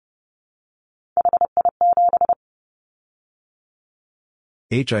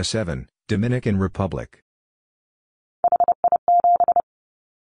HI7, Dominican Republic.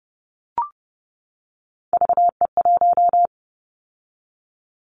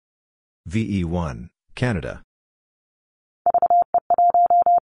 VE1, Canada.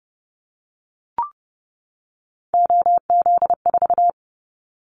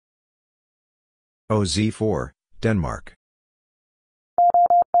 OZ4, Denmark.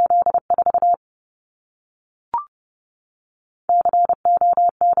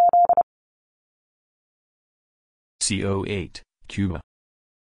 CO8, Cuba.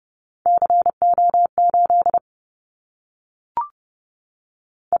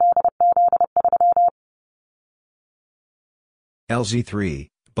 LZ3,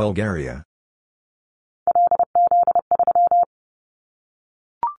 Bulgaria.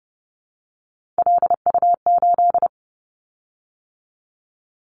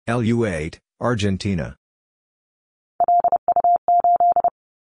 LU8, Argentina.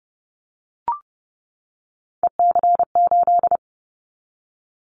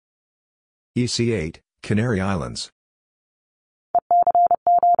 EC8, Canary Islands.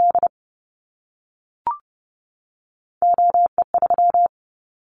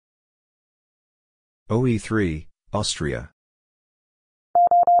 OE3, Austria.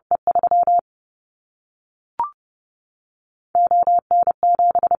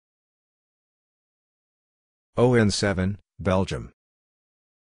 ON7, Belgium.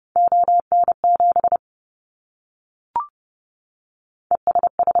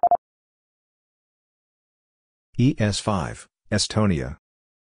 ES5, Estonia.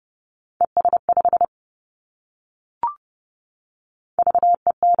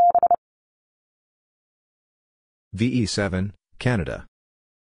 VE7, Canada.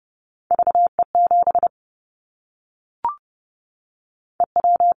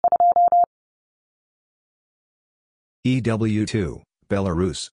 EW2,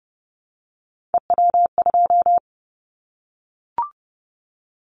 Belarus.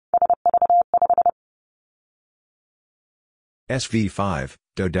 SV5,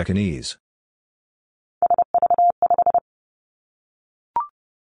 Dodecanese.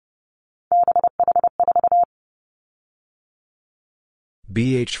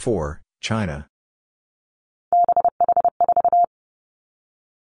 BH4, China.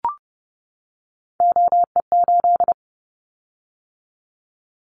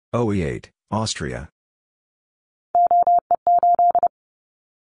 OE8, Austria.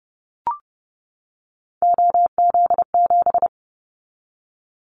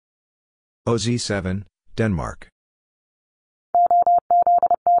 OZ7, Denmark.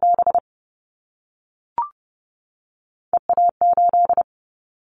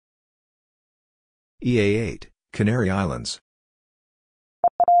 EA8, Canary Islands.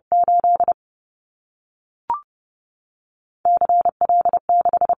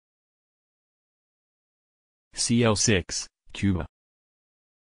 CL6, Cuba.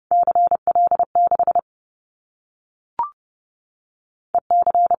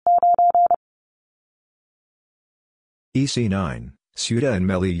 EC9, Ceuta and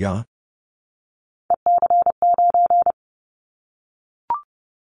Melilla.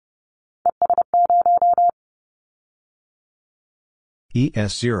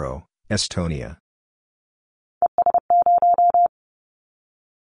 ES0, Estonia.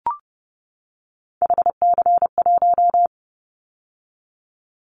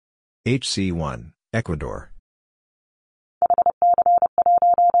 HC1, Ecuador.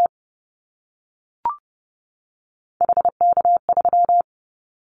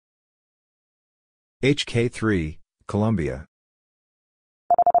 HK3, Colombia.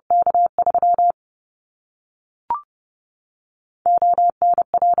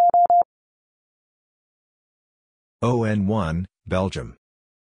 ON1, Belgium.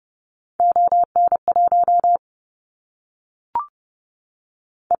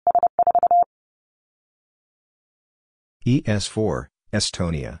 ES4,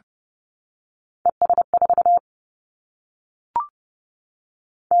 Estonia.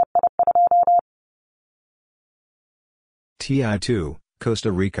 TI2,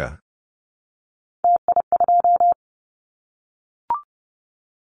 Costa Rica.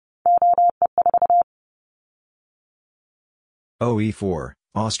 OE4,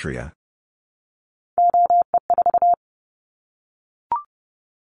 Austria.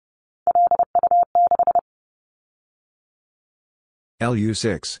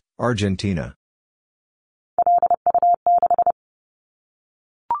 LU6, Argentina.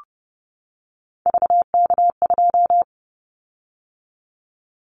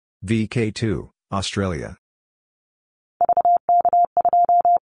 VK2, Australia.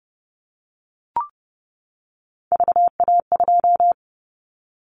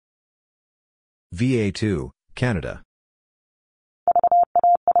 VA2, Canada.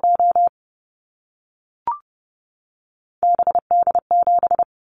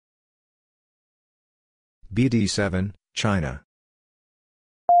 BD7, China.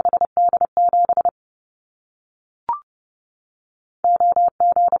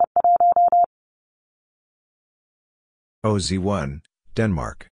 OZ1,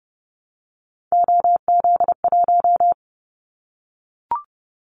 Denmark.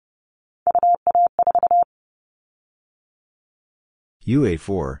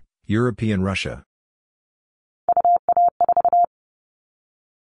 UA4, European Russia.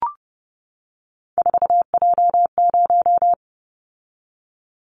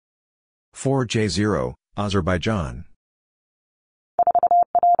 -4J0, Azerbaijan.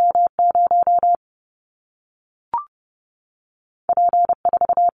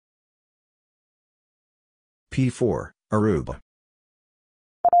 P4, Aruba.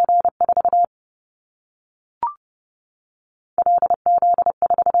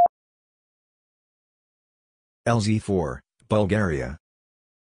 LZ4, Bulgaria.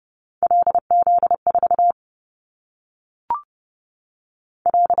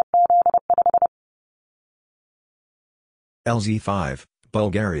 LZ5,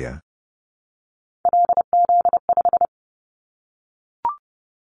 Bulgaria.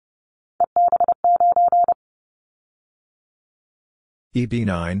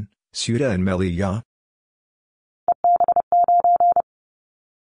 EB9, Ceuta and Melilla.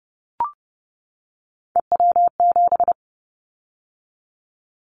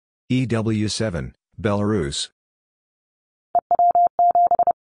 EW7, Belarus.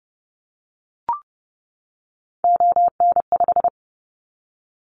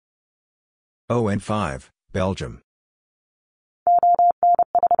 ON5, Belgium.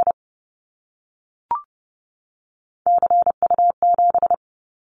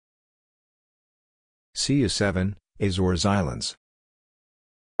 CU7, Azores Islands.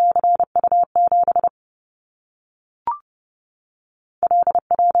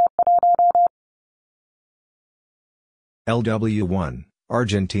 LW1,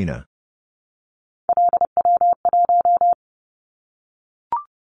 Argentina.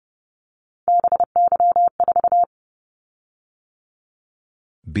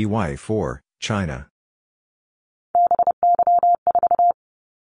 BY4, China.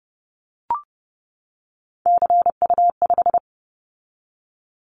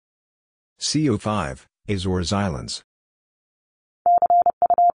 CO5, Azores Islands.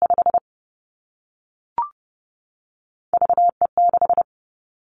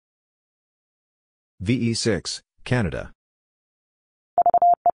 VE6, Canada.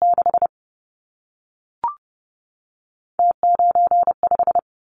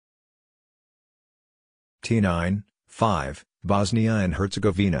 T9, 5, Bosnia and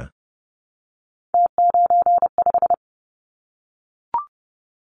Herzegovina.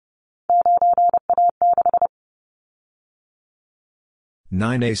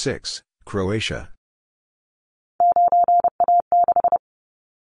 -9A6, Croatia.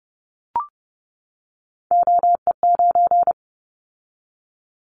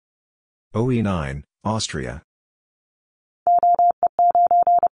 OE9, Austria.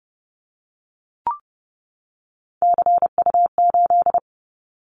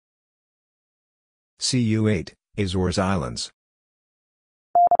 CU8, Azores Islands.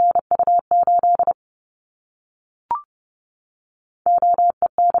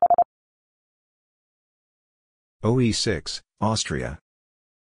 OE6, Austria.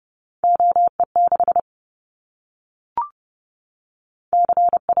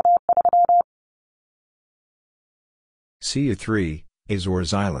 CU3,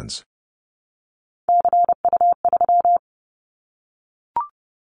 Azores Islands.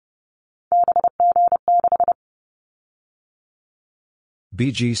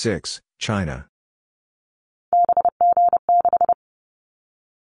 BG6, China.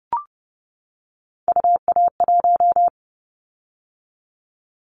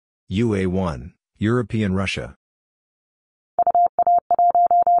 UA1, European Russia.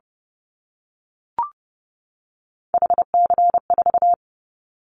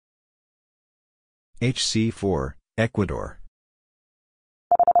 HC4, Ecuador.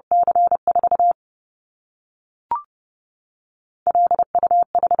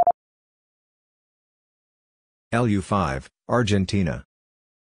 LU5, Argentina.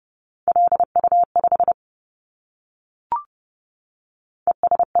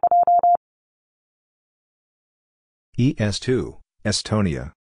 ES2,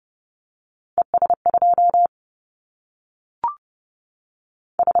 Estonia.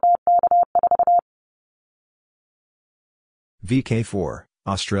 VK4,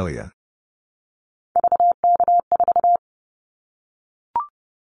 Australia.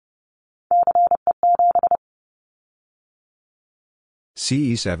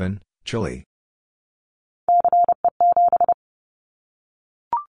 CE7, Chile.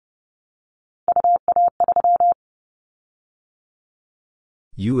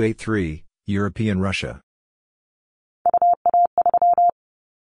 U83, European Russia.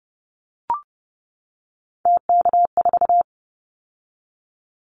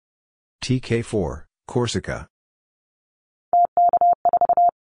 TK4, Corsica.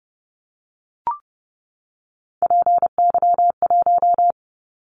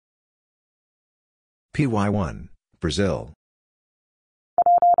 PY1, Brazil.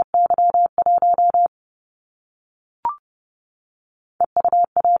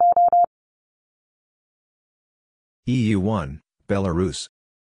 EU1, Belarus.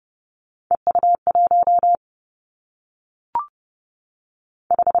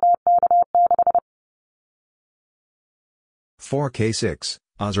 (4K6),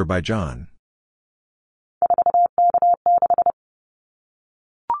 Azerbaijan.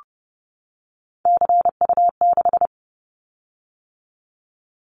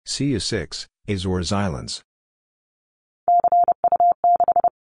 CU6, Azores Islands.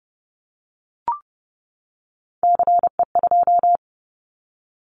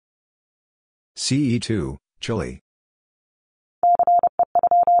 CE2, Chile.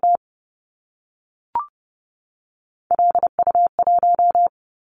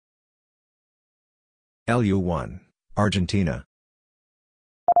 LU1, Argentina.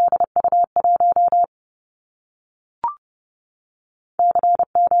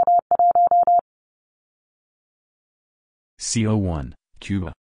 CO1,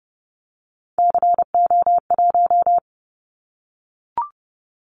 Cuba.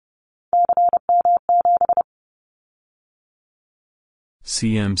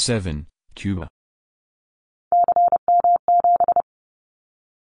 CM7, Cuba.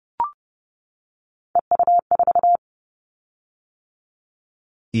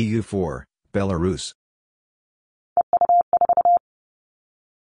 EU4, Belarus.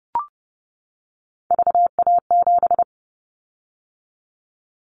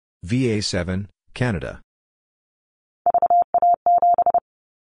 VA7, Canada.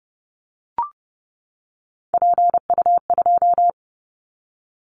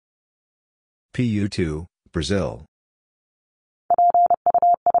 PU2, Brazil.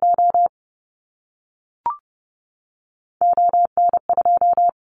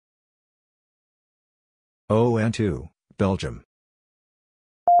 ON2, Belgium.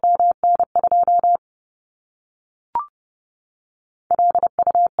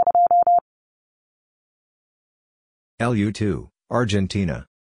 LU2, Argentina.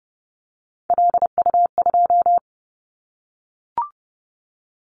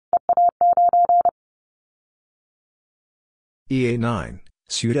 EA9,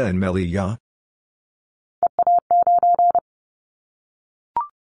 Ceuta and Melilla.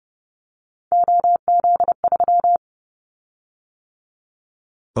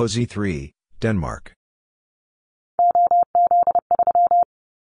 OZ3, Denmark.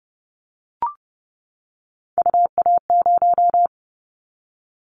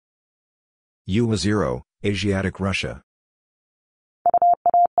 UA0, Asiatic Russia.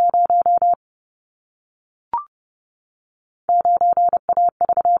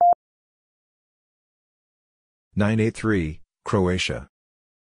 (983), Croatia.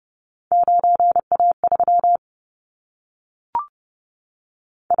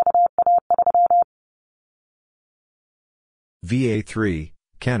 VA3,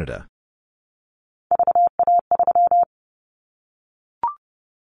 Canada.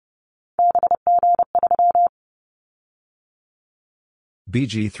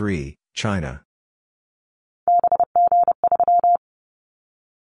 BG3, China.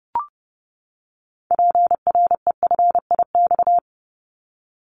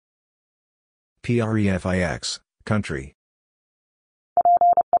 PREFIX, country.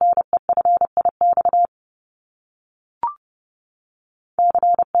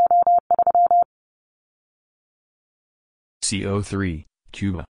 CO3,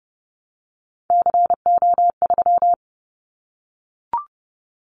 Cuba.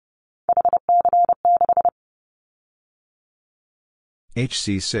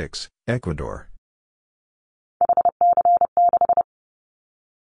 HC6, Ecuador.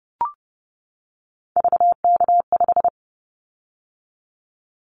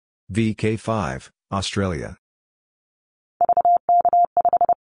 VK5, Australia.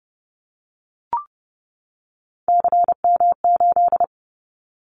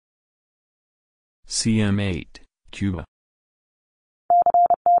 CM8, Cuba.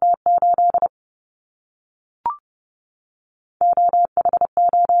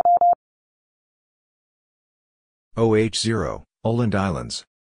 OH0, Åland Islands.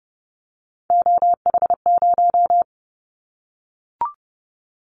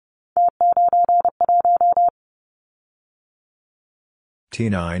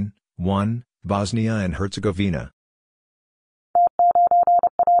 T9, 1, Bosnia and Herzegovina.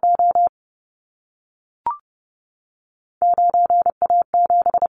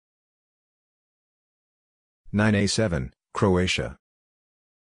 (9A7), Croatia.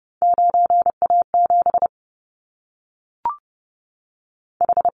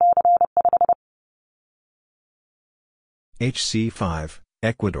 HC5,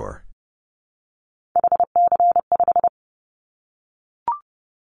 Ecuador.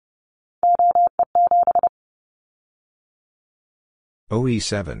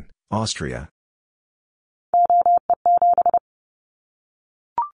 OE7, Austria.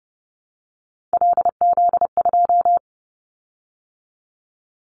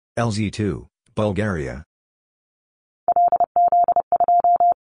 LZ2, Bulgaria.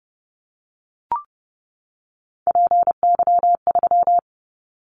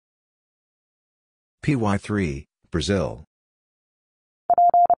 PY3, Brazil.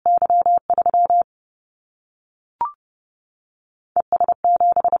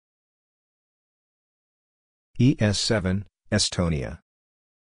 ES7, Estonia.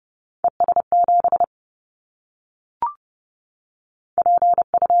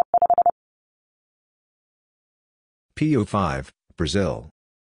 PO5, Brazil.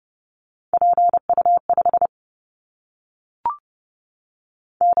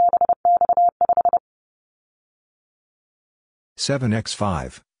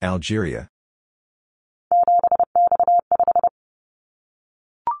 (7X5), Algeria.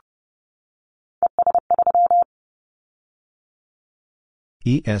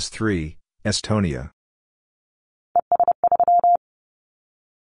 ES3, Estonia.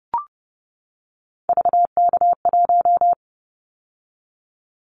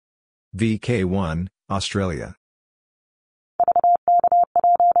 VK1, Australia.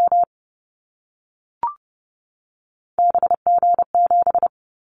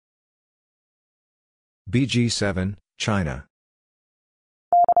 BG7, China.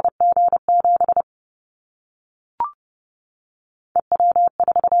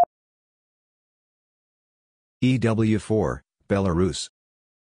 EW4, Belarus.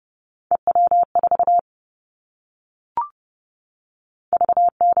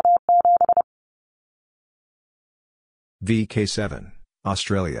 VK7,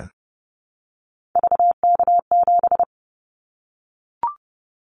 Australia.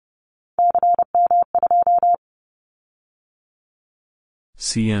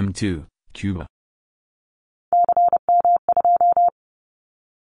 CM2, Cuba.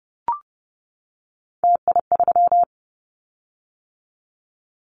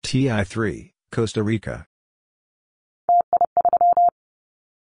 TI3, Costa Rica.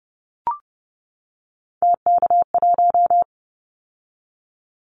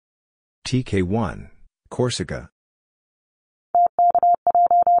 TK1, Corsica.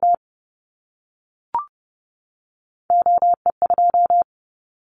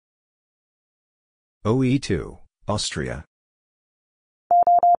 OE2, Austria.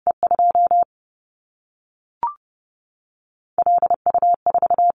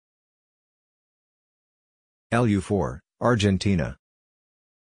 LU4, Argentina.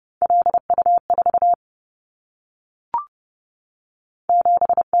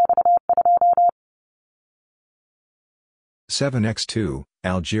 (7X2),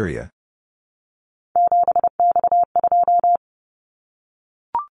 Algeria.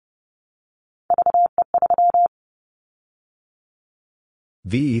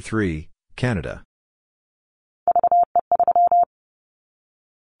 VE3, Canada.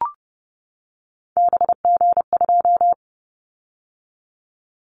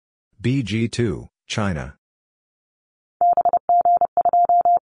 BG2, China.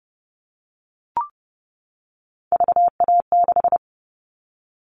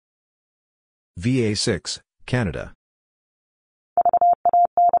 VA6, Canada.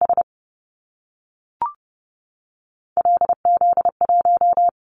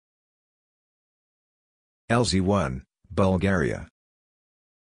 LZ1, Bulgaria.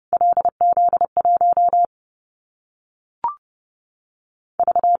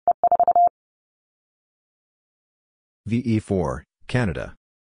 VE4, Canada.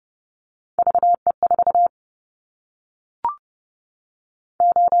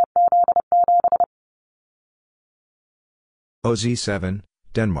 OZ7,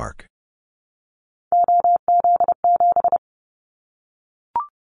 Denmark.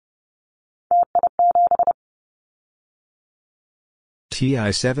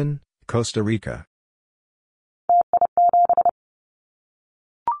 TI7, Costa Rica.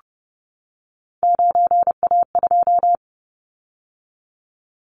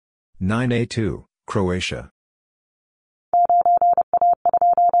 9A2, Croatia.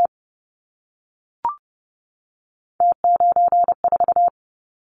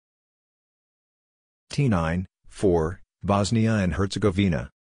 T9, 4, Bosnia and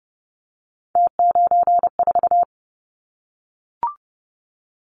Herzegovina.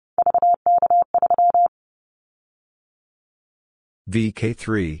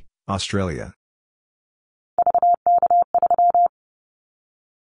 VK3, Australia.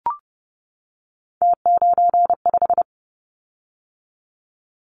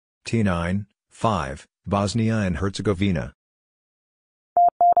 T9, 5, Bosnia and Herzegovina.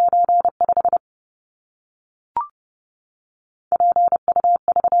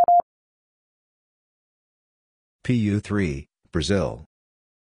 PU3, Brazil.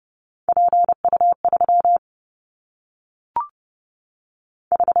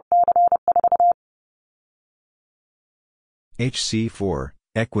 HC4,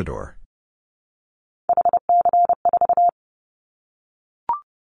 Ecuador.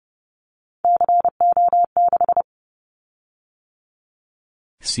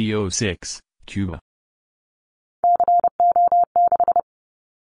 CO6, Cuba.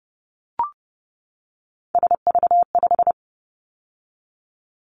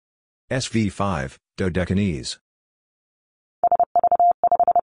 SV5, Dodecanese.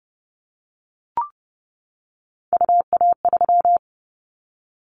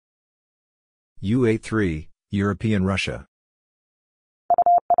 U83, European Russia.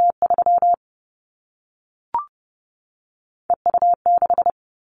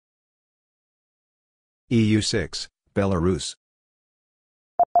 EU6, Belarus.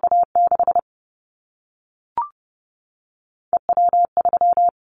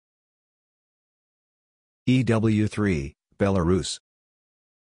 EW3, Belarus.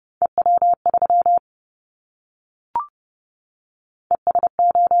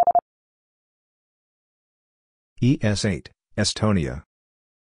 ES8, Estonia.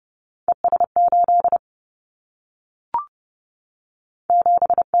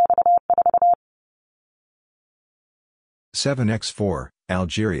 -7X4,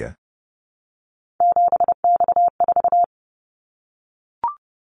 Algeria.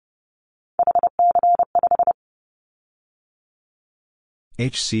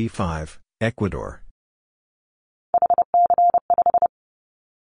 HC5, Ecuador.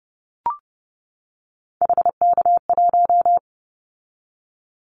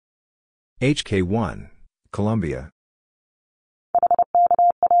 HK1, Colombia.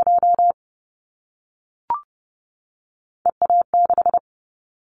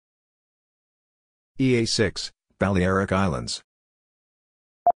 EA6, Balearic Islands.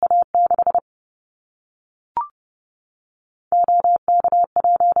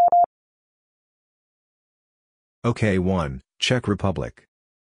 OK1, Czech Republic.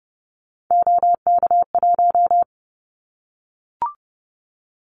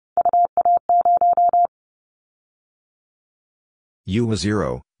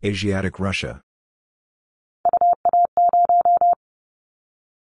 UA0, Asiatic Russia.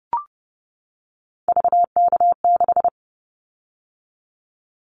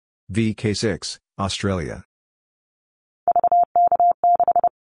 VK6, Australia.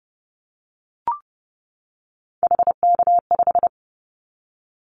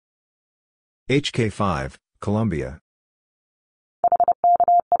 HK5, Colombia.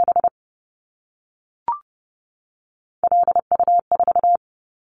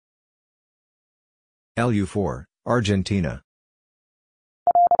 LU4, Argentina.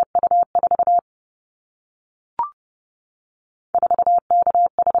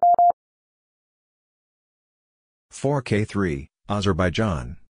 -4K3,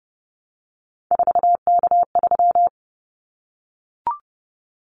 Azerbaijan.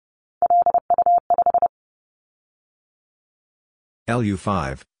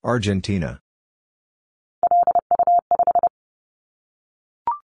 LU5, Argentina.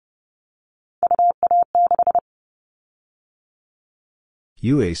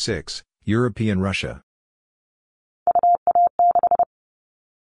 UA6, European Russia.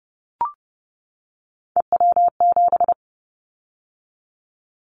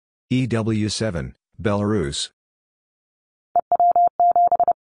 EW7, Belarus.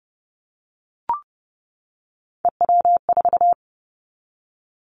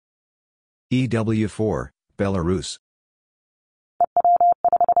 EW4, Belarus.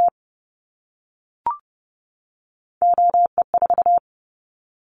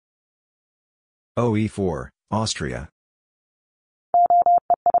 OE4, Austria.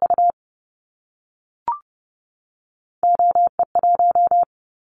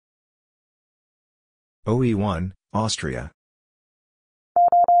 OE1, Austria.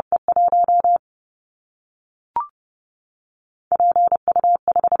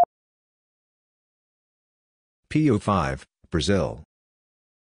 PU5, Brazil.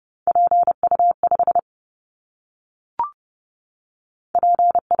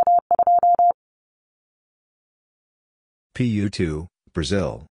 PU2,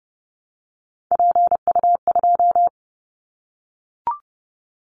 Brazil.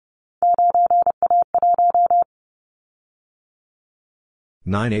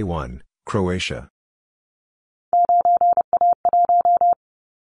 (9A1), Croatia.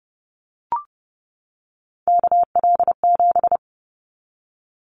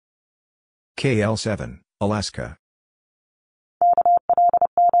 KL7, Alaska.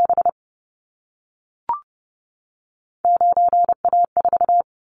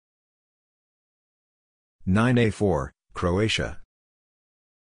 (9A4), Croatia.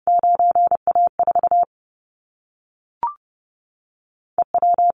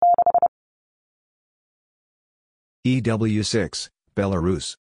 EW6,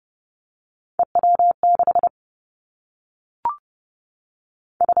 Belarus.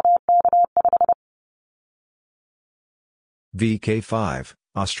 VK5,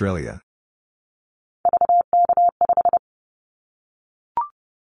 Australia.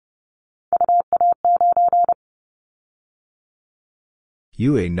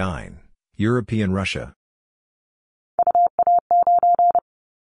 UA9, European Russia.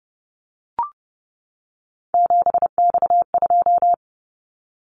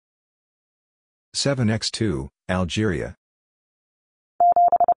 (7X2), Algeria.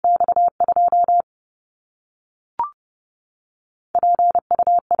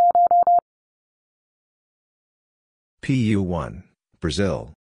 PU1,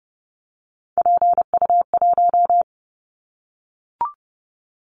 Brazil.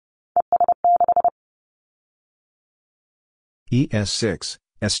 ES6,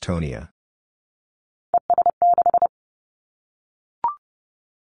 Estonia.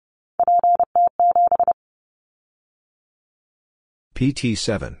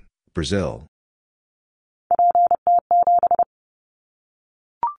 PT7, Brazil.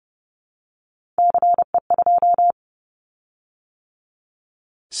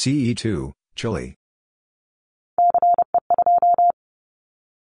 CE2, Chile.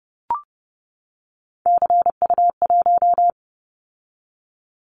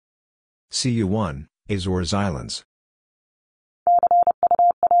 CU1, Azores Islands.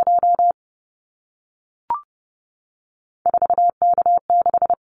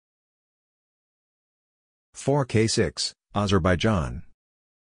 (4K6), Azerbaijan.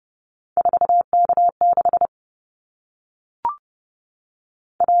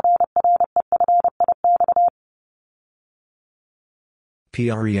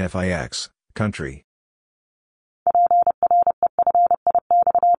 PREFIX, country.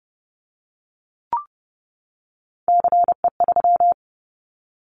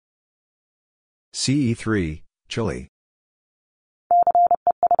 CE3, Chile.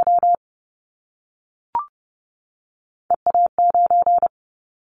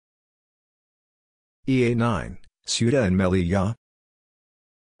 EA9, Ceuta and Melilla.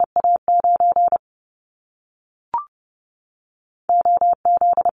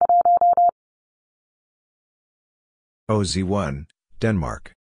 OZ1,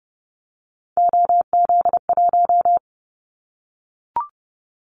 Denmark.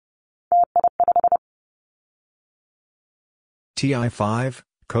 TI5,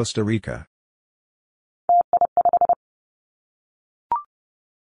 Costa Rica.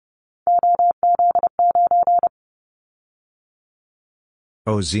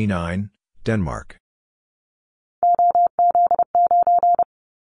 OZ9, Denmark.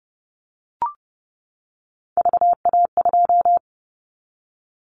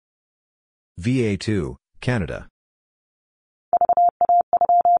 VA2, Canada.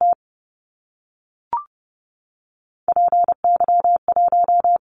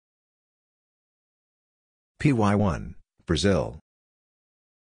 PY1, Brazil.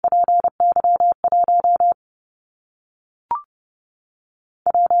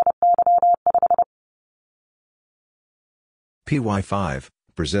 PY5,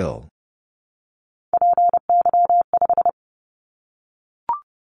 Brazil.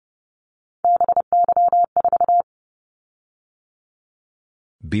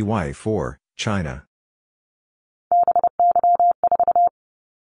 BY4, China.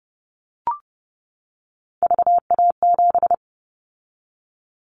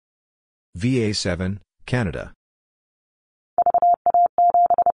 VA7, Canada.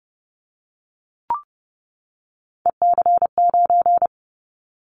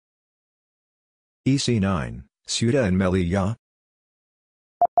 EC9, Ceuta and Melilla.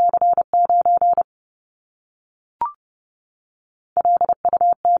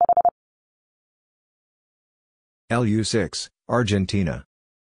 LU6, Argentina.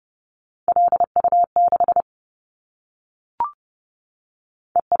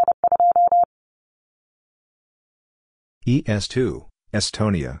 ES2,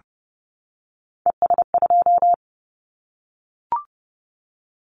 Estonia.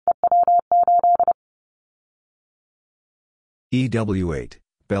 EW8,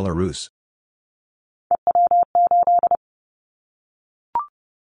 Belarus.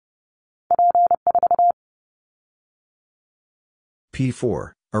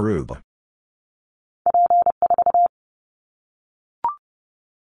 P4, Aruba.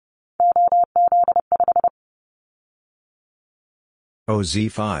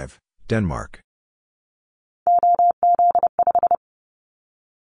 OZ5, Denmark.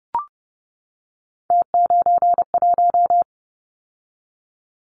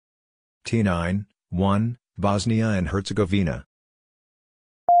 T9, 1, Bosnia and Herzegovina.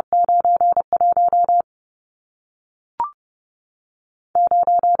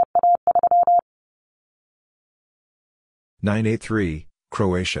 (983),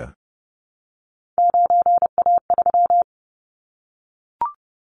 Croatia.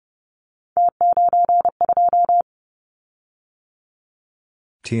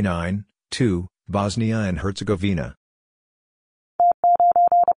 T9, 2, Bosnia and Herzegovina.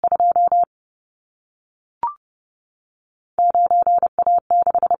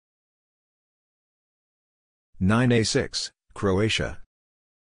 (9A6), Croatia.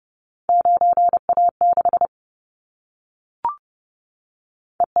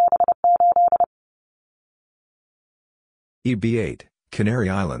 EB8, Canary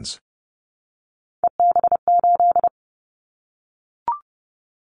Islands.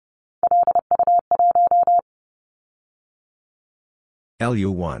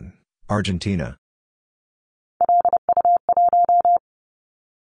 LU1, Argentina.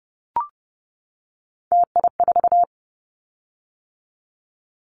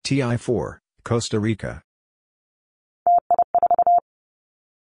 TI4, Costa Rica.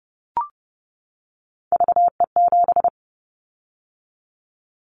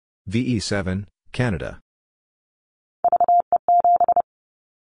 VE7, Canada.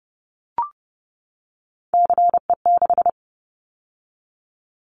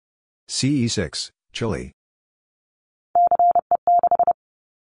 CE6, Chile.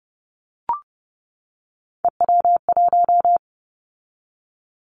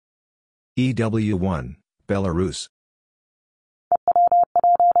 EW1, Belarus.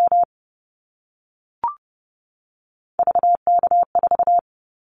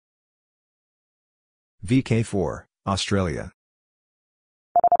 VK4, Australia.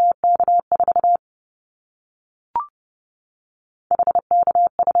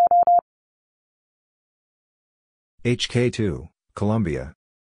 HK2, Colombia.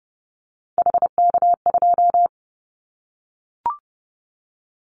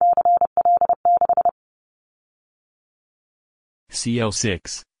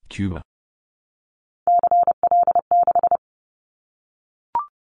 CL6, Cuba.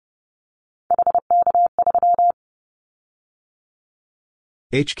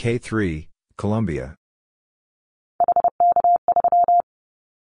 HK3, Colombia.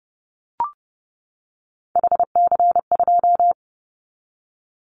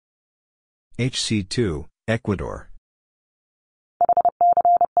 HC2, Ecuador.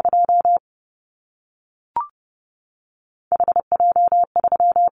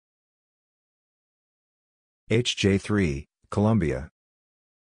 HJ3, Colombia.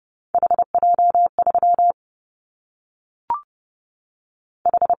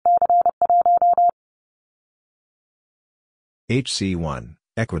 HC1,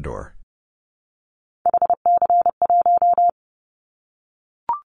 Ecuador.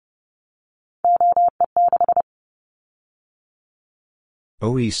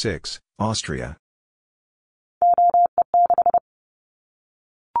 OE6, Austria.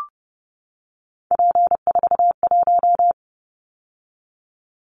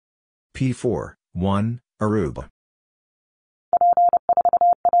 P4, 1, Aruba.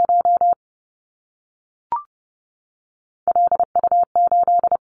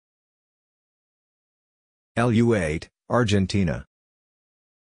 LU8, Argentina.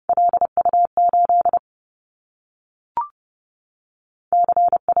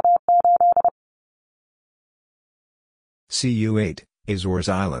 CU8, Azores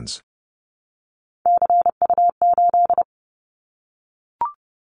Islands.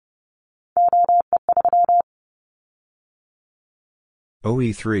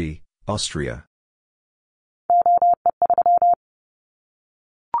 OE3, Austria.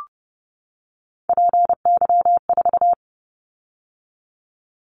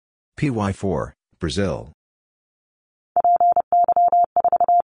 PY4, Brazil.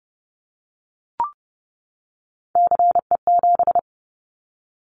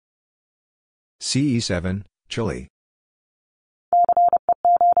 CE7, Chile.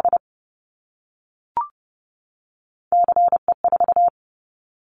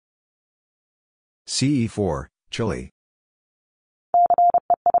 CE4, Chile.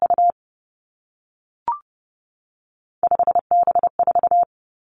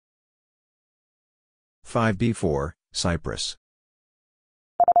 (5B4), Cyprus.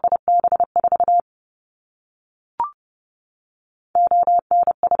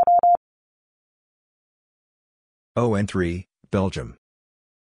 ON3, Belgium.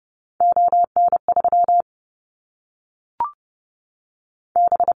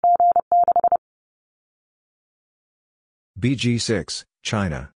 BG6,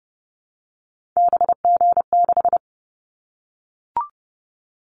 China.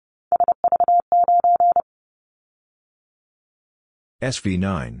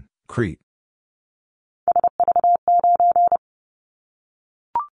 SV9, Crete.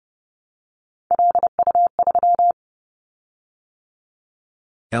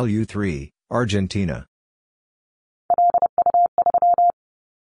 LU3, Argentina.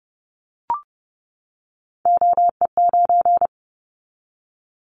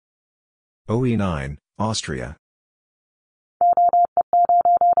 OE9, Austria.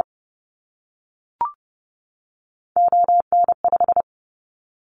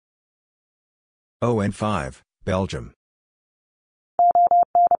 ON5, Belgium.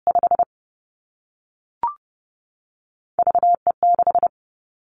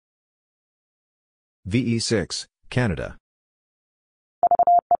 VE6, Canada.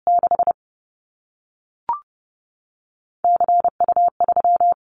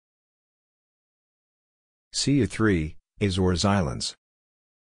 CU3, Azores Islands.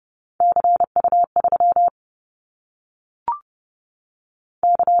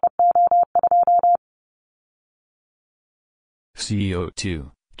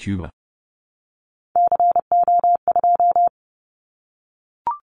 CO2, Cuba.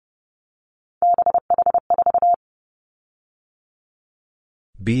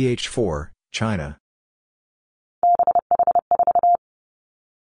 BH4, China.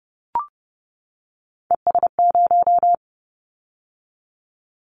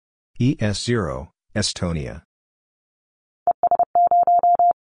 ES0, Estonia.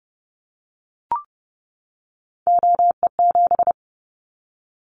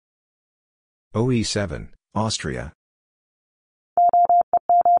 OE7, Austria.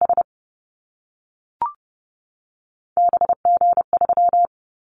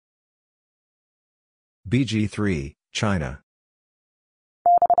 BG3, China.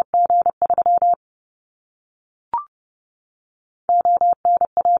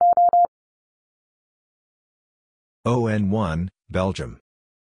 ON1, Belgium.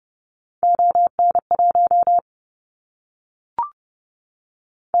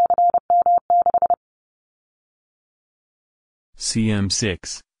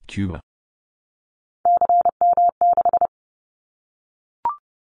 CM6, Cuba.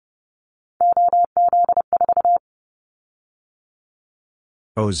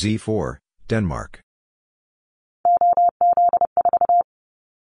 OZ4, Denmark.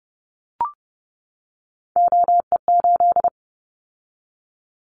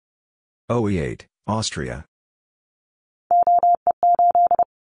 OE8, Austria.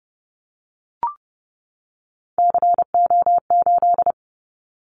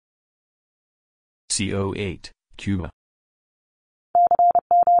 CO8, Cuba.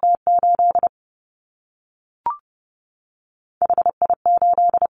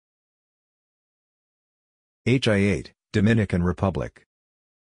 HI8, Dominican Republic.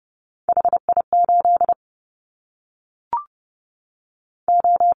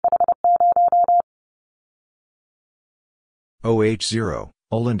 OH0,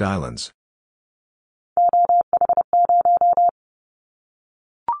 Åland Islands.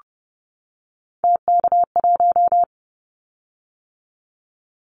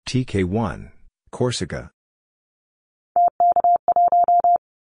 TK1, Corsica.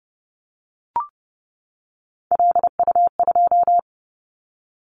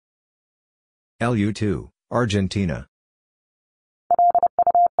 LU2, Argentina.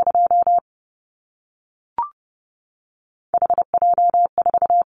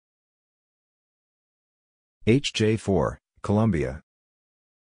 HJ4, Colombia.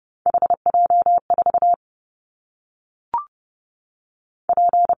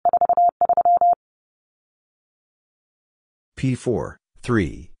 P4,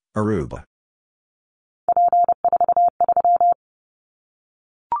 3, Aruba.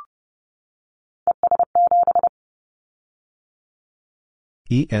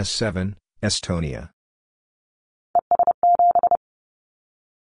 ES7, Estonia.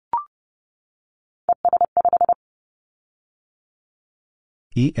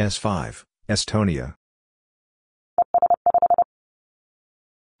 ES5, Estonia.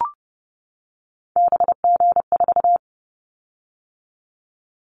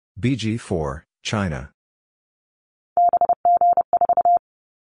 BG4, China.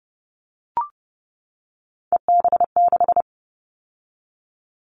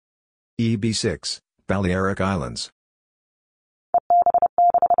 EB6, Balearic Islands.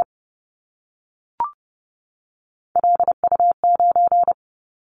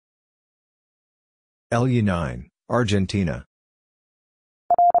 LU9, Argentina.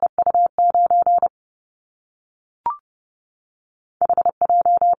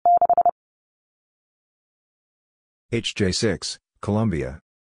 HJ6, Colombia.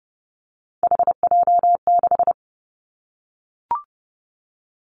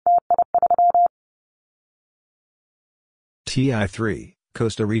 TI3,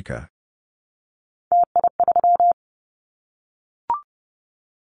 Costa Rica.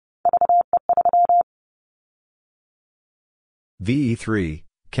 VE3,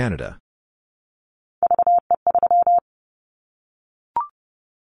 Canada.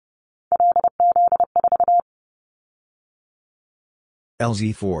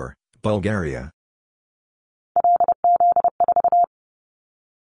 LZ4, Bulgaria.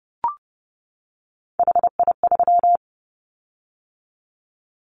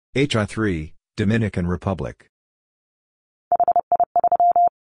 HI3, Dominican Republic.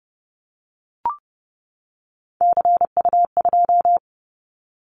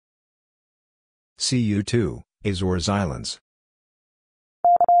 CU2, Azores Islands.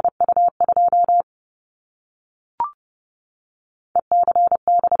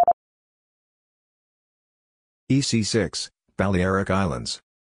 EC6, Balearic Islands.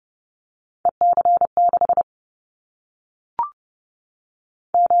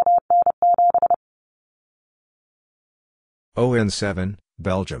 ON7,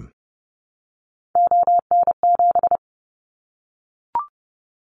 Belgium.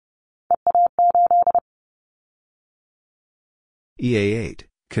 EA8,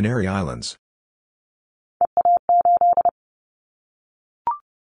 Canary Islands.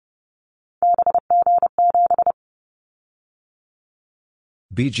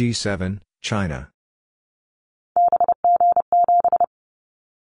 BG7, China.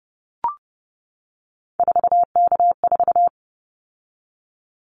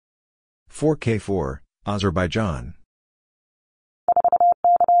 (4K4), Azerbaijan.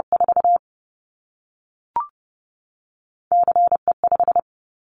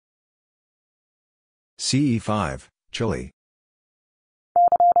 CE5, Chile.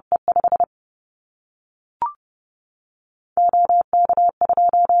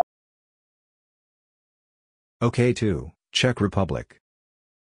 OK2, Czech Republic.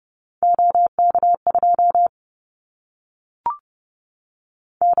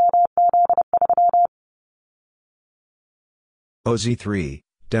 OZ3,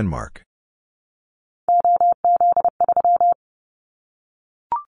 Denmark.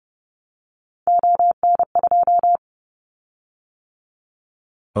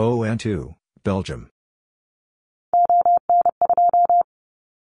 ON2, Belgium.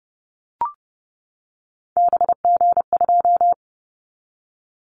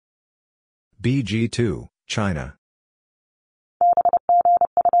 BG2, China.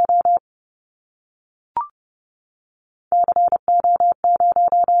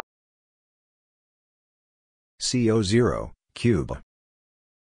 CO0, Cuba.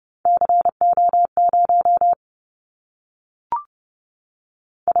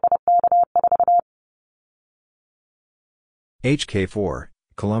 HK4,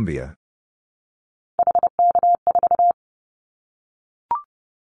 Colombia.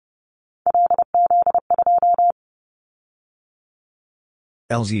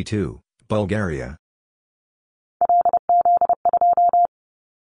 LZ2, Bulgaria.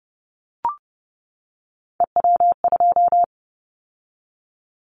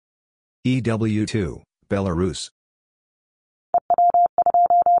 EW2, Belarus.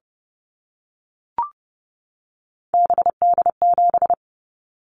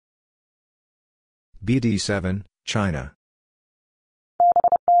 BD7, China.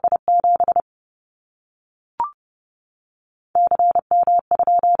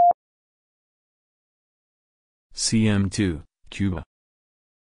 CM2, Cuba.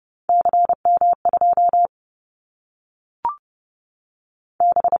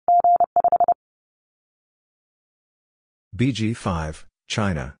 BG5,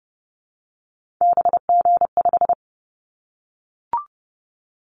 China.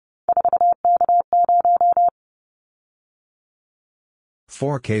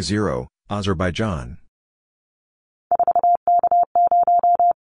 (4K0), Azerbaijan.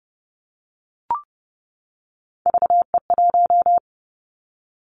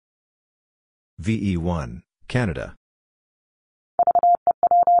 VE1, Canada.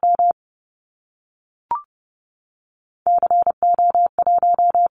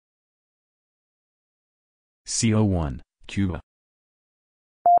 CO1, Cuba.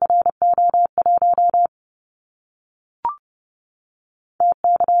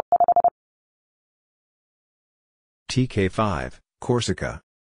 TK5, Corsica.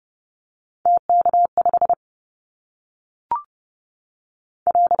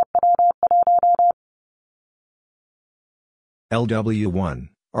 LW1,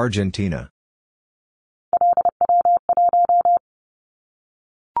 Argentina.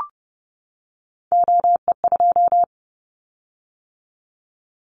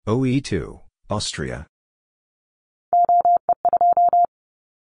 OE2, Austria.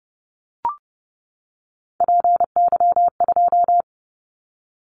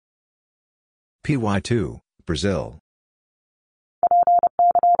 PY2, Brazil.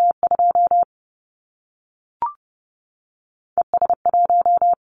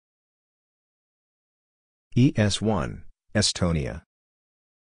 ES1, Estonia.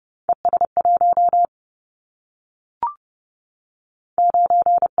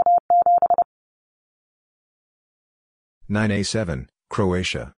 -9A7,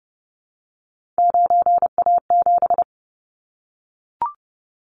 Croatia.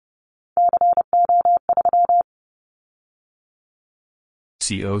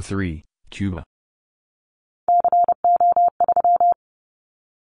 CO3, Cuba.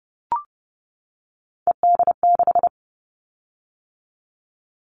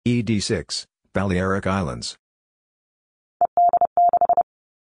 ED6, Balearic Islands.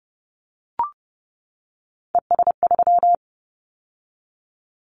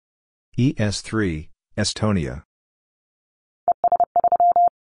 ES3, Estonia.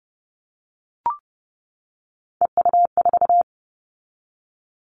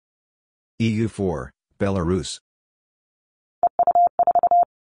 EU4, Belarus.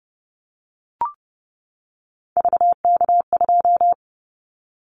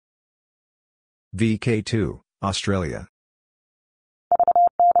 VK2, Australia.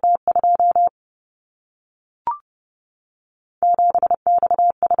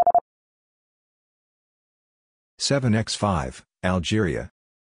 -7X5, Algeria.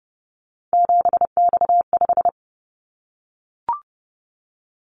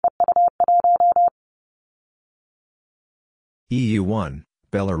 EU1,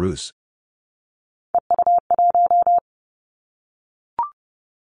 Belarus.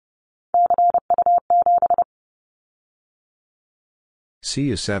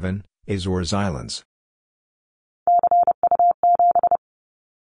 CU7, Azores Islands.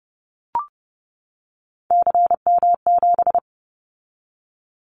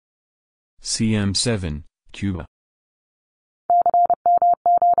 CM7, Cuba.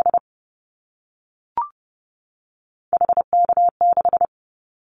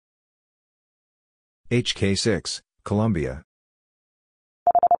 HK6, Colombia.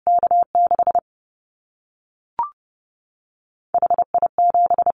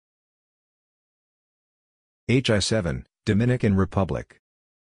 HI7, Dominican Republic.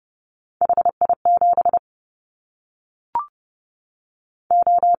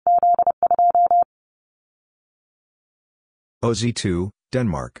 OZ2,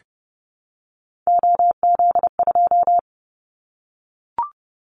 Denmark.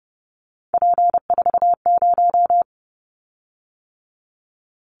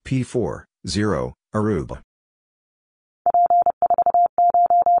 P4, 0, Aruba.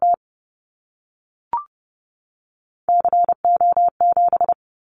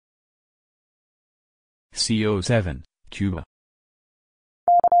 CO7, Cuba.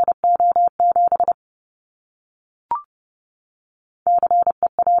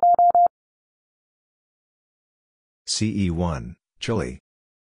 CE1, Chile.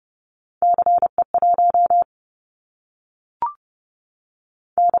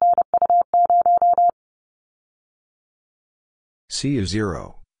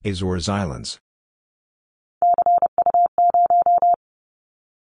 CU0, Azores Islands.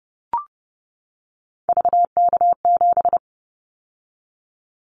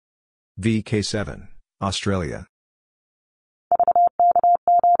 VK7, Australia.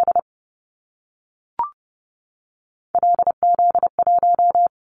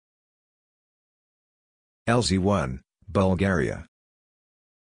 LZ1, Bulgaria.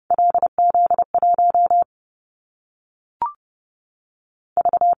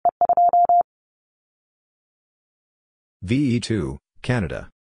 VE2, Canada.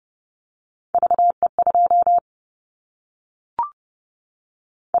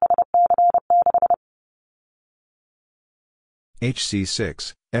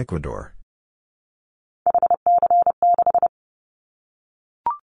 HC6, Ecuador.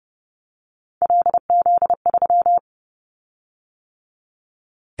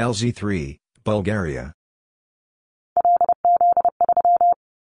 LZ3, Bulgaria.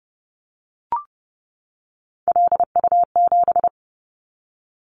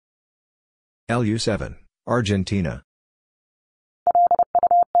 LU7, Argentina.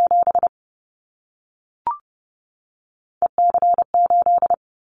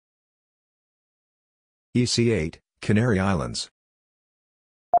 EC8, Canary Islands.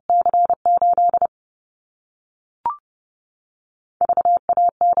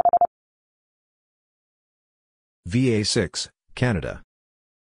 VA6, Canada.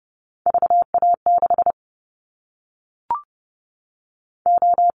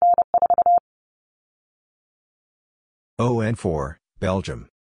 ON4, Belgium.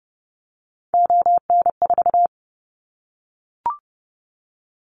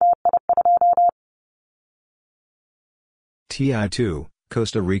 TI2,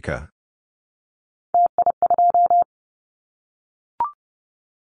 Costa Rica.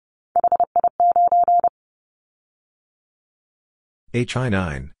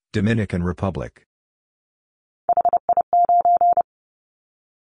 HI9, Dominican Republic.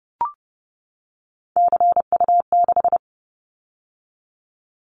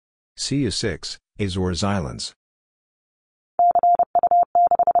 CU6, Azores Islands.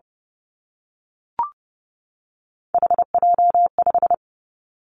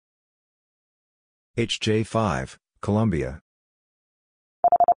 HJ5, Colombia.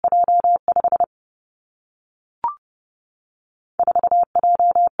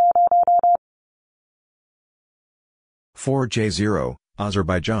 (4J0),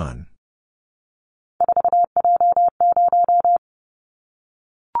 Azerbaijan.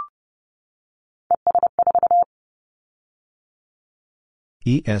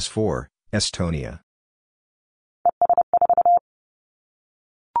 ES4, Estonia.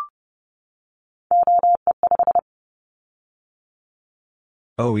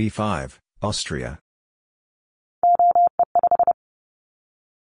 OE5, Austria.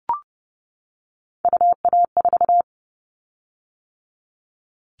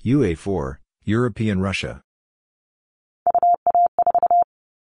 UA4, European Russia.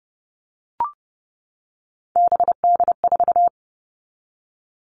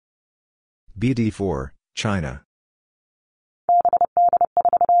 BD4, China.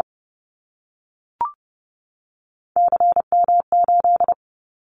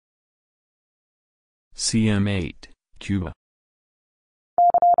 CM8, Cuba.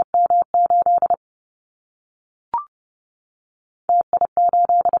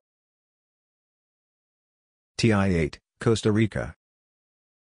 TI8, Costa Rica.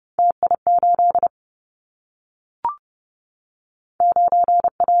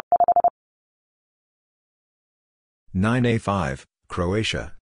 (9A5),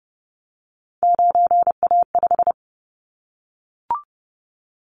 Croatia.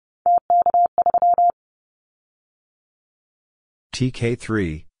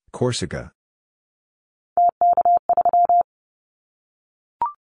 TK3, Corsica.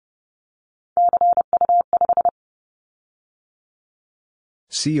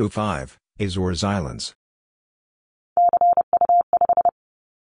 CO5, Azores Islands.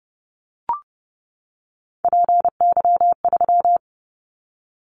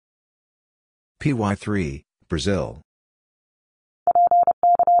 PY3, Brazil.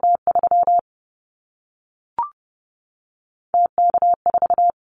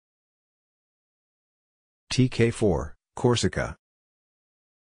 TK4, Corsica.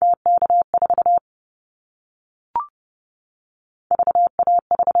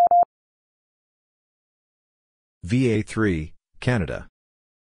 VA3, Canada.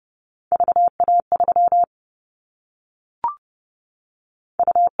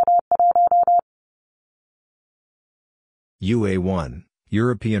 UA1,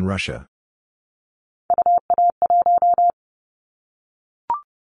 European Russia.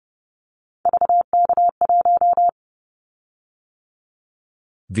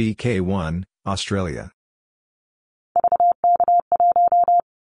 VK1, Australia.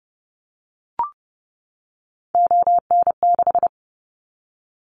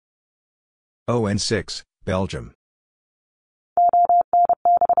 ON6, Belgium.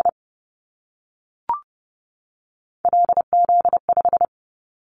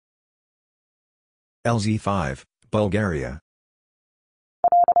 LZ5, Bulgaria.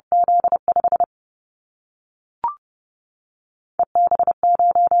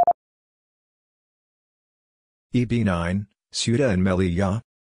 EB9, Ceuta and Melilla.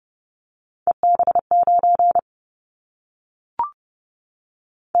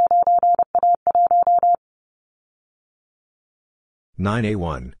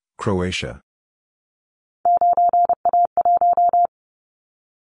 (9A1), Croatia.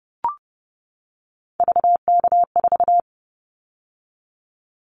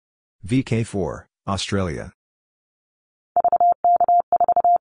 VK4, Australia.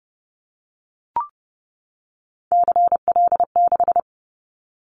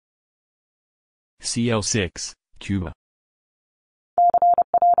 CL6, Cuba.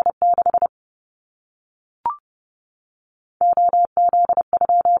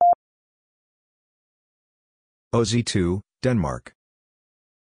 OZ2, Denmark.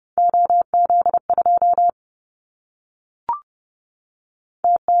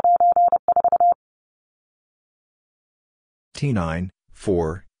 T9,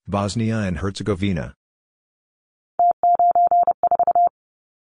 4, Bosnia and Herzegovina.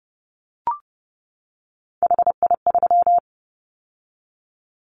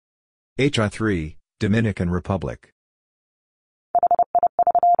 HI3, Dominican Republic.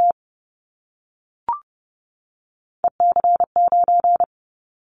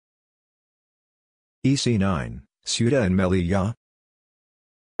 EC9, Ceuta and Melilla.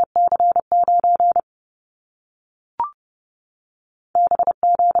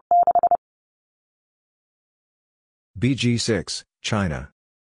 BG6, China.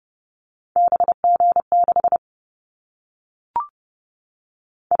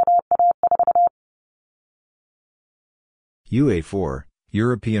 UA4,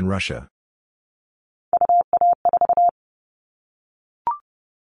 European Russia.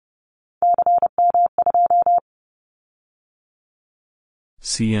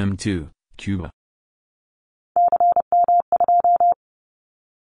 CM2, Cuba.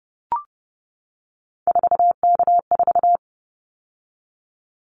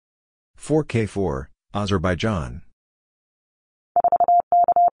 -4K4, Azerbaijan.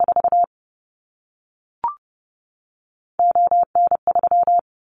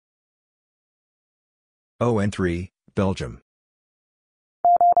 ON3, Belgium.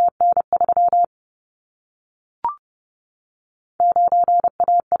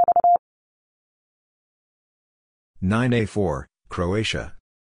 -9A4, Croatia.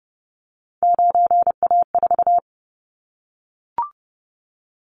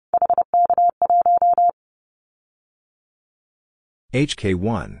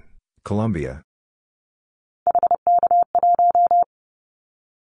 HK1, Colombia.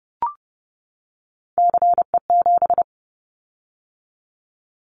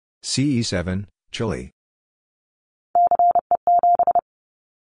 CE7, Chile.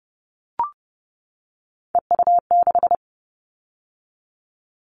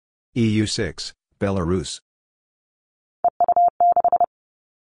 EU6, Belarus.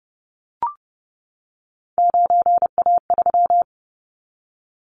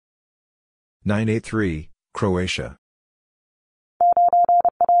 -9A3, Croatia.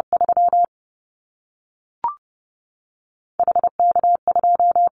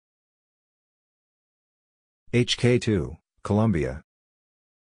 HK2, Colombia.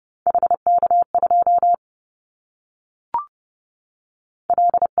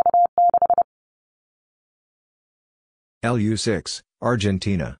 LU6,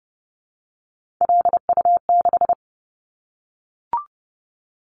 Argentina.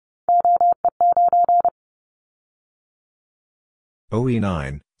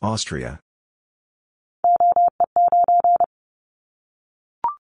 OE9, Austria.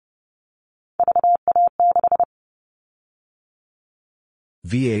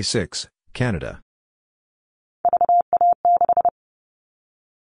 VA6, Canada.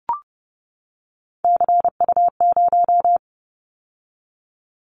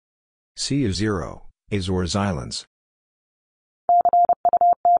 CU0, Azores Islands.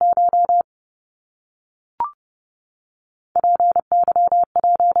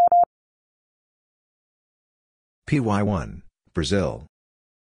 PY1, Brazil.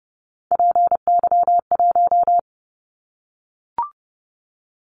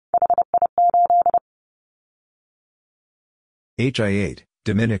 HI8,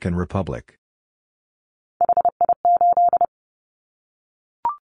 Dominican Republic.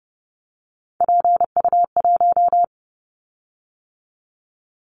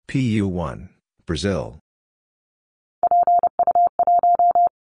 PU1, Brazil.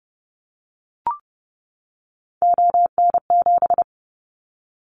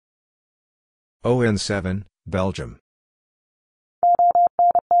 ON7, Belgium.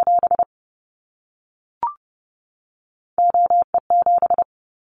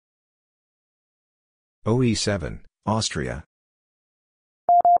 OE7, Austria.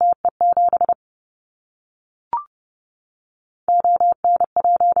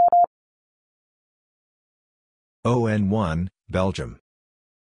 ON1, Belgium.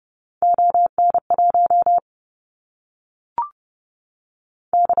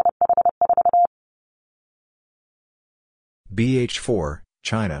 BH4,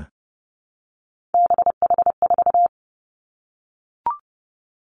 China.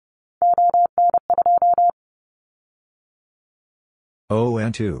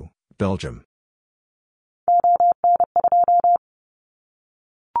 ON2, Belgium.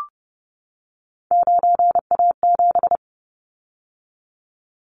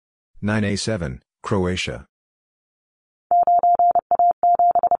 (9A7), Croatia.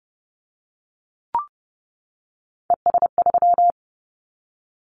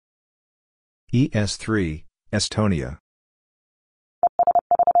 ES3, Estonia.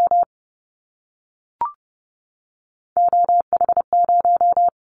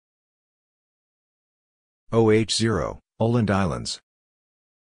 OH0, Åland Islands.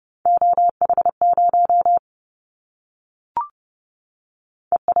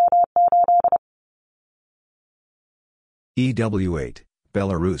 EW8,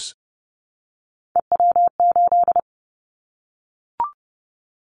 Belarus.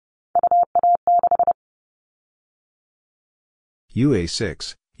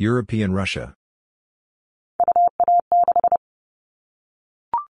 UA6, European Russia.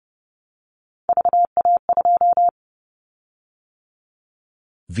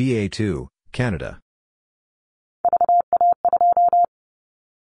 VA2, Canada.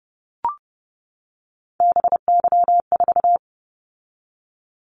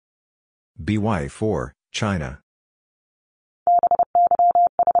 BY4, China.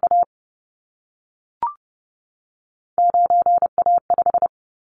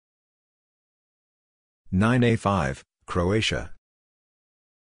 (9A5), Croatia.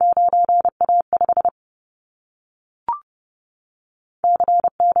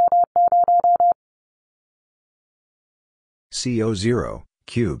 CO0,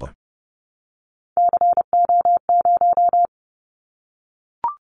 Cuba.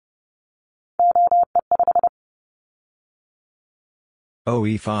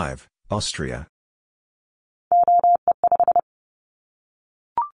 OE5, Austria.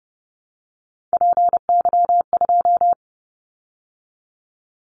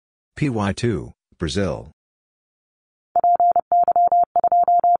 PY2, Brazil.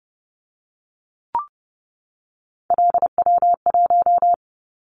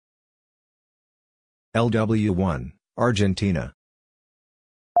 LW1, Argentina.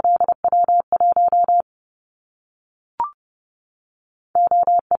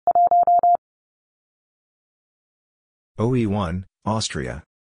 OE1, Austria.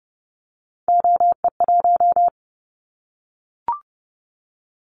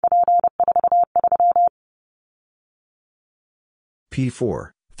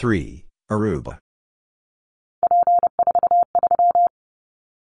 P4, 3, Aruba.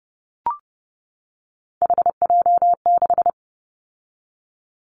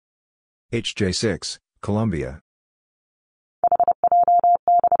 HJ6, Colombia.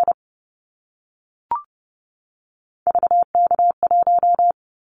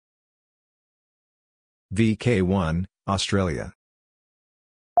 VK1, Australia.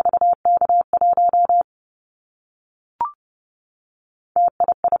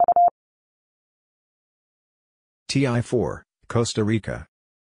 TI4, Costa Rica.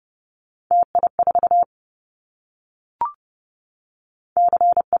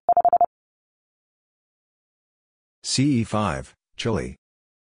 CE5, Chile.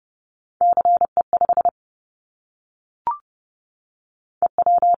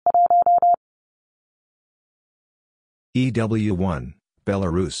 EW1,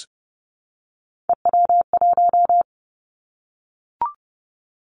 Belarus.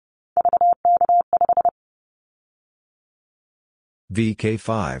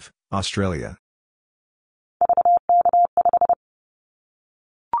 VK5, Australia.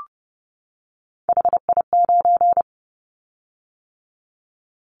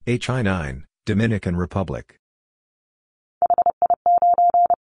 HI9, Dominican Republic.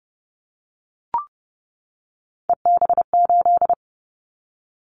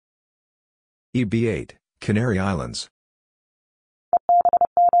 EB8, Canary Islands.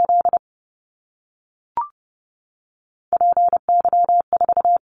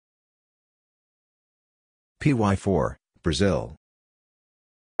 PY4, Brazil.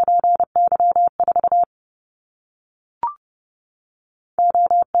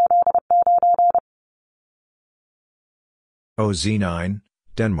 OZ9,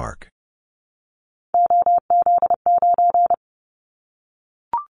 Denmark.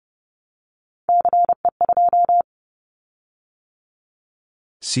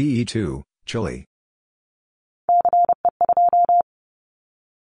 CE2, Chile.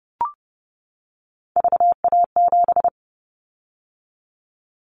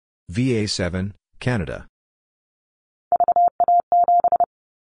 VA7, Canada.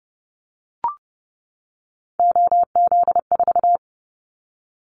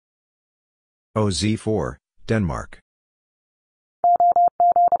 OZ4, Denmark.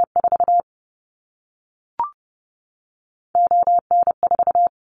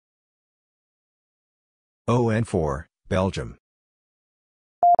 ON4, Belgium.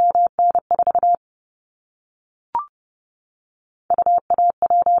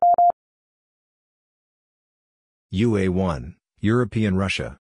 UA1, European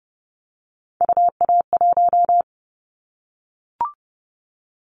Russia.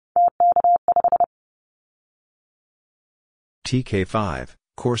 TK5,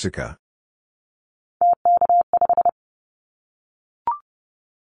 Corsica.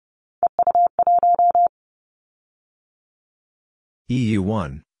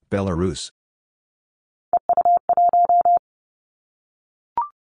 EU1, Belarus.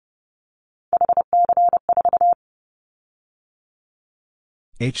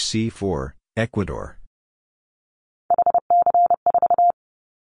 HC4, Ecuador.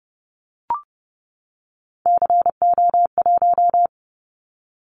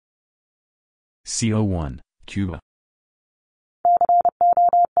 CO1, Cuba.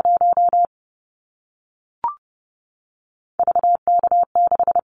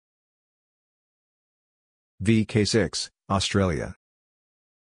 VK6, Australia.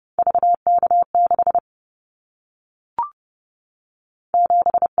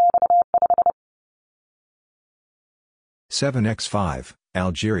 (7x5),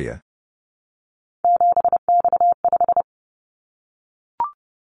 Algeria.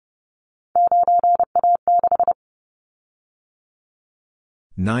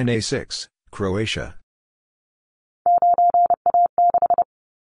 (9A6), Croatia.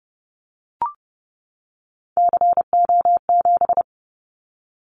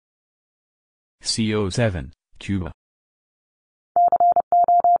 CO7, Cuba.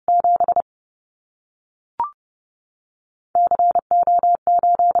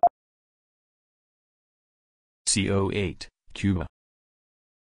 CO8, Cuba.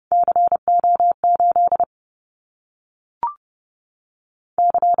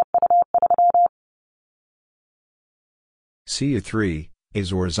 CU3,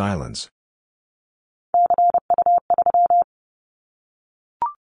 Azores Islands.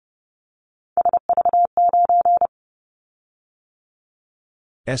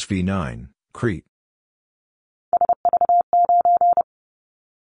 SV9, Crete.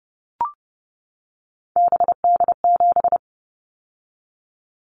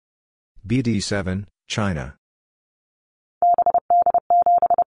 BD7, China.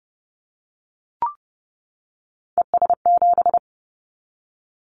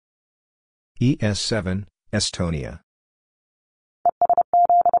 ES7, Estonia.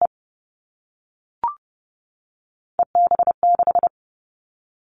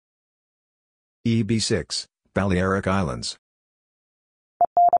 EB6, Balearic Islands.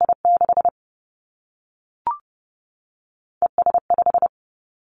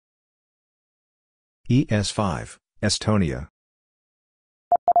 ES5, Estonia.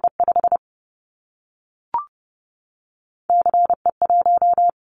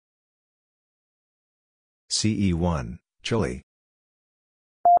 CE1, Chile.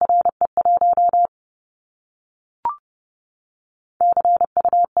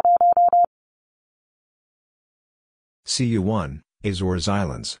 CU1, Azores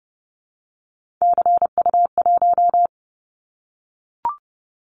Islands.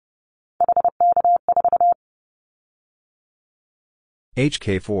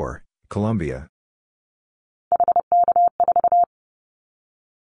 HK4, Colombia.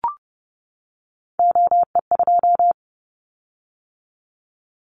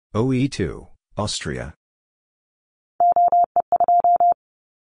 OE2, Austria.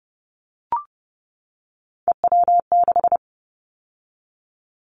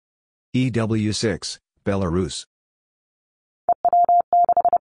 EW6, Belarus.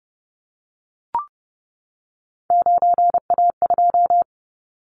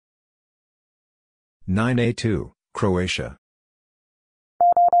 (9A2), Croatia.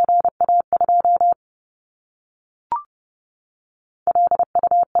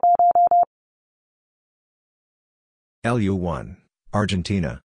 LU1,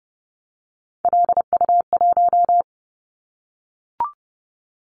 Argentina.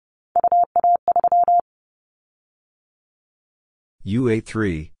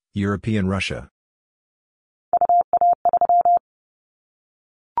 UA3, European Russia.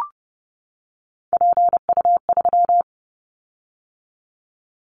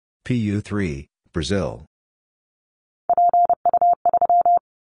 PU3, Brazil.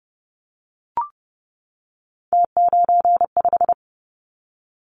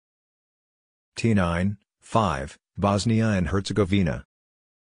 T9, 5, Bosnia and Herzegovina.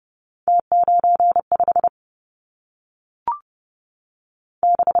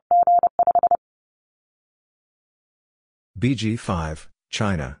 BG5,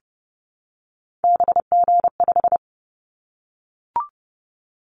 China.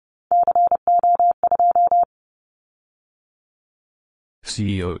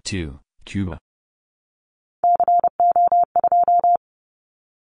 CO2, Cuba.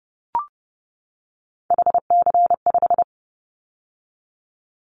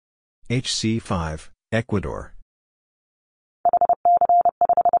 HC5, Ecuador.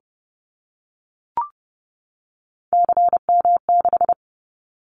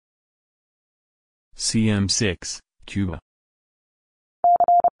 CM6, Cuba.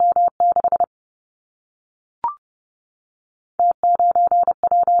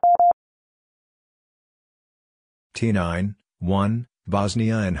 T9, 1,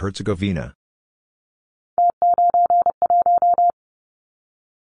 Bosnia and Herzegovina.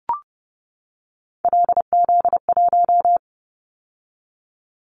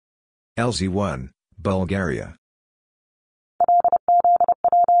 LZ1, Bulgaria.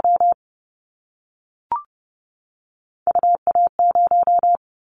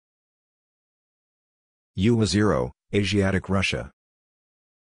 UA0, Asiatic Russia.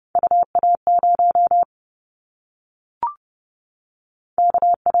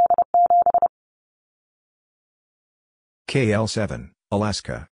 KL7,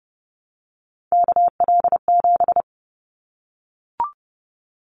 Alaska.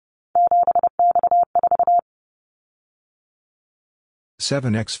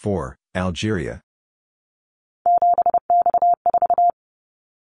 (7x4), Algeria.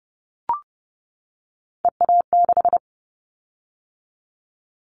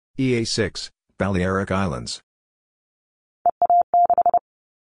 EA6, Balearic Islands.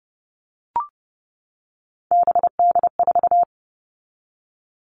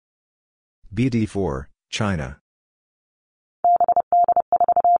 BD4, China.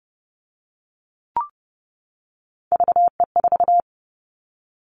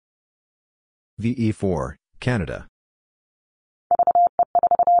 VE4, Canada.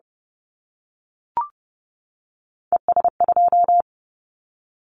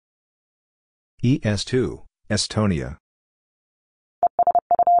 ES2, Estonia.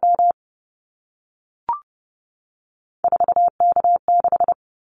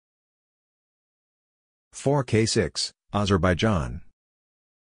 (4K6), Azerbaijan.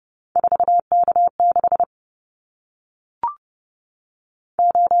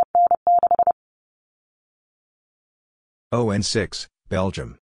 ON6,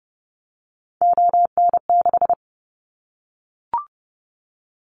 Belgium.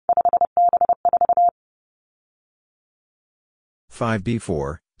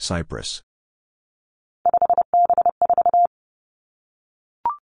 (5B4), Cyprus.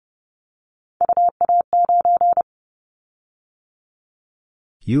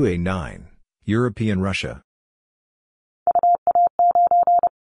 UA9, European Russia.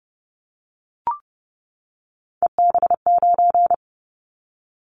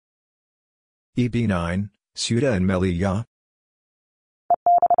 EB9, Ceuta and Melilla.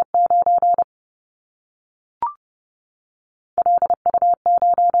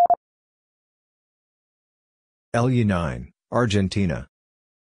 LU9, Argentina.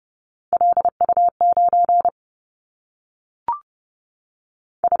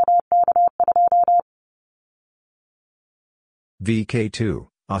 VK2,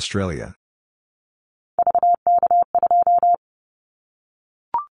 Australia.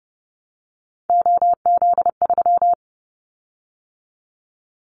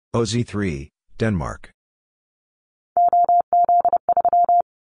 OZ3, Denmark.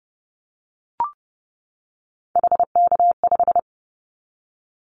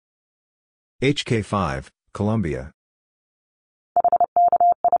 HK5, Colombia.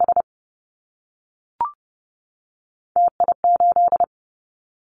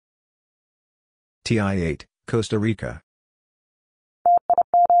 TI8, Costa Rica.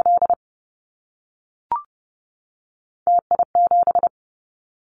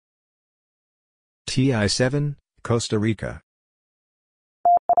 TI7, Costa Rica.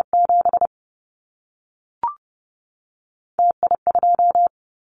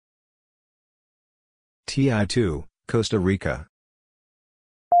 TI2, Costa Rica.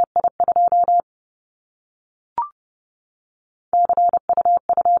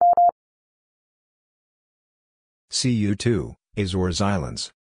 CU2, Azores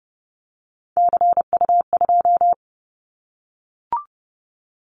Islands.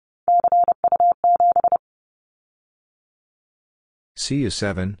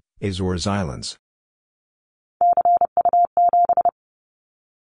 CU7, Azores Islands.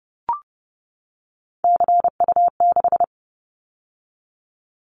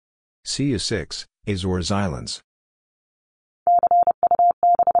 CU6, Azores Islands.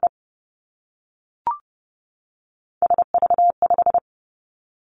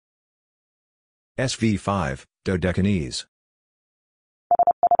 SV5, Dodecanese.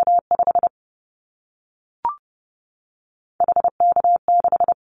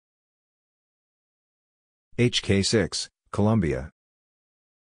 HK6, Columbia.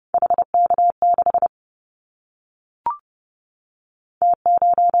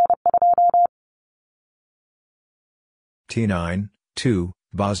 T9, 2,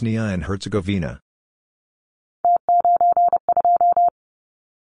 Bosnia and Herzegovina.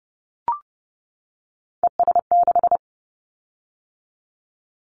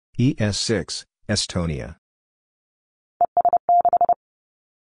 ES6, Estonia.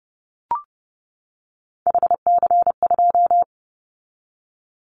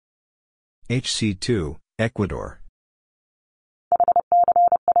 HC2, Ecuador.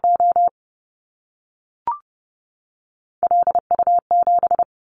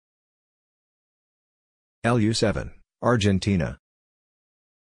 LU7, Argentina.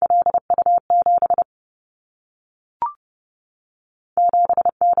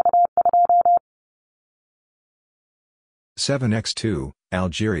 -7X2,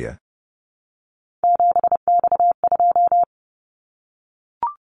 Algeria.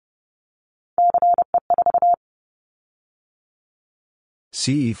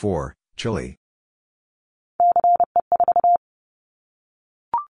 CE4, Chile.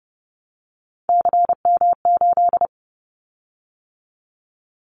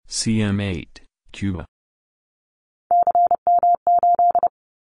 CM8, Cuba.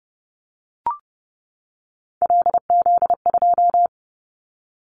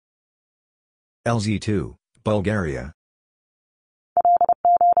 LZ2, Bulgaria.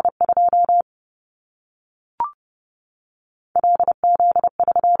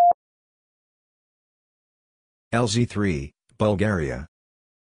 LZ3, Bulgaria.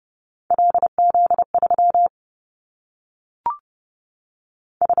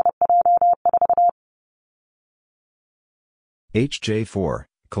 HJ4,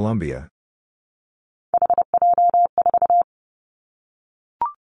 Colombia.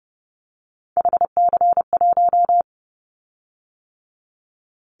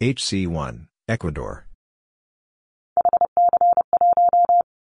 HC1, Ecuador.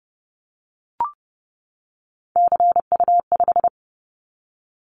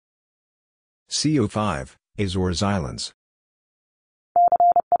 CO5, Azores Islands.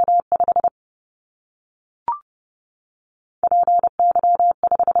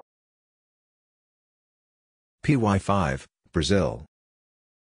 PY5, Brazil.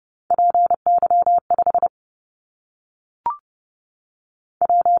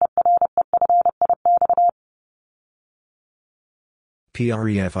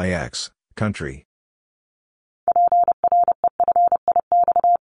 PREFIX, country.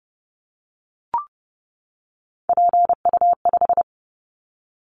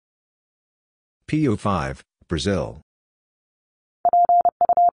 PO5, Brazil.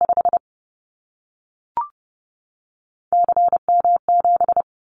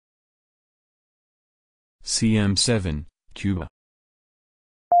 CM7, Cuba.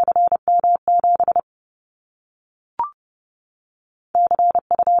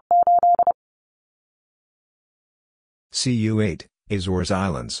 CU8, Azores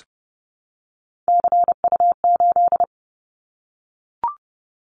Islands.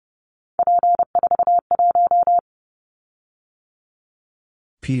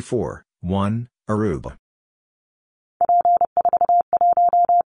 P4, 1, Aruba.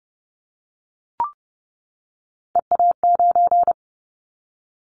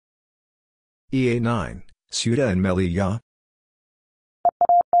 EA9, Ceuta and Melilla.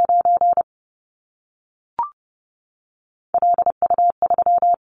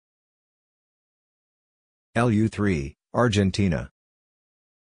 LU3, Argentina.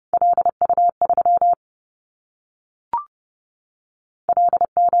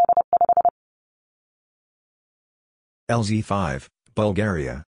 LZ5,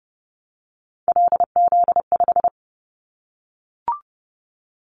 Bulgaria.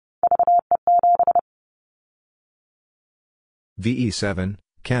 VE7,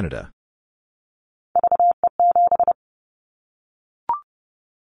 Canada.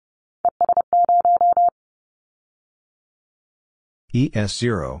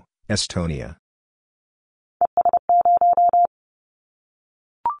 ES0, Estonia.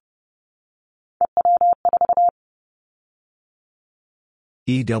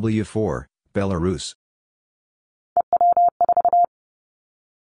 EW4, Belarus.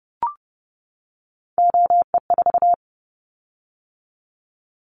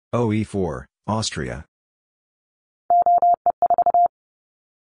 OE4, Austria.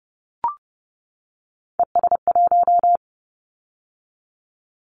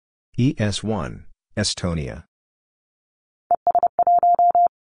 ES1, Estonia.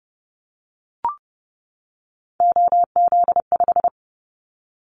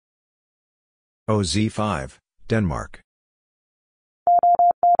 OZ5, Denmark.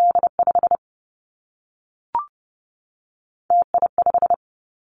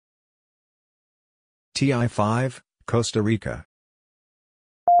 TI5, Costa Rica.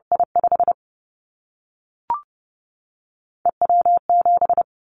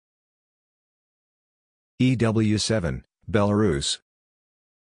 EW7, Belarus.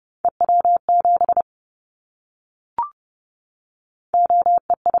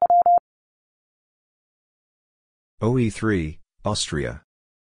 OE3, Austria.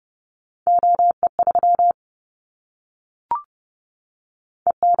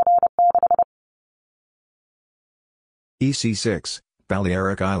 EC6,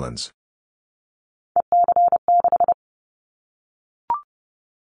 Balearic Islands.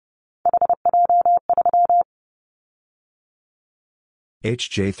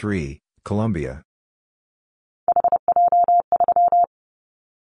 HJ3, Colombia.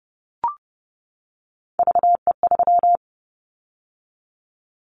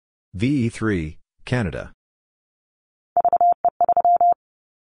 VE3, Canada.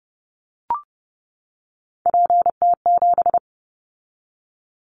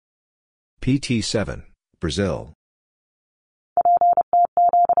 PT7, Brazil.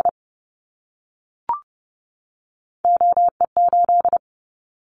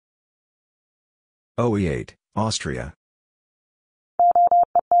 OE8, Austria.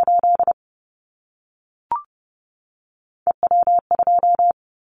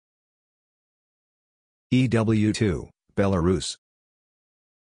 EW2, Belarus.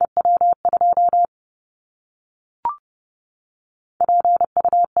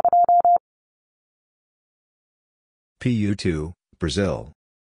 PU2, Brazil.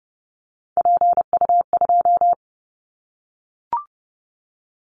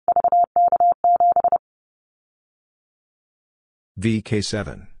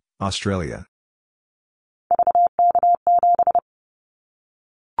 VK7, Australia.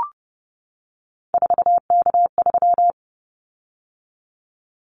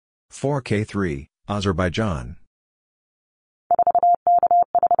 (4K3), Azerbaijan.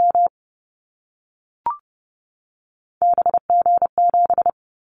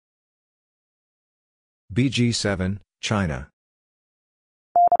 BG7, China.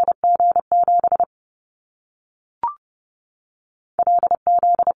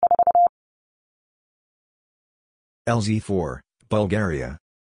 LZ4, Bulgaria.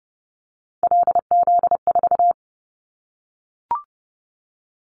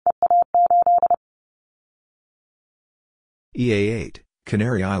 EA8,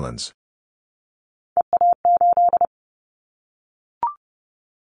 Canary Islands.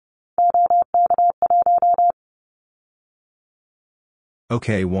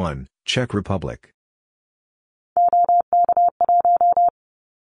 OK1, Czech Republic.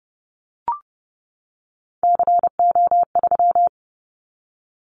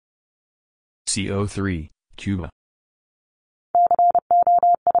 CO3, Cuba.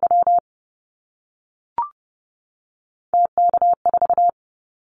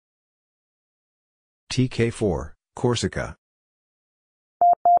 TK4, Corsica.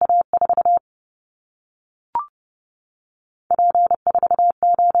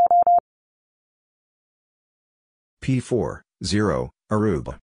 P4, 0,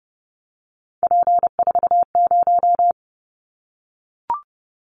 Aruba.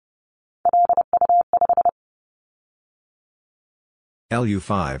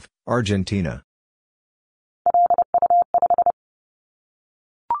 LU5, Argentina.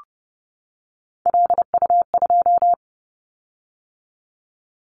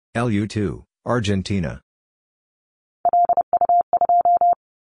 LU2, Argentina.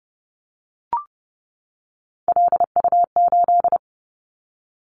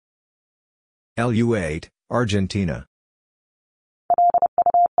 LU8, Argentina.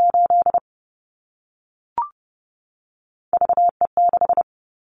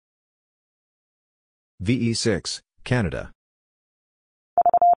 VE6, Canada.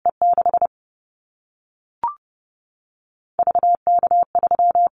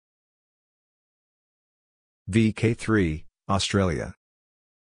 VK3, Australia.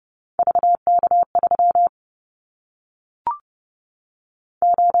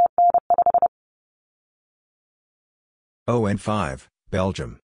 ON5,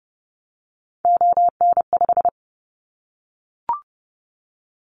 Belgium.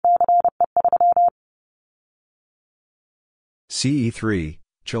 CE3,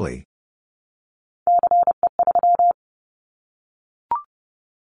 Chile.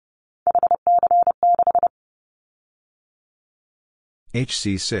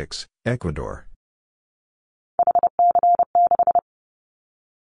 HC6, Ecuador.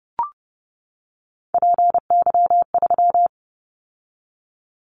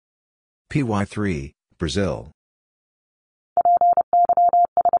 PY3, Brazil.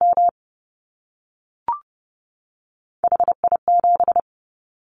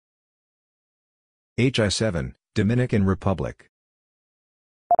 HI7, Dominican Republic.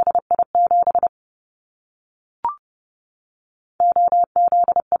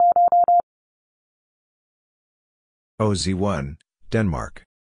 OZ1, Denmark.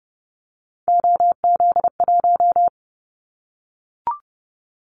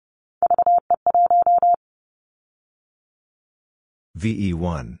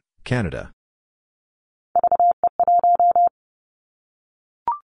 VE1, Canada.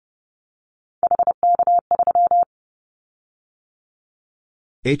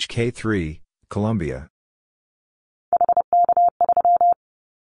 HK3, Colombia.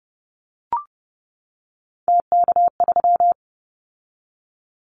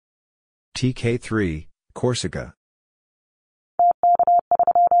 TK3, Corsica.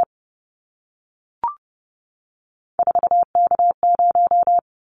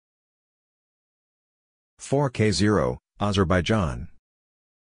 $4K0, Azerbaijan.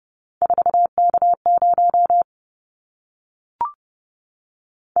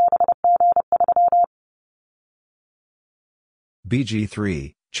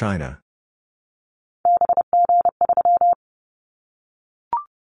 BG3, China.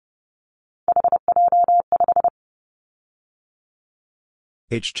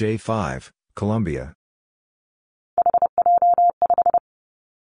 HJ5, Colombia.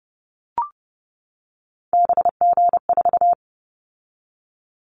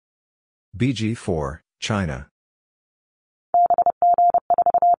 BG4, China.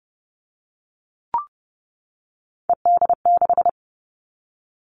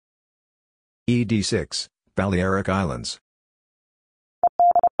 ED6, Balearic Islands.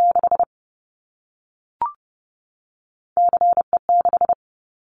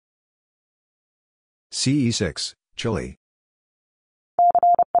 CE6, Chile.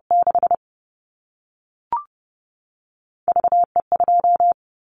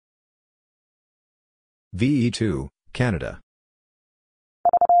 VE2, Canada.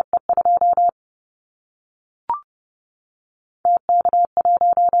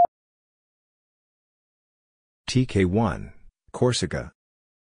 TK1, Corsica.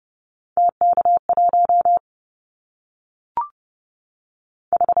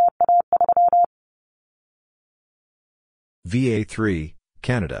 VA3,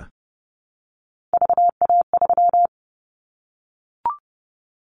 Canada.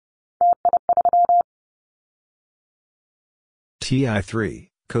 TI3,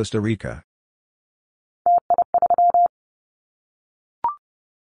 Costa Rica.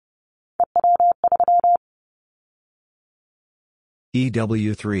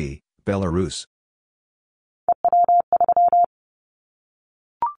 EW3, Belarus.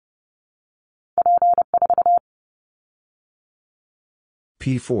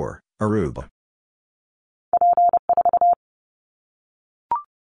 P4, Aruba.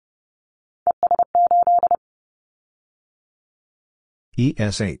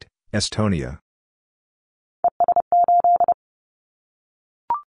 ES8, Estonia.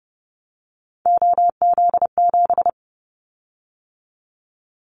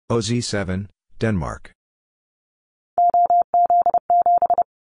 OZ7, Denmark.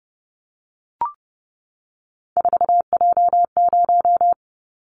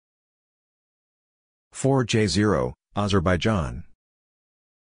 $4J0, Azerbaijan.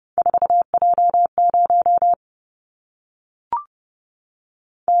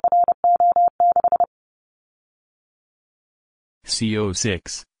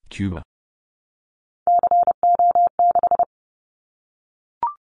 CO6, Cuba.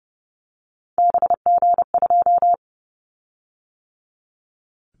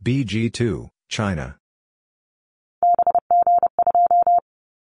 BG2, China.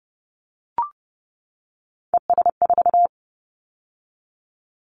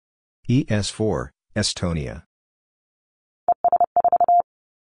 ES4, Estonia.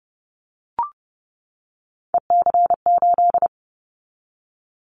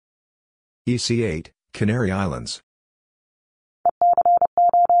 EC8, Canary Islands.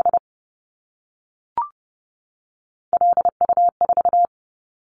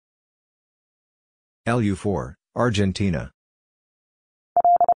 LU4, Argentina.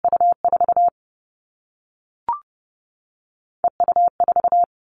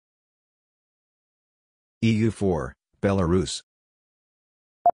 EU4, Belarus.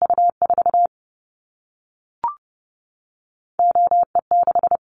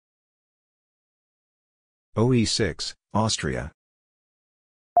 OE6, Austria.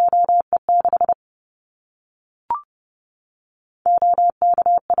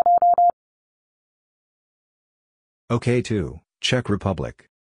 OK2, Czech Republic.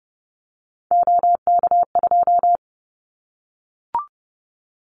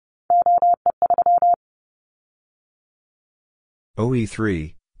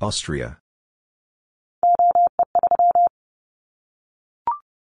 OE3, Austria.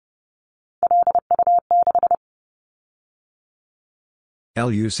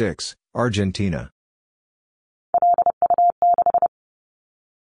 LU6, Argentina.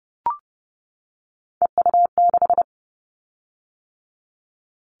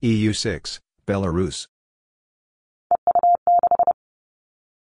 EU6, Belarus.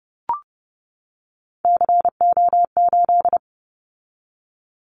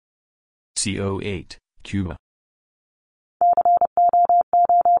 CO8, Cuba.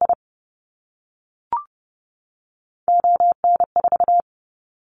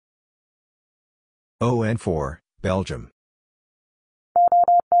 ON4, Belgium.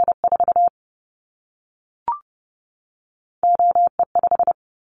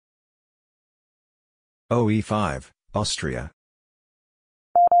 OE5, Austria.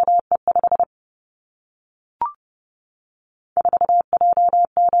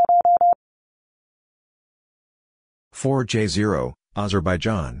 (4J0),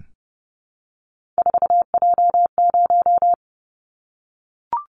 Azerbaijan.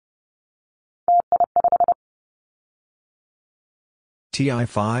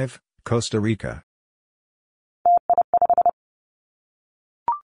 TI5, Costa Rica.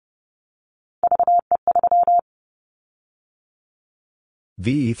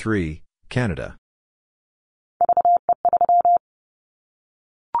 VE3, Canada.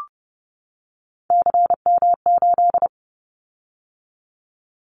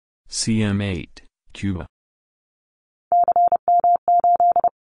 CM8, Cuba.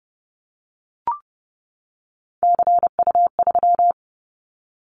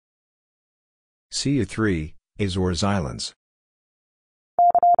 CU3, Azores Islands.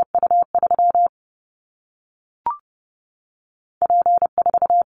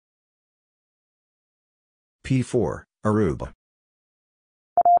 P4, Aruba.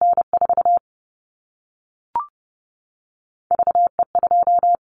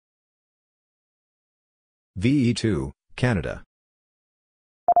 VE2, Canada.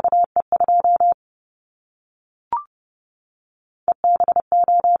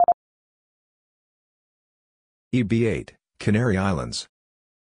 EB8, Canary Islands.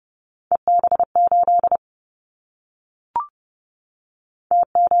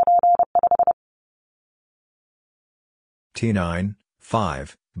 T9,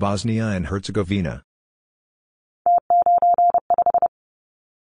 5, Bosnia and Herzegovina.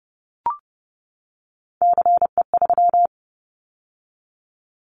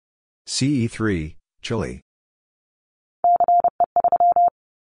 CE3, Chile.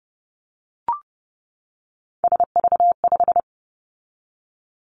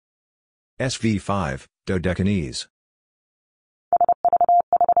 SV5, Dodecanese.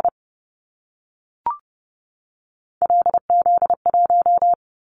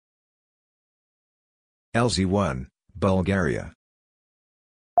 LZ1, Bulgaria.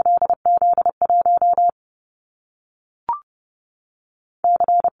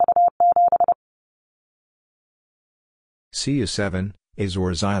 CU7,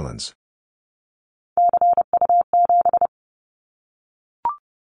 Azores Islands.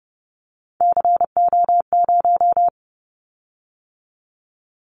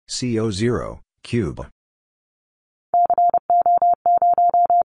 CO0, Cuba.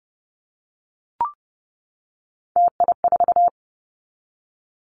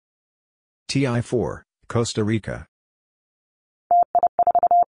 TI4, Costa Rica.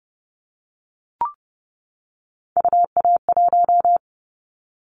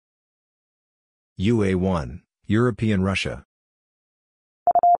 UA1, European Russia.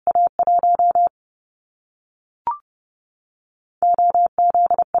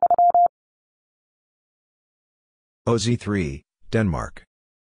 OZ3, Denmark.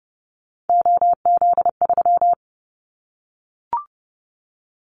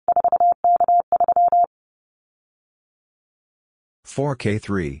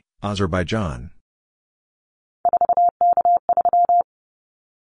 (4K3), Azerbaijan.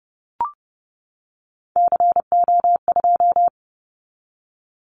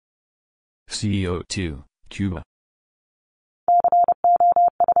 CO2, Cuba.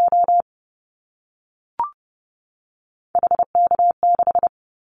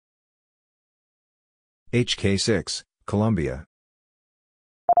 HK6, Colombia.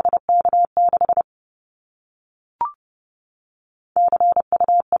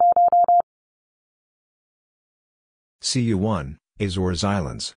 CU1, Azores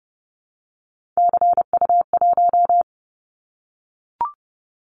Islands.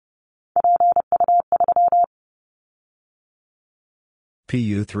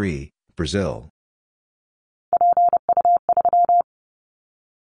 PU3, Brazil.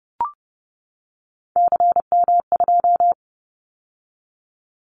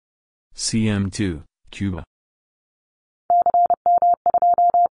 CM2, Cuba.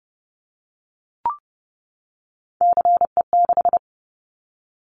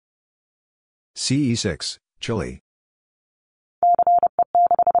 CE6, Chile.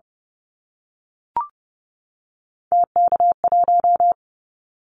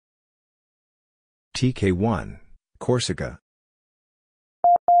 TK1, Corsica.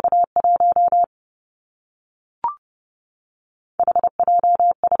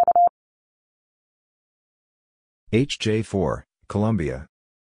 HJ4, Colombia.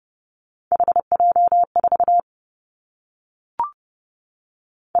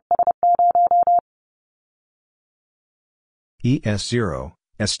 ES0,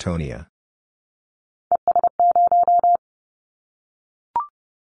 Estonia.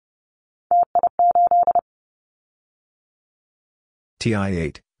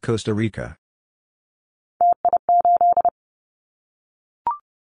 TI8, Costa Rica.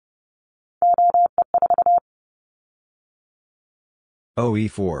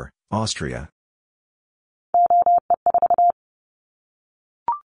 OE4, Austria.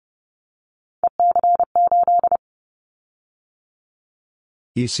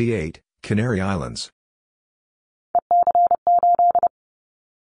 EC8, Canary Islands.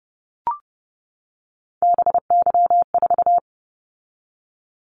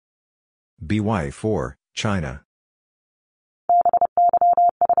 BY4, China.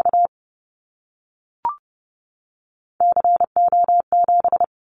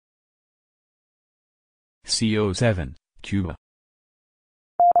 CO7, Cuba.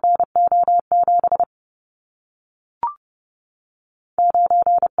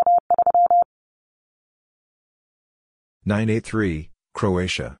 -983,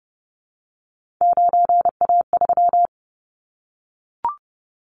 Croatia.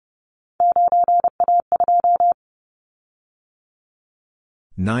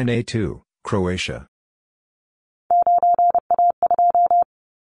 -9A2, Croatia.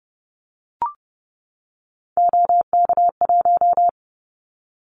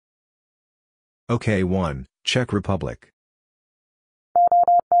 OK1, Czech Republic.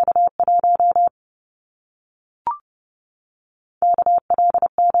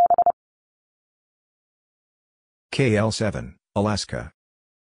 KL7, Alaska.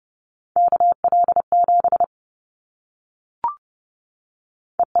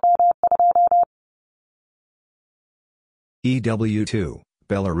 EW2,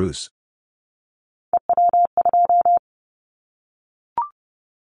 Belarus.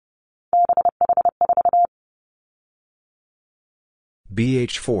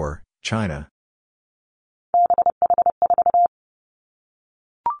 BH4, China.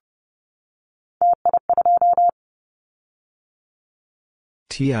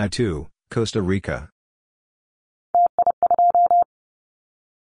 TI2, Costa Rica.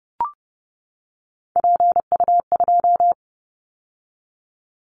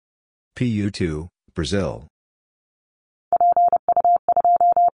 PU2, Brazil.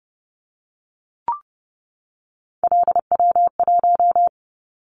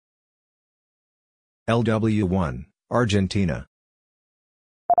 LW1, Argentina.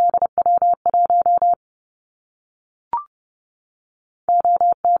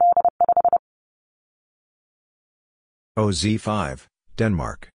 OZ5,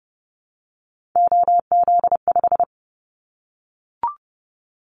 Denmark.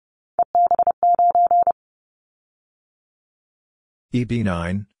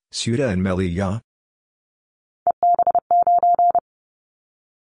 EB9, Ceuta and Melilla.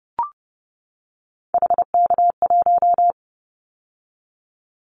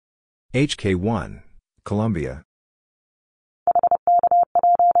 HK1, Colombia.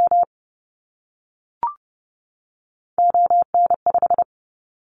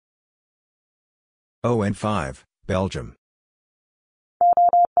 ON5, Belgium.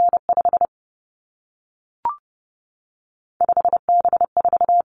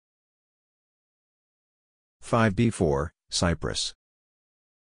 -5B4, Cyprus.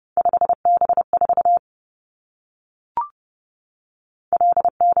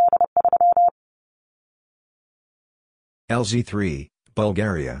 LZ3,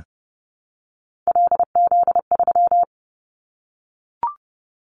 Bulgaria.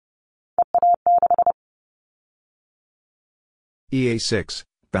 EA6,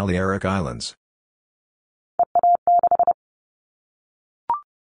 Balearic Islands.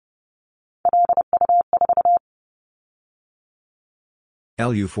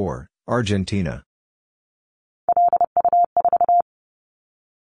 LU4, Argentina.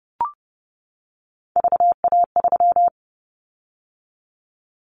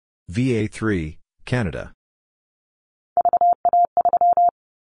 VA3, Canada.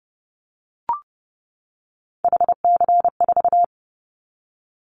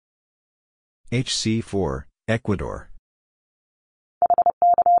 HC4, Ecuador.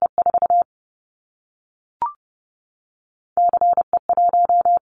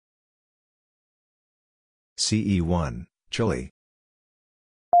 CE1, Chile.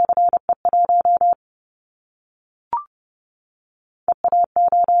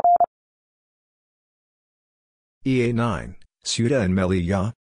 EA9, Ceuta and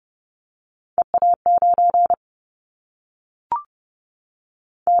Melilla.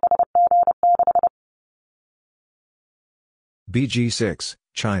 BG6,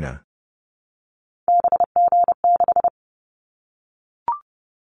 China.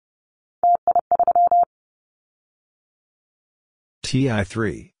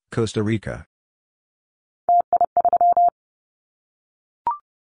 TI3, Costa Rica.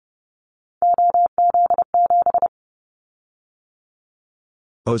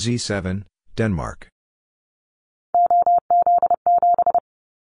 OZ7, Denmark.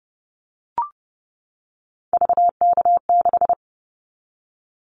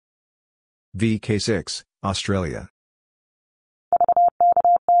 VK6, Australia.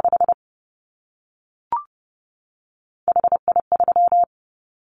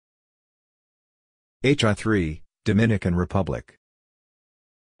 HI3, Dominican Republic.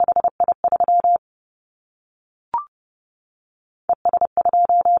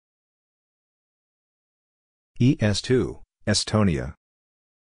 ES2, Estonia.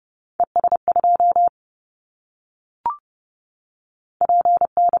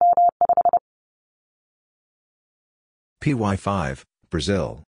 PY5,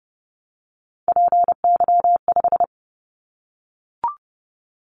 Brazil.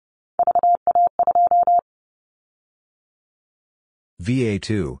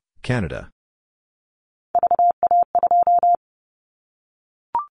 VA2, Canada.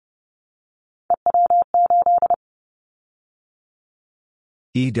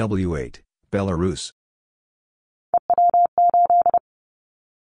 EW8, Belarus.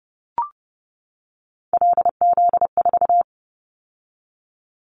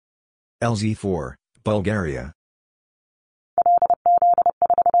 LZ4, Bulgaria.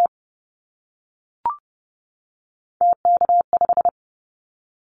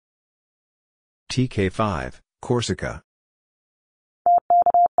 TK5, Corsica.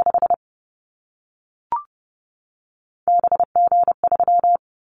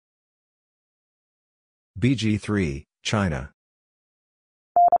 BG3, China.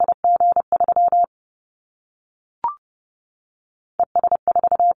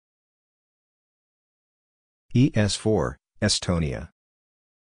 ES4, Estonia.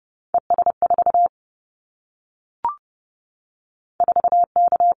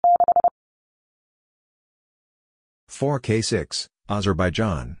 (4K6),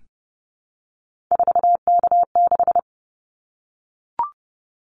 Azerbaijan.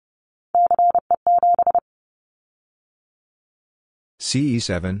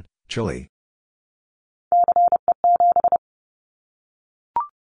 CE7, Chile.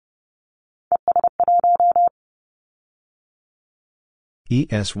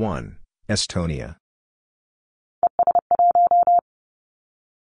 ES1, Estonia.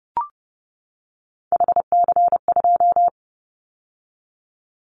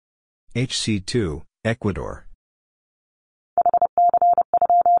 HC2, Ecuador.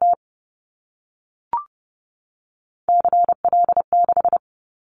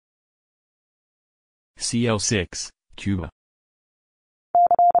 CL6, Cuba.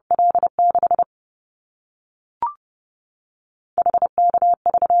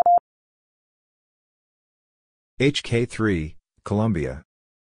 HK3, Colombia.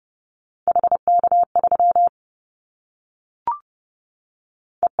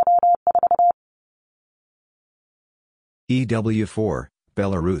 EW4,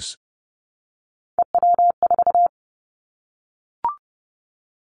 Belarus.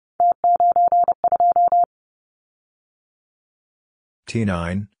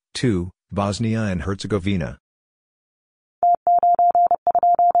 T9, 2, Bosnia and Herzegovina.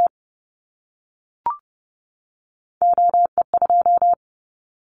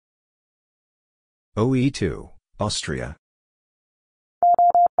 OE2, Austria.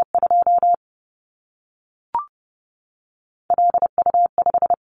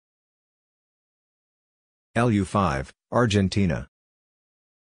 LU5, Argentina.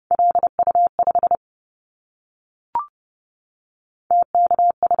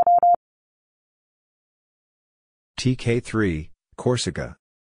 TK3, Corsica.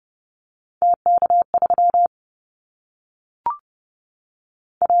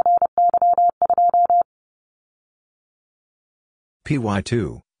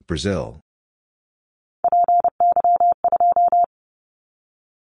 PY2, Brazil.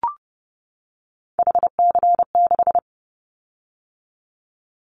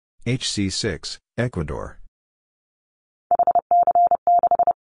 HC6, Ecuador.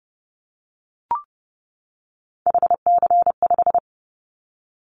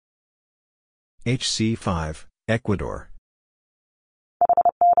 HC5, Ecuador.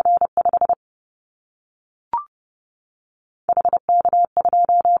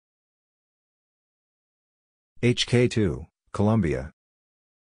 HK2, Colombia.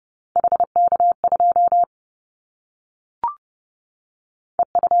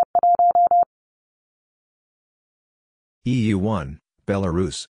 EU1,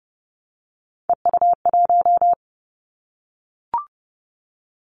 Belarus.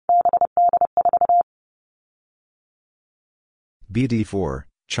 BD4,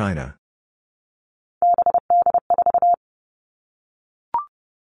 China.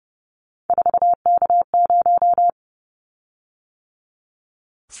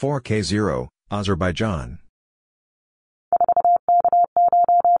 (4K0), Azerbaijan.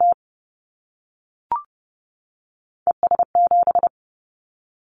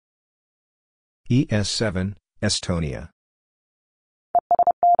 ES7, Estonia.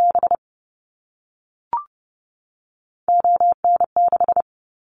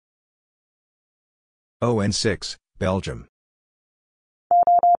 ON6, Belgium.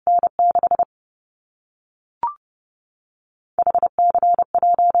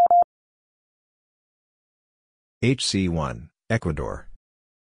 HC1, Ecuador.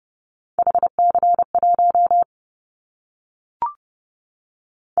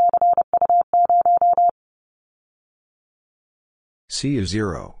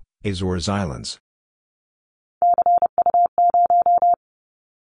 CU0, Azores Islands.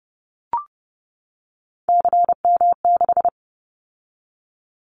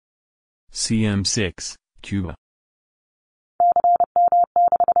 CM6, Cuba.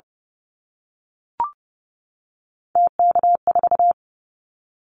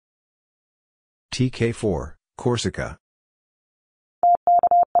 TK4, Corsica.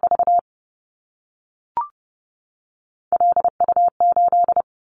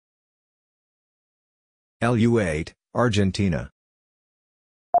 LU8, Argentina.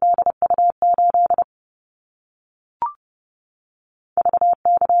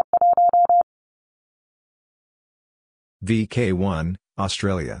 VK1,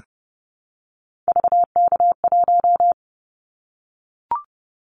 Australia.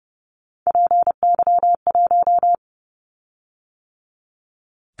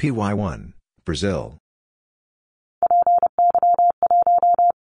 PY1, Brazil.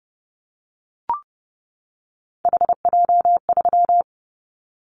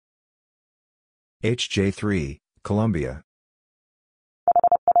 HJ3, Colombia.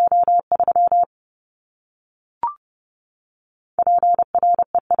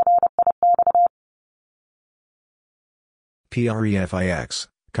 PREFIX,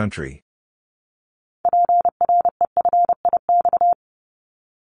 country.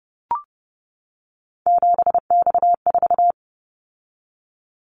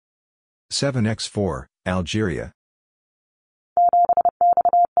 (7X4), Algeria.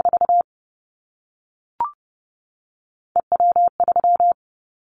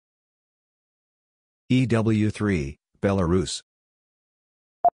 EW3, Belarus.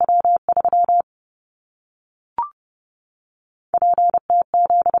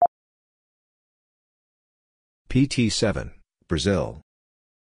 PT7, Brazil.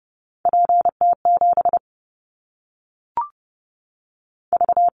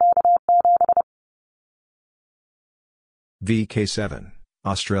 VK7,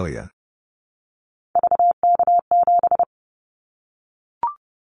 Australia.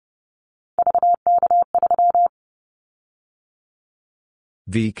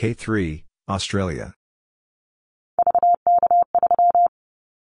 VK3, Australia.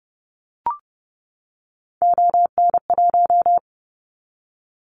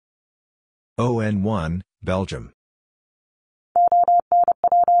 ON1, Belgium.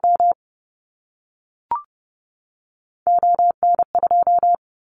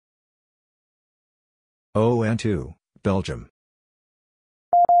 ON2, Belgium.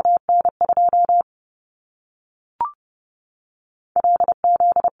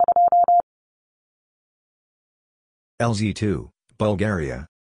 LZ2, Bulgaria.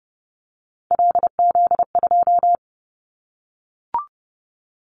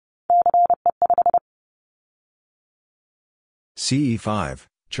 CE5,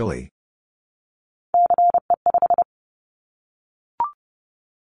 Chile.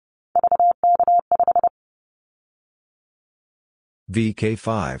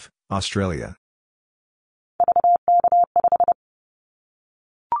 VK5, Australia.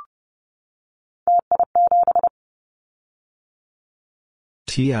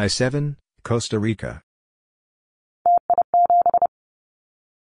 TI7, Costa Rica.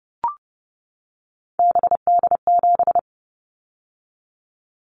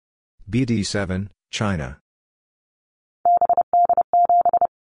 BD7, China.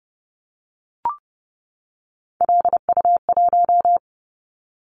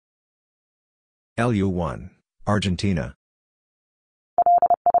 LU1, Argentina.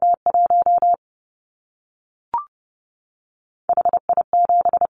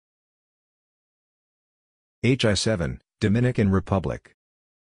 HI7, Dominican Republic.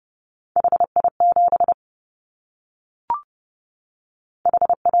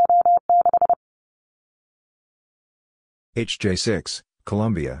 HJ6,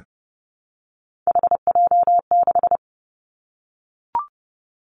 Colombia.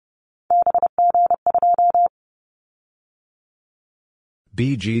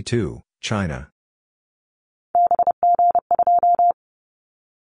 BG2, China.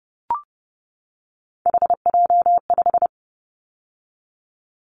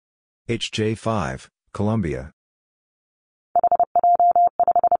 HJ5, Colombia.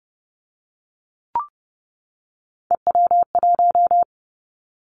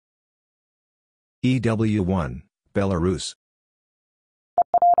 EW1, Belarus.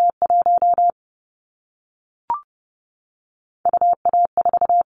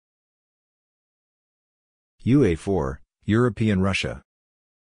 UA4, European Russia.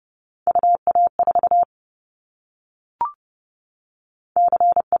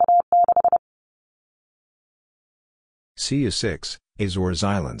 CU6, Azores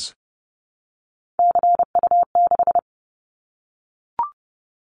Islands.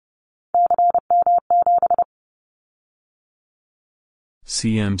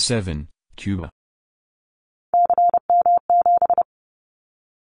 CM7, Cuba.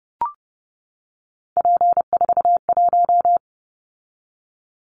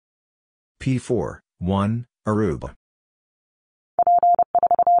 P4, 1, Aruba.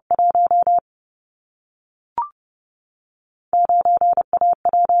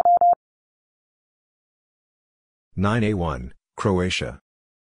 (9A1), Croatia.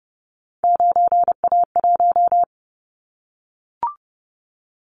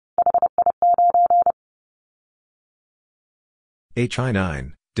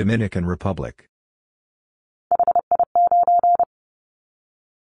 HI9, Dominican Republic.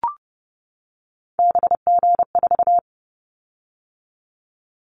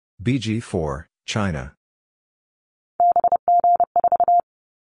 BG4, China.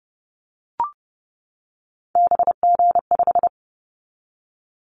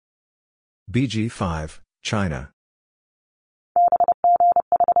 BG5, China.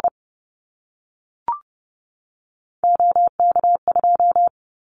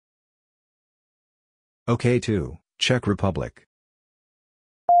 OK2, Czech Republic.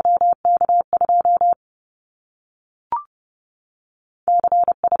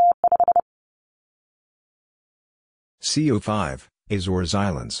 CO5, Azores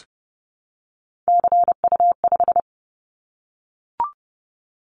Islands.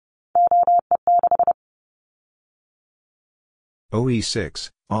 OE6,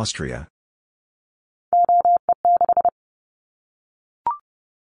 Austria.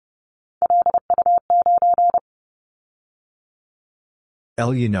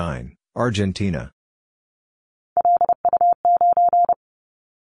 LU9, Argentina.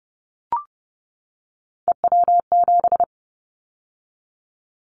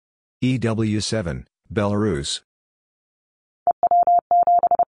 EW7, Belarus.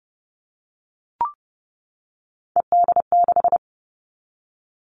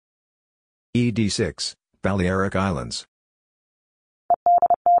 ED6, Balearic Islands.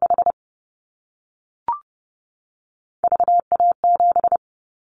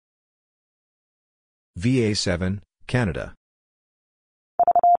 VA7, Canada.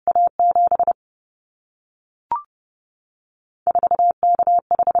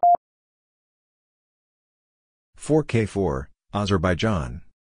 (4K4), Azerbaijan.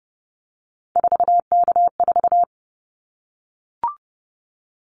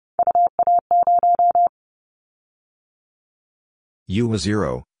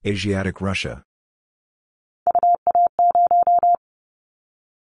 UA0, Asiatic Russia.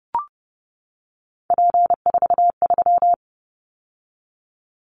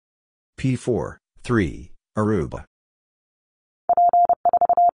 P4, 3, Aruba.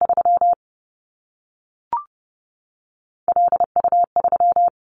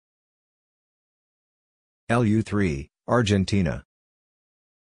 LU3, Argentina.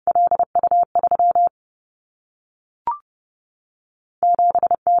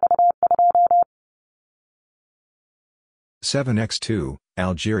 7x2,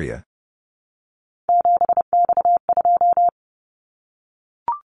 Algeria.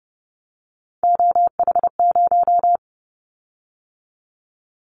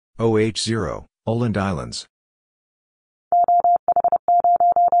 OH0, Åland Islands.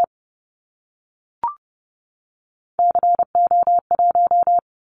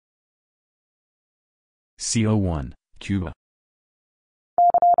 CO1, Cuba.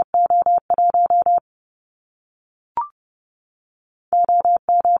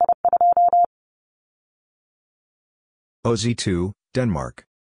 OZ2, Denmark.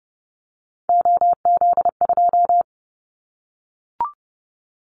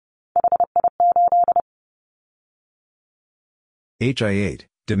 HI8,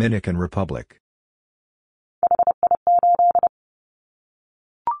 Dominican Republic.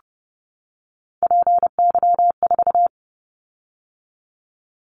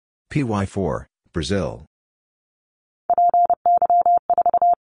 PY4, Brazil.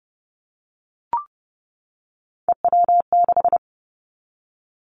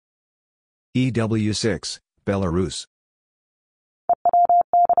 EW6, Belarus.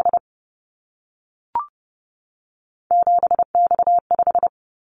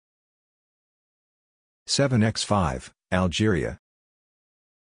 $7x5, Algeria.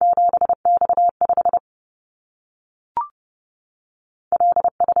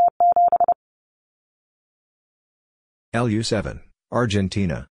 LU7,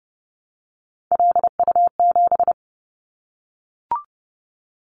 Argentina.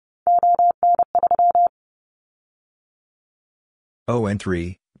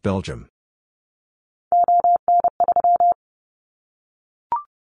 ON3, Belgium.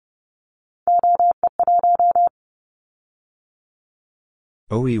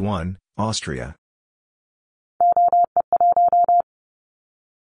 OE1, Austria.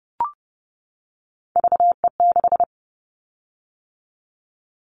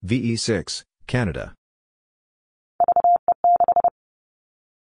 VE6, Canada.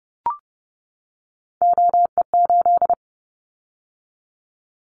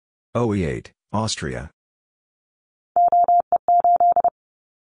 OE8, Austria.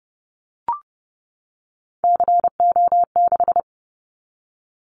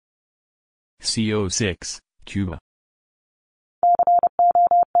 CO6, Cuba.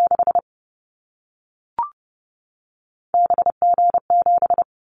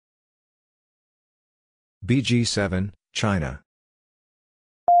 BG7, China.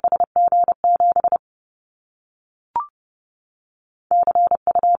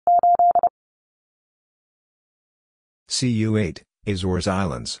 CU8, Azores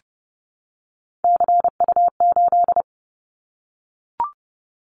Islands.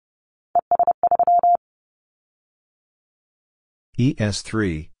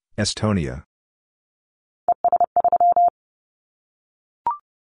 ES3, Estonia.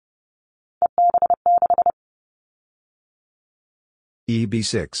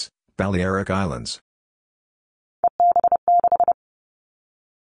 EB6, Balearic Islands.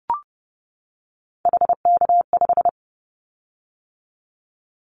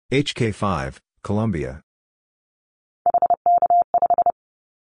 HK5, Colombia.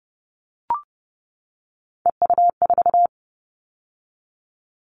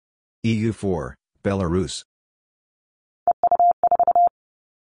 EU4, Belarus.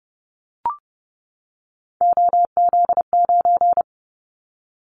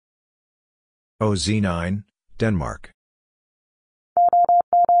 OZ9, Denmark.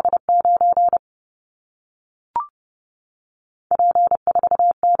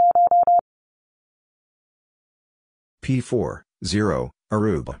 P4, 0,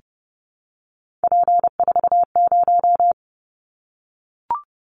 Aruba.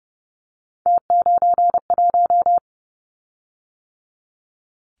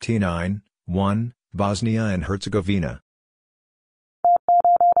 T9, 1, Bosnia and Herzegovina.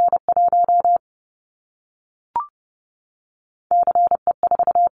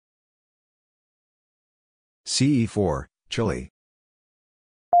 CE4, Chile.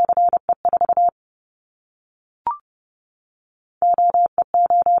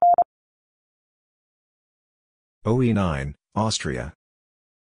 OE9, Austria.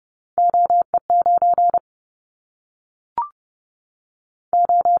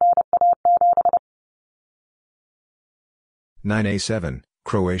 -9A7,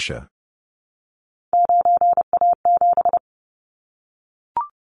 Croatia.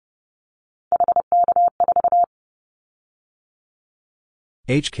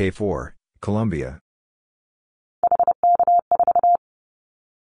 HK4, Colombia.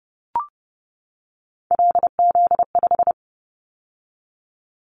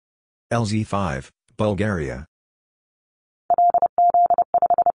 LZ5, Bulgaria.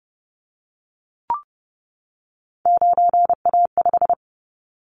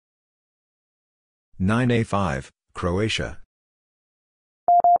 9A5, Croatia.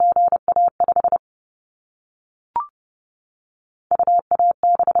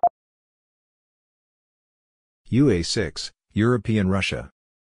 UA6, European Russia.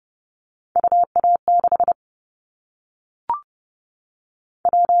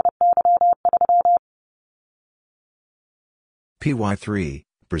 PY3,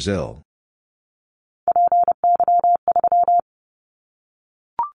 Brazil.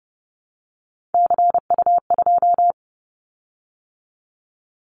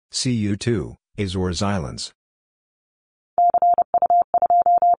 CU2, Azores Islands.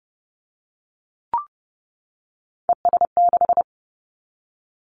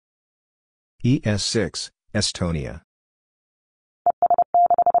 ES6, Estonia.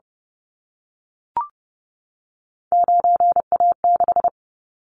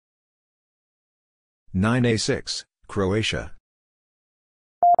 -9A6, Croatia.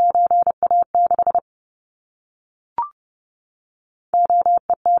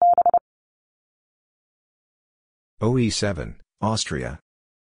 OE7, Austria.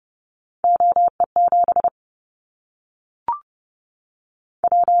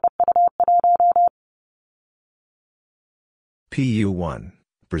 PU1,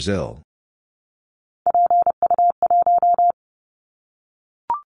 Brazil.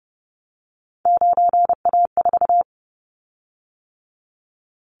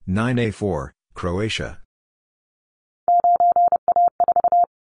 -9A4, Croatia.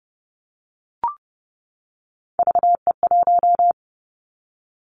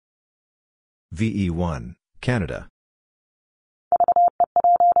 VE1, Canada.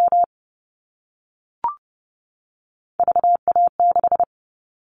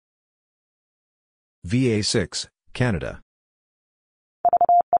 VA6, Canada.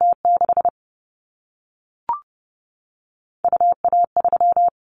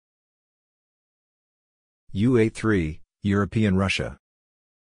 UA3, European Russia.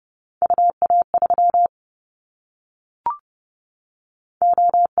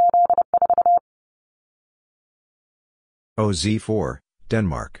 OZ4,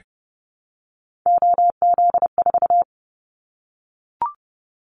 Denmark.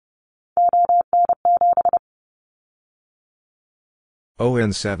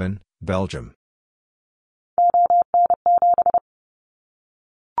 ON7, Belgium.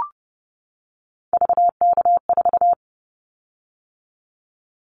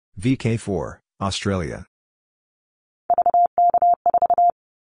 VK4, Australia.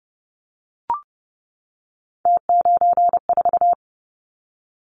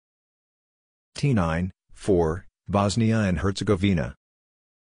 T9, 4, Bosnia and Herzegovina.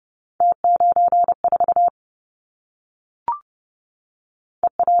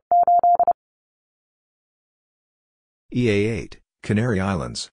 EA8, Canary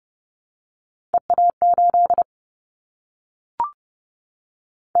Islands.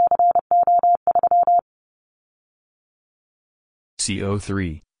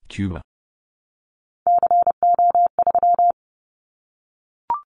 CO3, Cuba.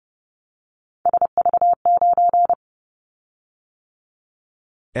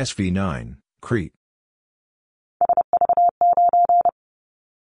 SV9, Crete.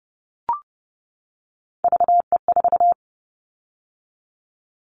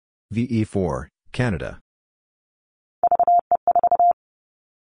 VE4, Canada.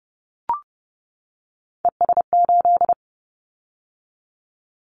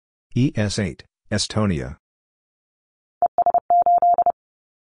 ES8, Estonia.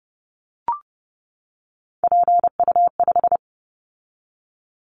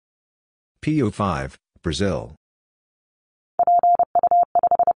 PU5, Brazil.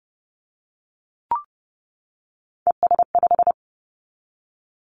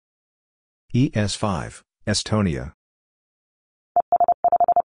 ES5, Estonia.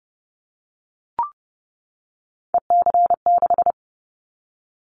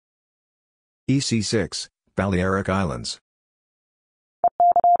 EC6, Balearic Islands.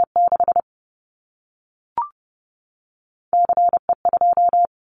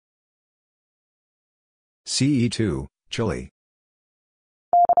 CE2, Chile.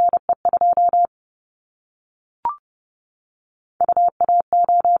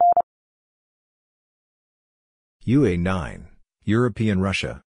 UA9, European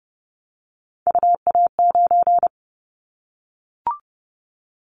Russia.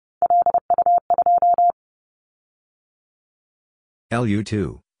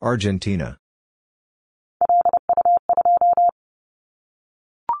 LU2, Argentina.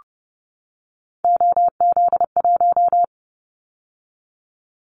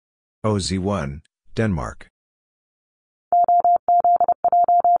 OZ1, Denmark.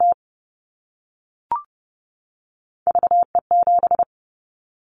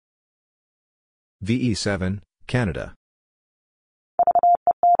 VE7, Canada.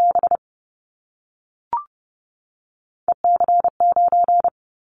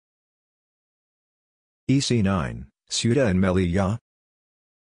 EC9, Ceuta and Melilla.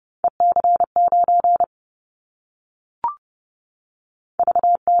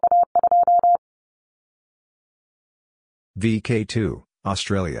 VK2,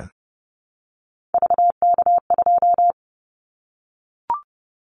 Australia.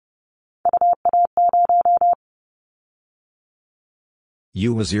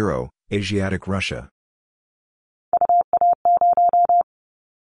 UA0, Asiatic Russia.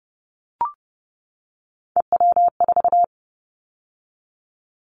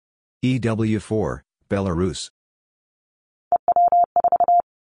 EW4, Belarus.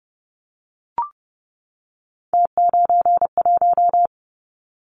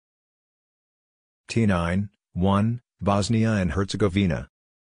 T9, 1, Bosnia and Herzegovina.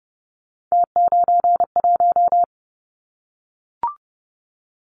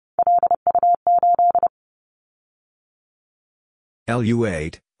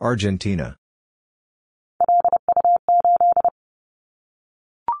 LU8, Argentina.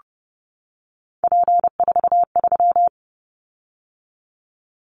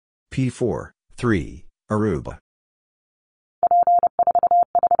 P4, 3, Aruba.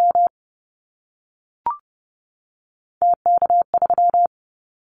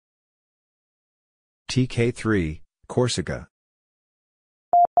 TK3, Corsica.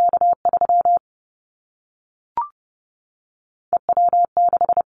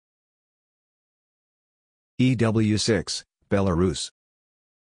 EW6, Belarus.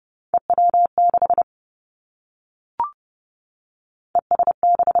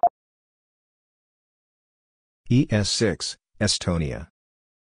 ES6, Estonia.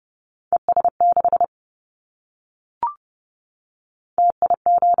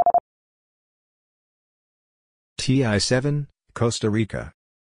 TI7, Costa Rica.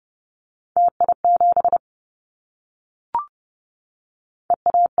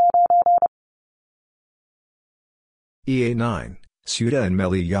 EA9, Ceuta and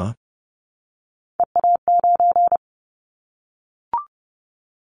Melilla.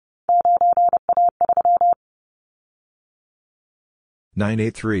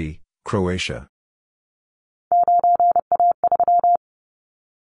 (983), Croatia.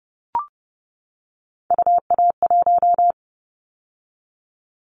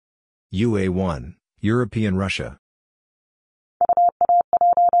 UA1, European Russia.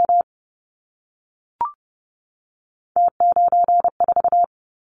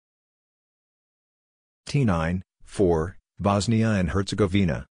 T9, 4, Bosnia and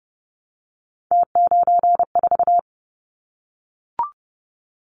Herzegovina.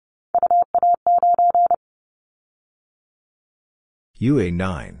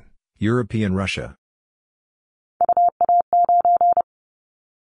 UA9, European Russia.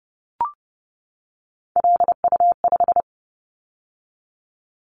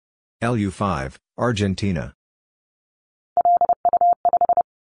 LU5, Argentina.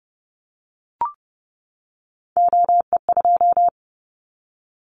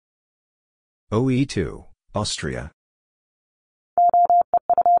 OE2, Austria.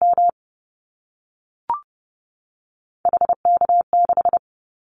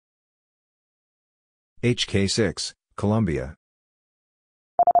 HK6, Colombia.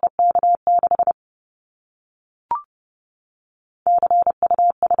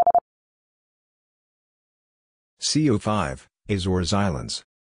 CO5, Azores Islands.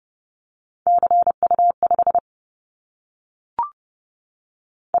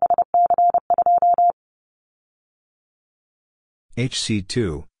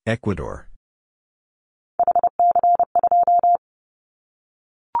 HC2, Ecuador.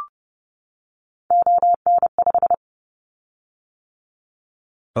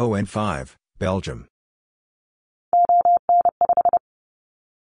 ON5, Belgium.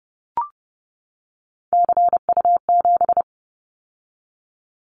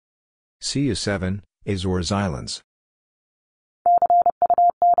 CU7, Azores Islands.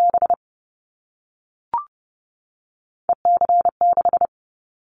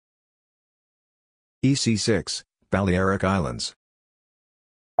 EC6, Balearic Islands.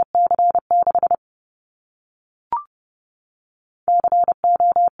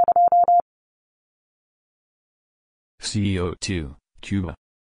 CO2, Cuba.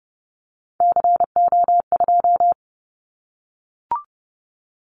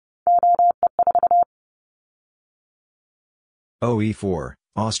 OE4,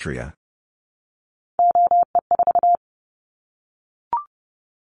 Austria.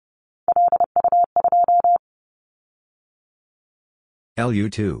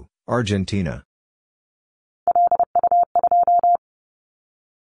 LU2, Argentina.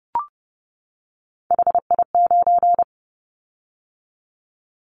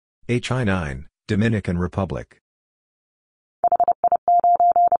 HI9, Dominican Republic.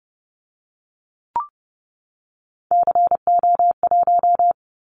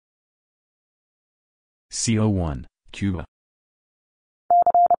 CO1, Cuba.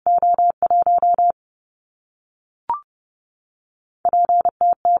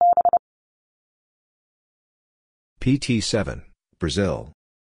 PT7, Brazil.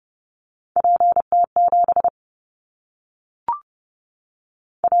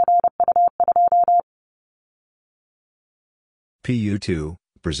 PU2,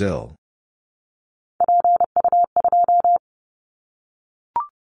 Brazil.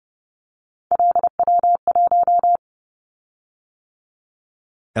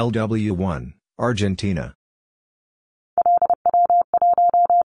 LW1, Argentina.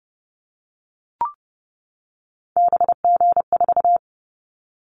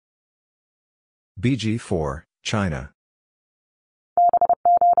 BG4, China.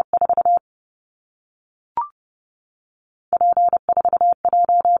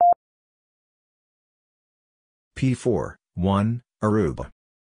 P4, 1, Aruba.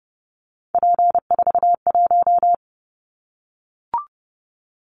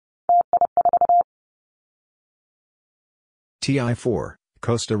 TI4,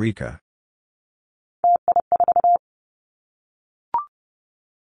 Costa Rica.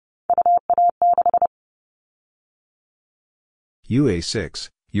 UA6,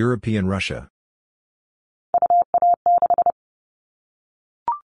 European Russia.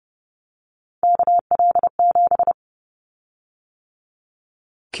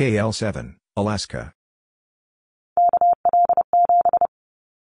 KL7, Alaska.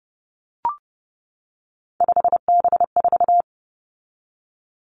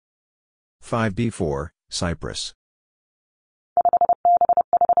 (5B4), Cyprus.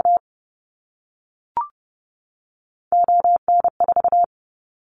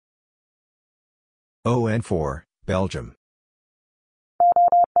 ON4, Belgium.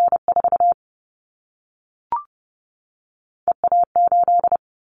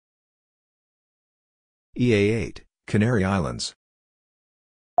 EA8, Canary Islands.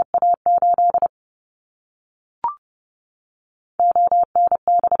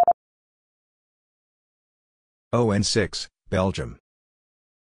 ON6, Belgium.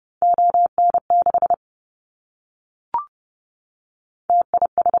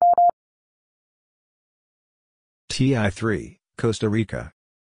 TI3, Costa Rica.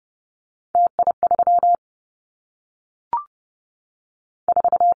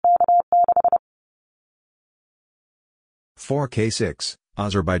 (4K6),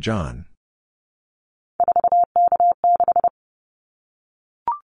 Azerbaijan.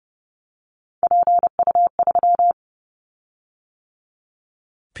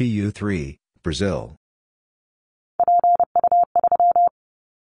 PU3, Brazil.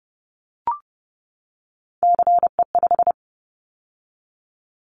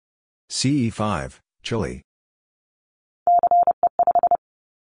 CE5, Chile.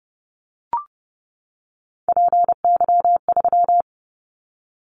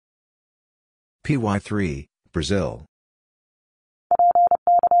 PY3, Brazil.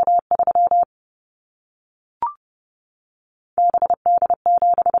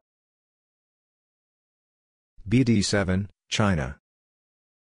 BD7, China.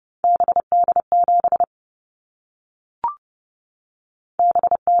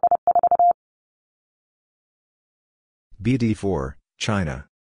 BD4, China.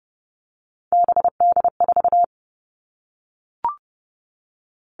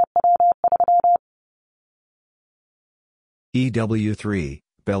 EW3,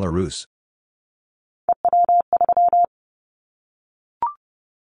 Belarus.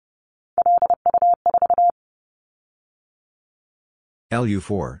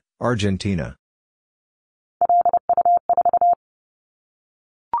 LU4, Argentina.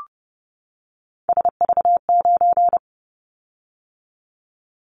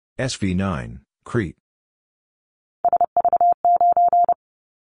 SV9, Crete.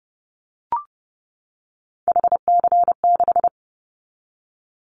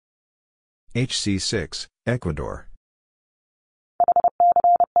 HC6, Ecuador.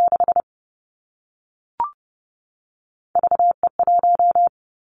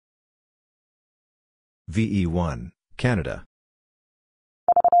 VE1, Canada.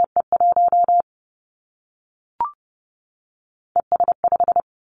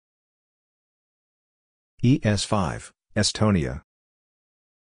 ES5, Estonia.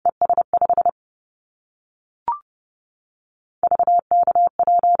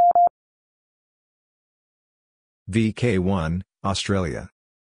 VK1, Australia.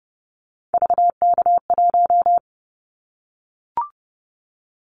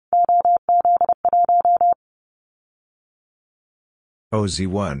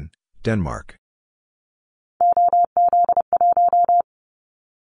 OZ1, Denmark.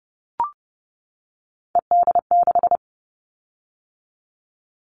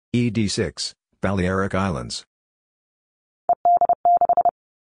 ED6, Balearic Islands.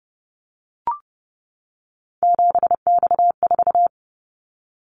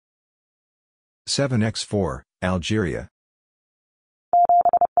 (7x4), Algeria.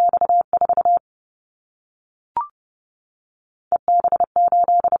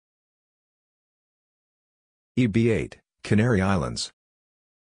 EB8, Canary Islands.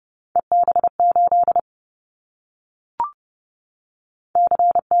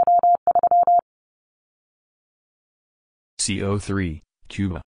 CO3,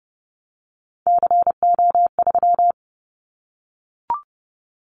 Cuba.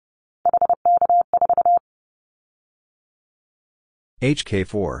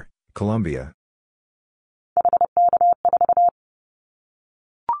 HK4, Colombia.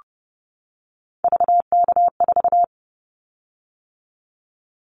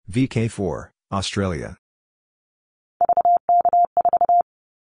 VK4, Australia.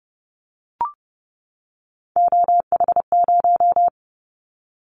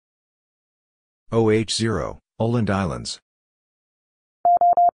 OH0, Åland Islands.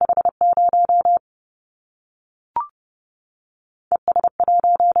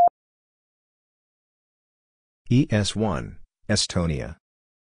 ES1, Estonia.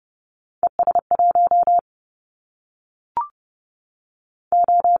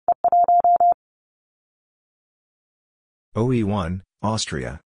 OE1,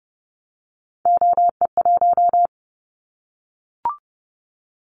 Austria.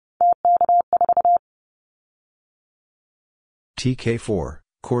 TK4,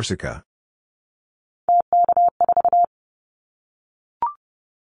 Corsica.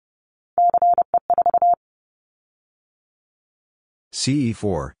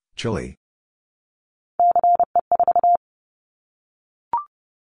 CE4, Chile.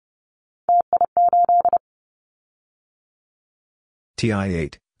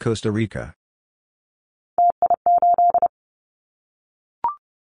 TI8, Costa Rica.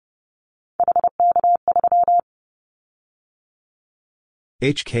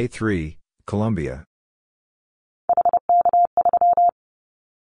 HK3, Colombia.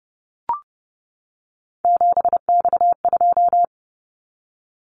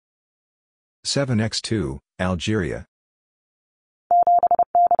 (7x2), Algeria.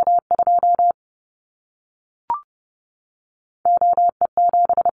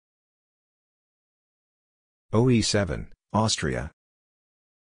 OE7, Austria.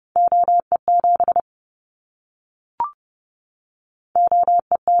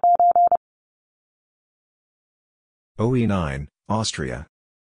 OE9, Austria.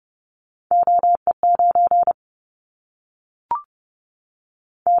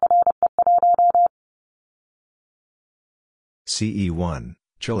 CE1,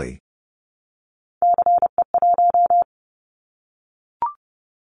 Chile.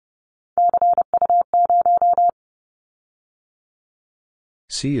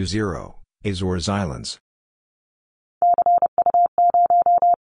 CU0, Azores Islands.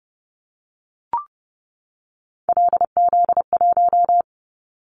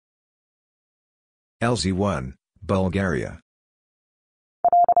 LZ1, Bulgaria.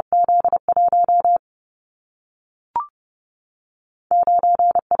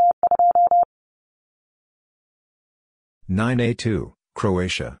 (9A2),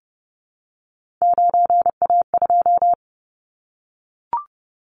 Croatia.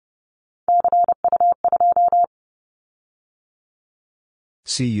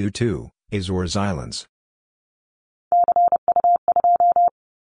 CU2, Azores Islands.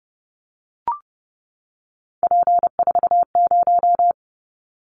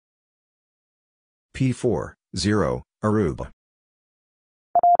 P4, 0, Aruba.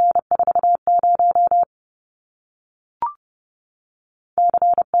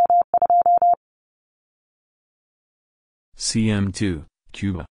 CM2,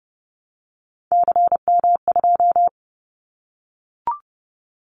 Cuba.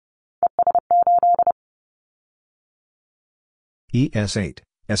 ES8,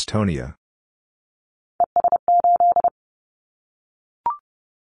 Estonia.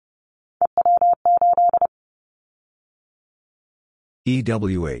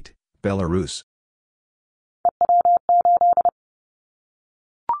 EW8, Belarus.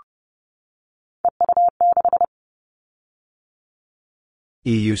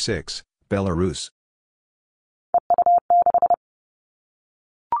 EU6, Belarus.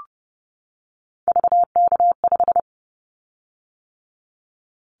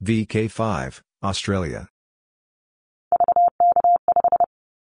 VK5, Australia.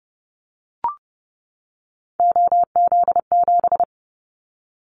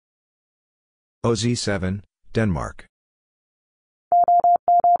 OZ7, Denmark.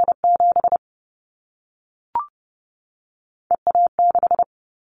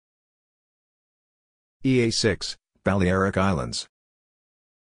 EA6, Balearic Islands.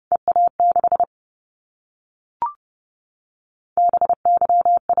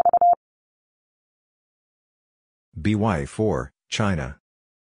 BY4, China.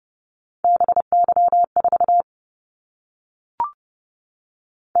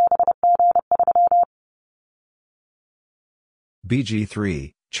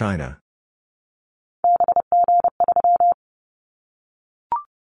 BG3, China.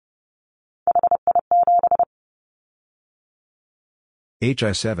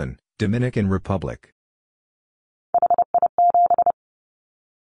 HI7, Dominican Republic.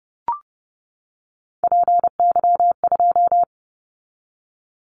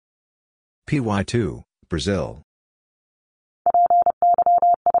 PY2, Brazil.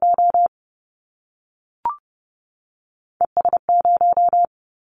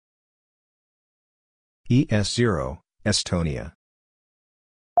 ES0, Estonia.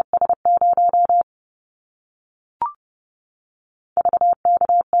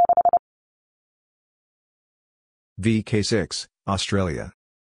 VK6, Australia.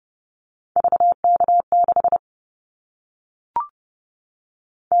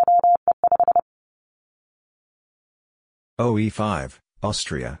 OE5,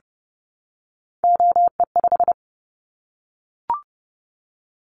 Austria.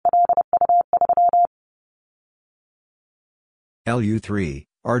 LU3,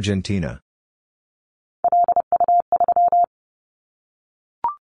 Argentina.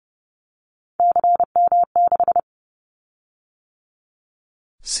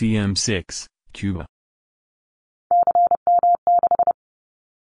 CM6, Cuba.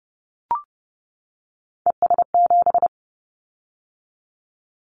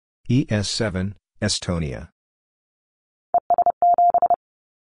 ES7, Estonia.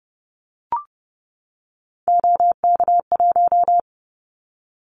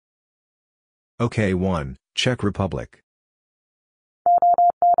 OK1, Czech Republic.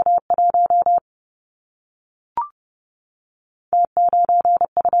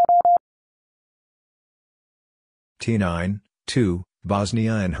 T9, 2,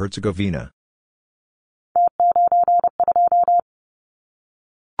 Bosnia and Herzegovina.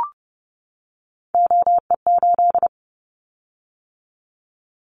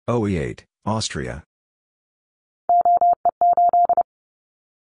 OE8, Austria.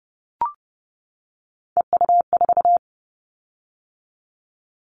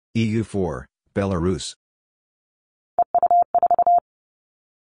 EU4, Belarus.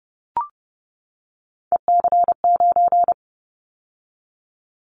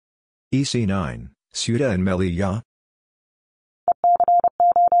 EC9, Ceuta and Melilla.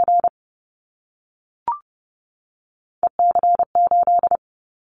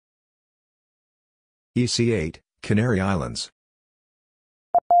 EC8, Canary Islands.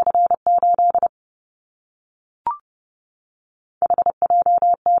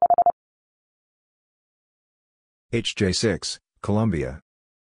 HJ6, Colombia.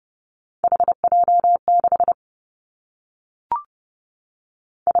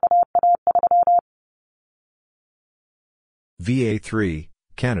 VA3,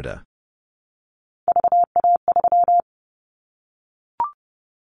 Canada.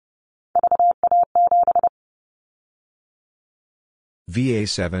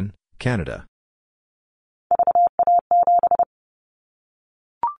 VA7, Canada.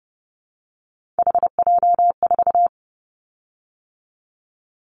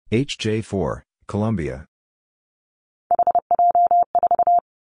 HJ4, Colombia.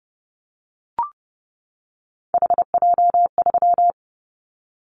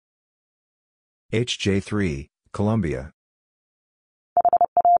 HJ3, Colombia.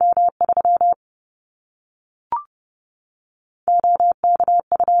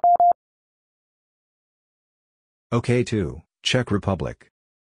 OK2, Czech Republic.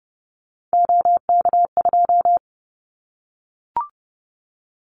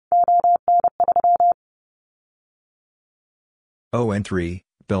 ON3,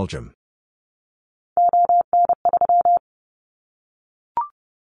 Belgium.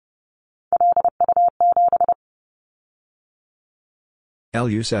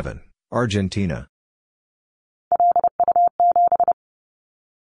 LU7, Argentina.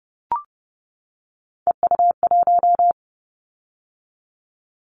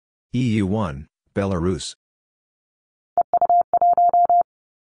 EU1, Belarus.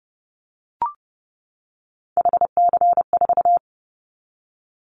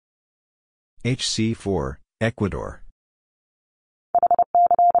 HC4, Ecuador.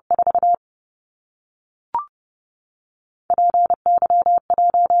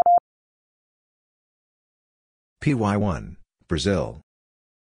 PY1, Brazil.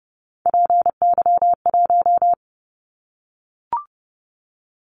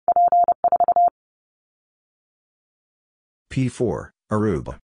 P4,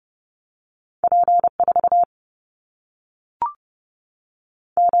 Aruba.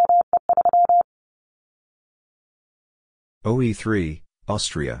 OE3,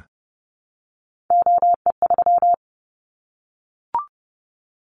 Austria.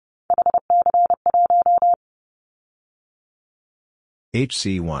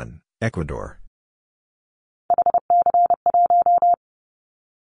 HC1, Ecuador.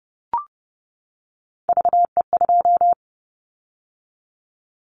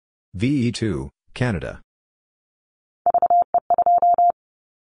 VE2, Canada.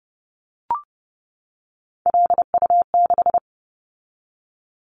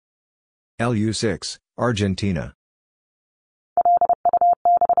 LU6, Argentina.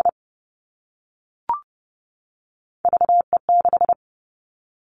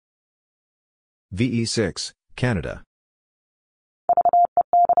 VE6, Canada.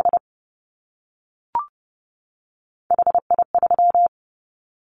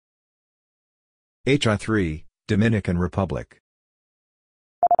 HI3, Dominican Republic.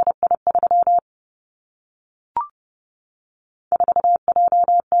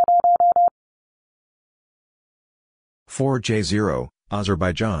 -4J0,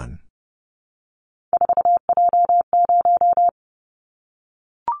 Azerbaijan.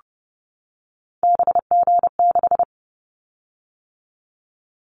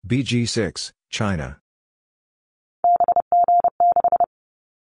 BG6, China.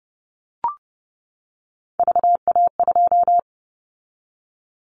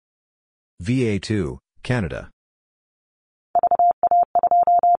 VA2, Canada.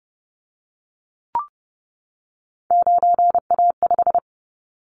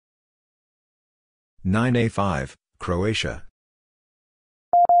 -9A5, Croatia.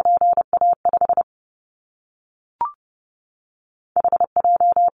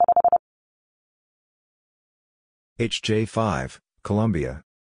 HJ5, Colombia.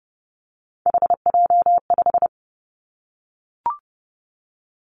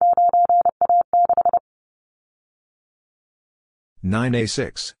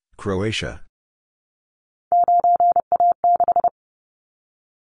 -9A6, Croatia.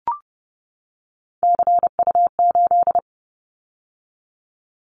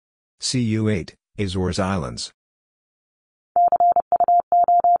 CU8, Azores Islands.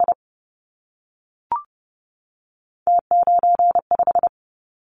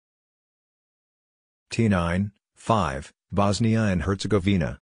 T9, 5, Bosnia and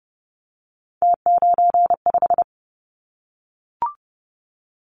Herzegovina.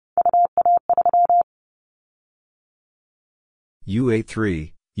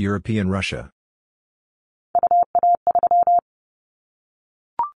 U83, European Russia.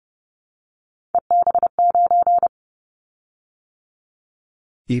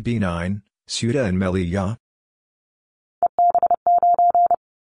 EB9, Ceuta and Melilla.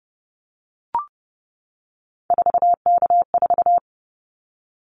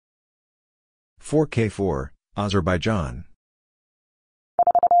 -4K4, Azerbaijan.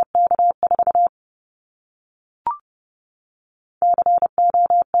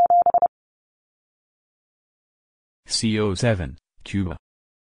 CO7, Cuba.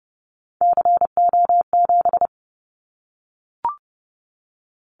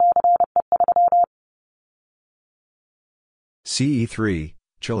 CE3,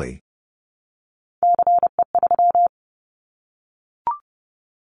 Chile.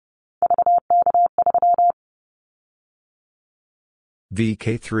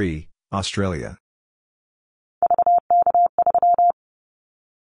 VK3, Australia.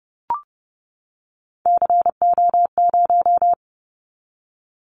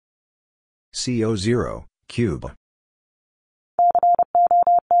 CO0, Cuba.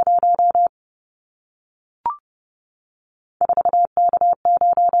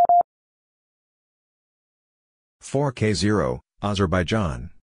 -4K0, Azerbaijan.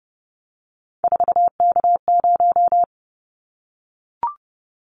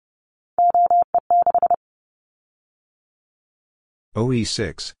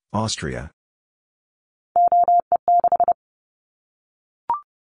 OE6, Austria.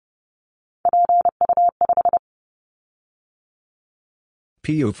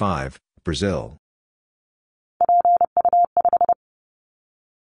 PO5, Brazil.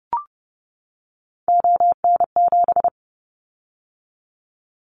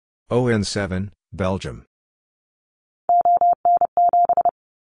 ON7, Belgium.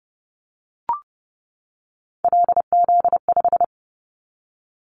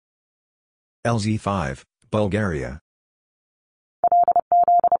 LZ5, Bulgaria.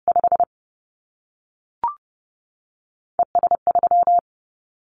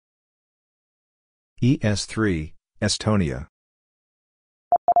 ES3, Estonia.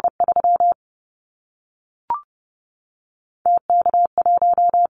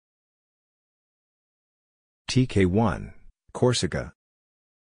 TK1, Corsica.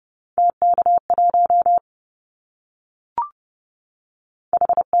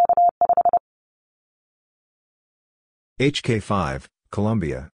 HK5,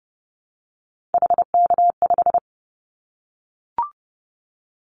 Colombia.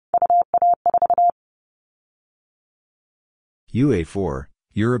 UA4,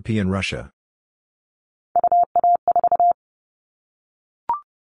 European Russia.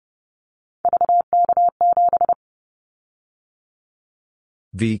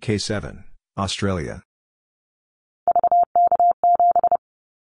 VK7, Australia.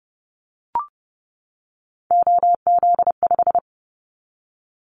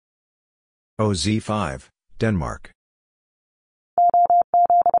 OZ5, Denmark.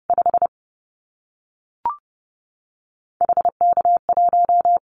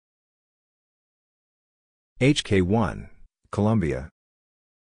 HK1, Colombia.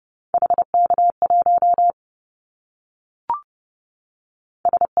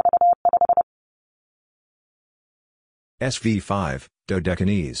 SV5,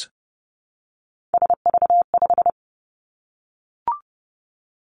 Dodecanese.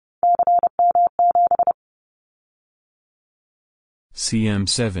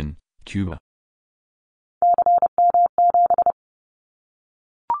 CM7, Cuba.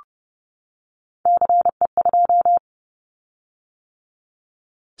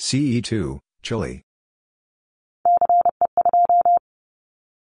 CE2, Chile.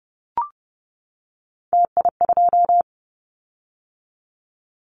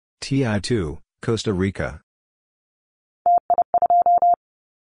 TI2, Costa Rica.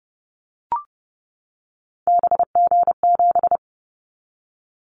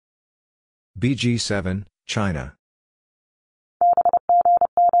 BG7, China.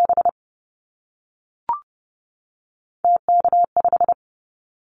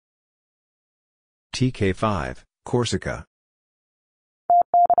 TK5, Corsica.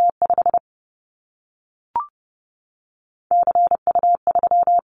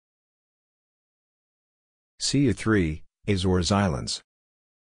 CU3, Azores Islands.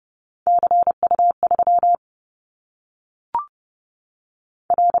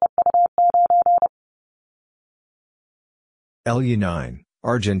 LU9,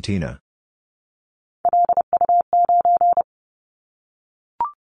 Argentina.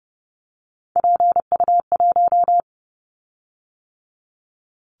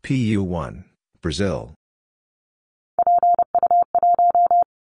 PU1, Brazil.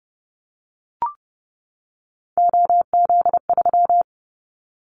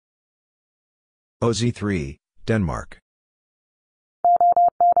 OZ3, Denmark.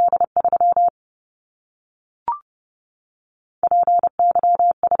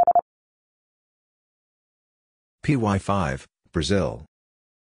 PY5, Brazil.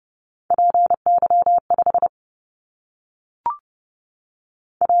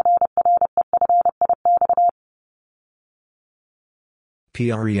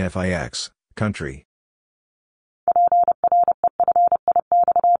 PREFIX, country.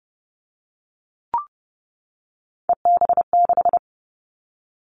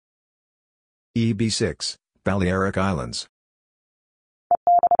 EB6, Balearic Islands.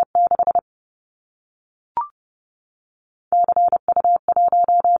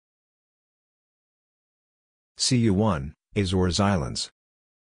 CU1, Azores Islands.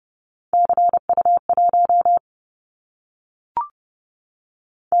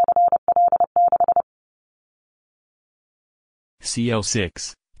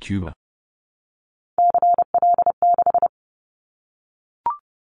 CL6, Cuba.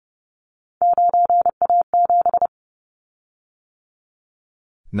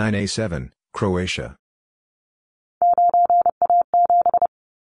 -9A7, Croatia.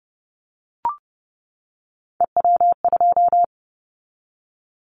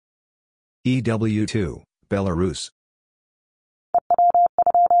 EW2, Belarus.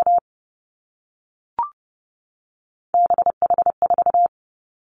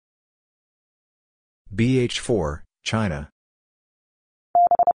 BH4, China.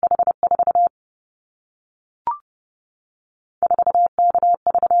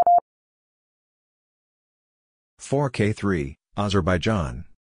 -4K3, Azerbaijan.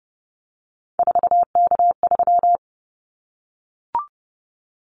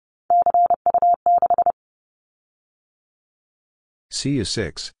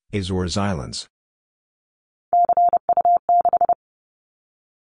 CU6, Azores Islands.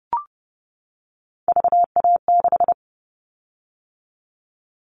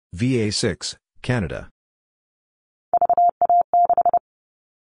 VA6, Canada.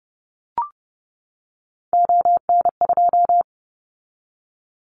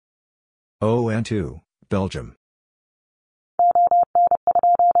 ON2, Belgium.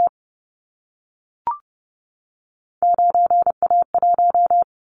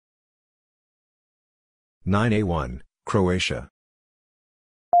 (9A1), Croatia.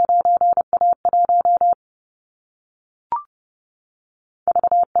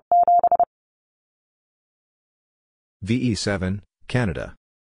 VE7, Canada.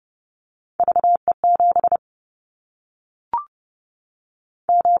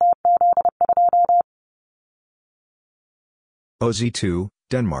 OZ2,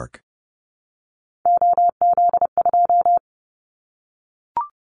 Denmark.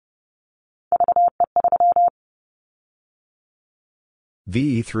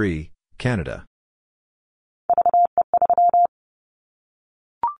 VE3, Canada.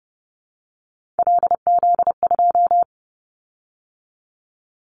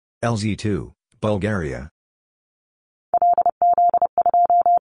 LZ2, Bulgaria.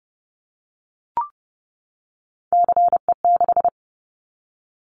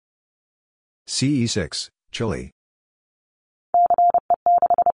 CE6, Chile.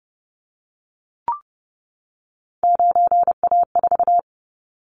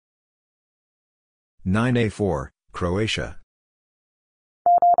 (9A4), Croatia.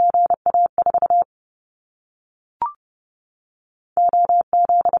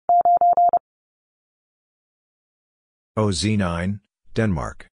 OZ9,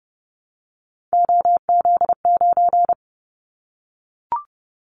 Denmark.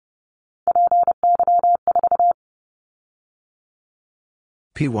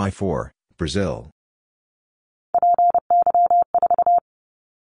 PY4, Brazil.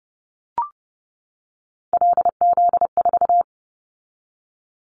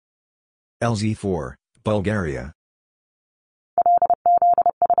 LZ4, Bulgaria.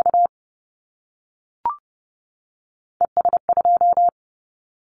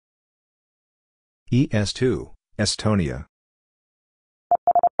 ES2, Estonia.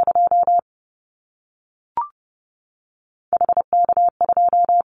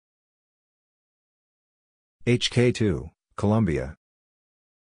 HK2, Colombia.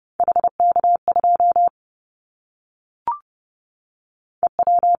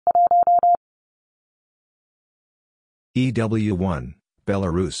 EW1,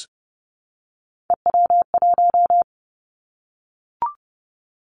 Belarus.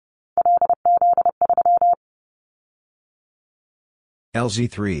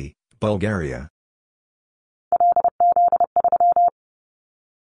 LZ3, Bulgaria.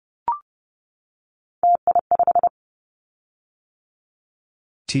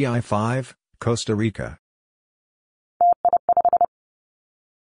 TI5, Costa Rica.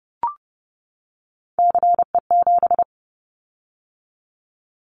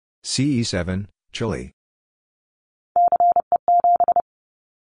 CE7, Chile.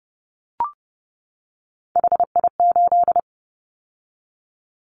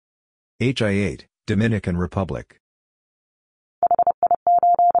 HI8, Dominican Republic.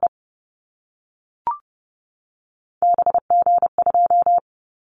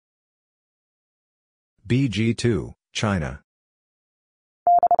 BG2, China.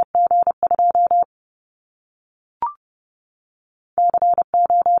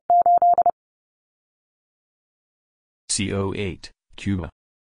 CO8, Cuba.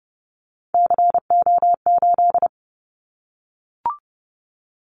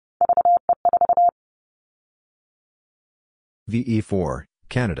 VE4,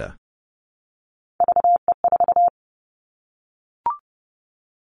 Canada.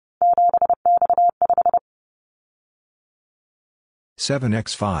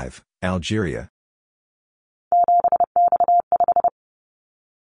 (7X5), Algeria.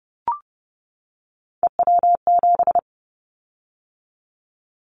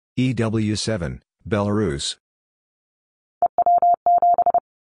 EW7, Belarus.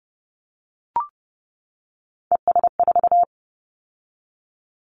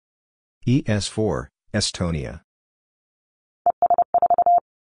 ES4, Estonia.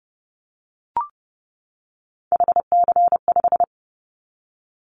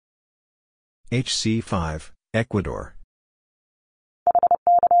 HC5, Ecuador.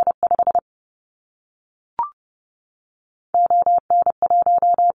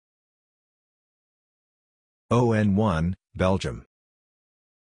 ON1, Belgium.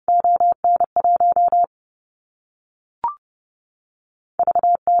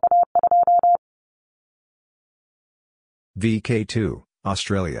 VK2,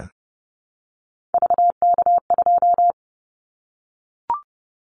 Australia.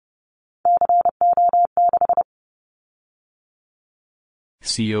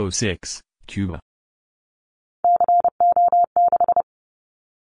 CO6, Cuba.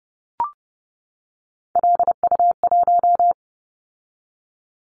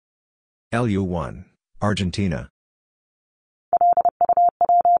 LU1, Argentina.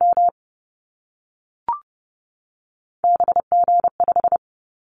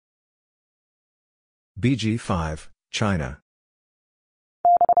 BG5, China.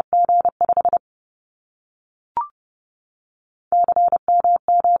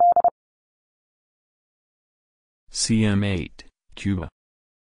 CM8, Cuba.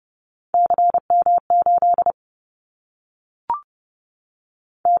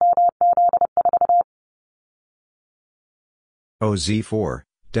 OZ4,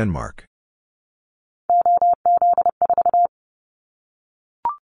 Denmark.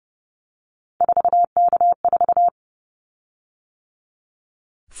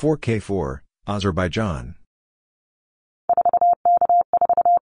 (4K4), Azerbaijan.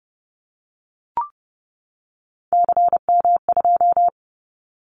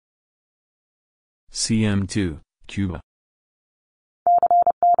 CM2, Cuba.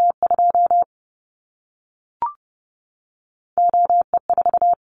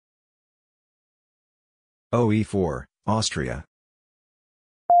 OE4, Austria.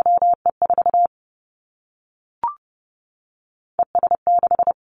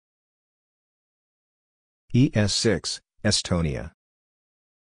 ES6, Estonia.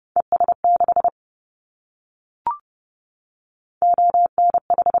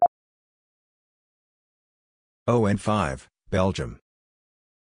 ON5, Belgium.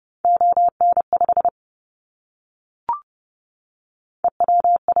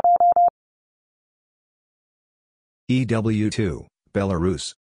 EW2,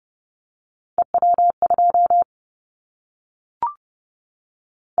 Belarus.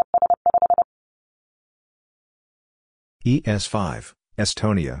 ES5,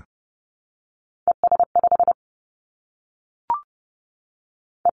 Estonia.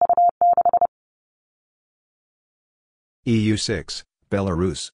 EU6,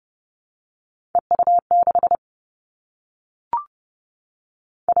 Belarus.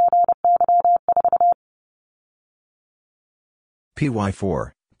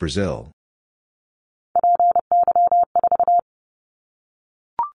 PY4, Brazil.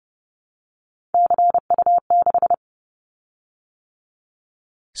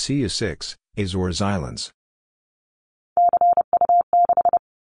 CU6, Azores Islands.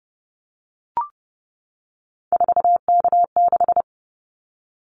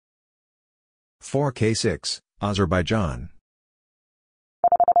 (4K6), Azerbaijan.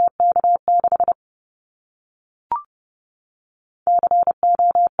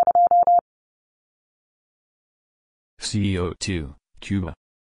 CO2, Cuba.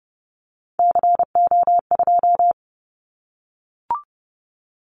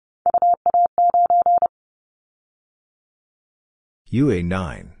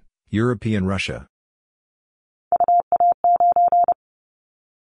 UA9, European Russia.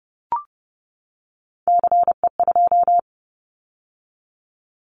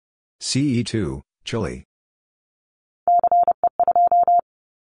 CE2, Chile.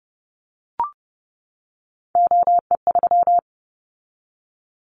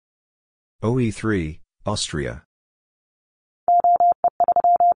 OE3, Austria.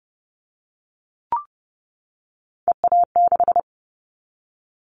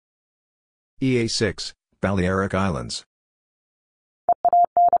 EA6, Balearic Islands.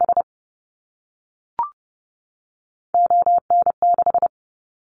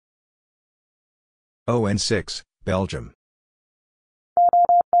 ON6, Belgium.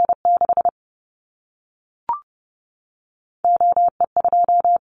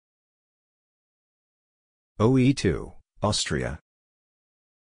 OE2, Austria.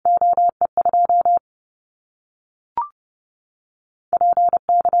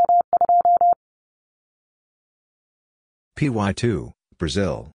 PY2,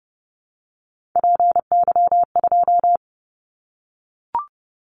 Brazil.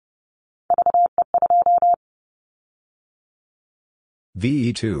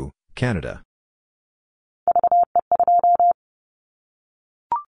 VE2, Canada.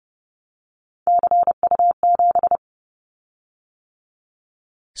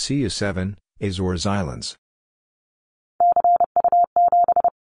 CU7, Azores Islands.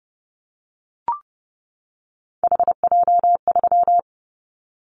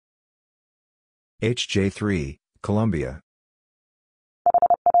 HJ3, Colombia.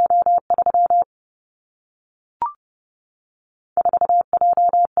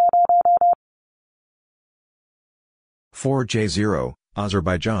 (4J0),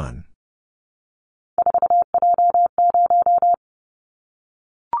 Azerbaijan.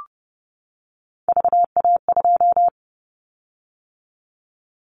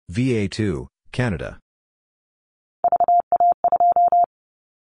 VA2, Canada.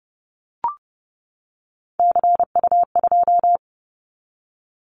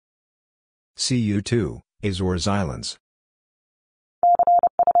 CU2, Azores Islands.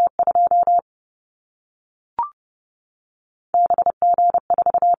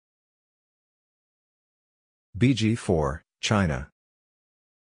 BG4, China.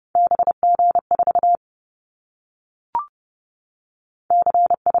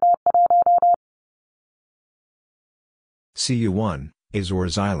 CU1,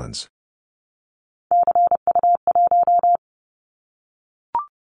 Azores Islands.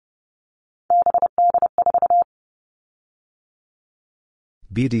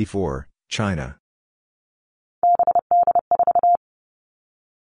 BD4, China.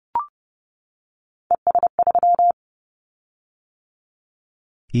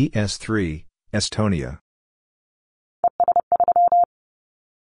 ES3, Estonia.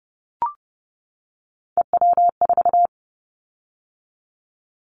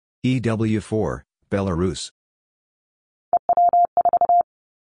 EW4, Belarus.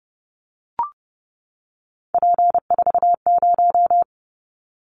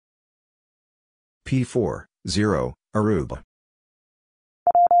 P4, 0, Aruba.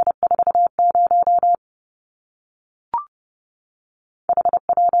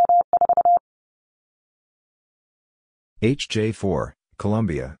 HJ4,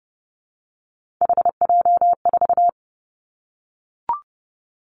 Colombia.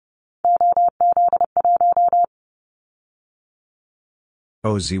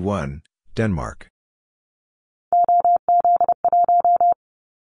 OZ1, Denmark.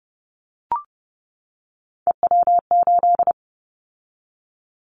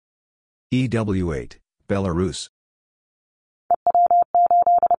 EW8, Belarus.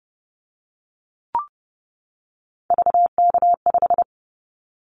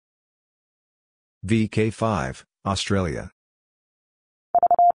 VK5, Australia.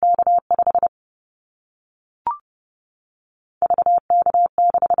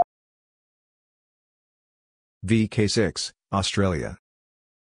 VK6, Australia.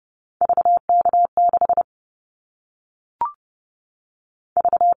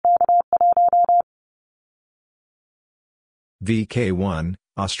 VK1,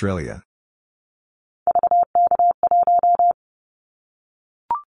 Australia.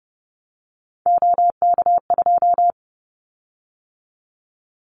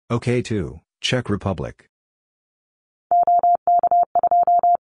 OK2, Czech Republic.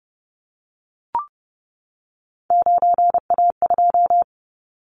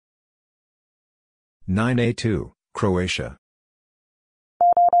 -9A2, Croatia.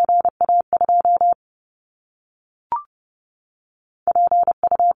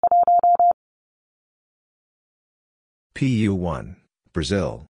 PU1,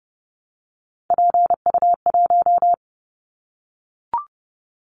 Brazil.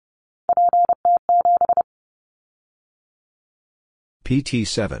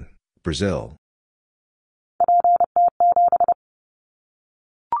 PT7, Brazil.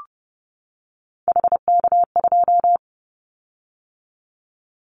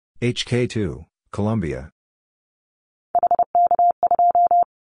 HK2, Colombia.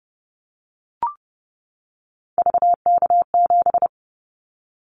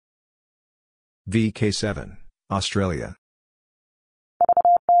 VK7, Australia.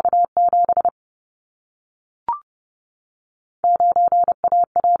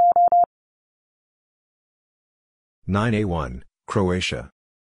 -9A1, Croatia.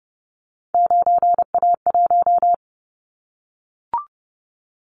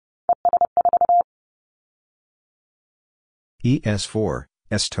 ES4,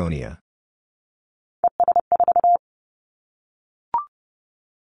 Estonia.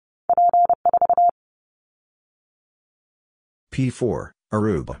 P4,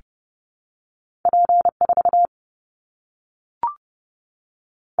 Aruba.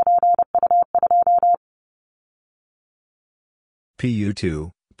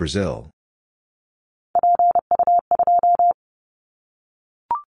 PU2, Brazil.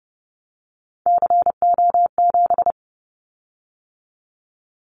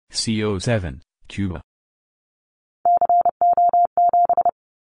 CO7, Cuba.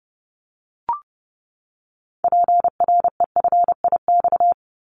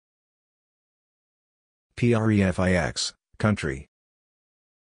 PREFIX, country.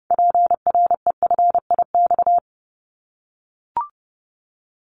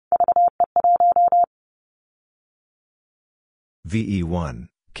 VE1,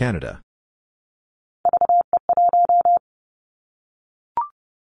 Canada.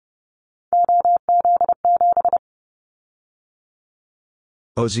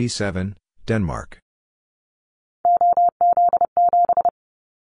 OZ7, Denmark.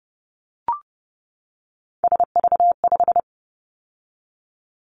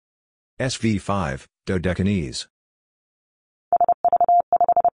 SV5, Dodecanese.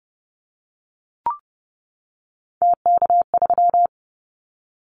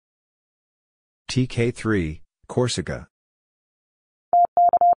 TK3, Corsica.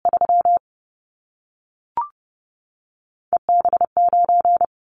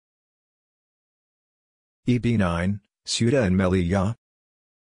 EB9, Ceuta and Melilla.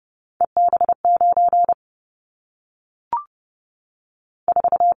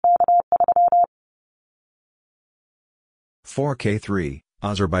 (4K3),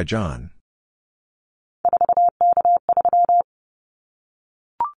 Azerbaijan.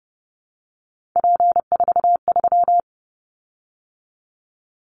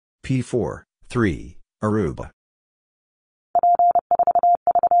 P4, 3, Aruba.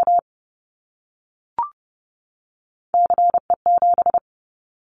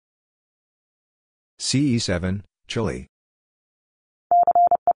 CE7, Chile.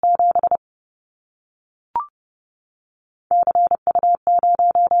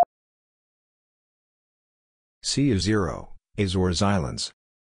 CU0, Azores Islands.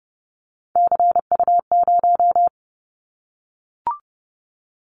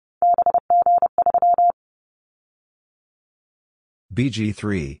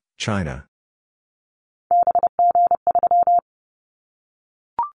 BG3, China.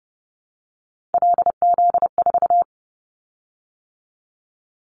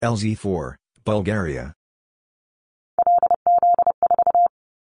 LZ4, Bulgaria.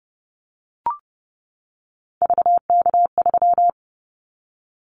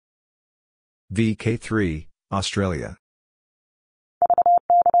 VK3, Australia.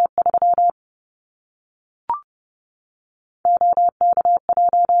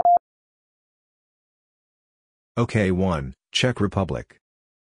 OK1, Czech Republic.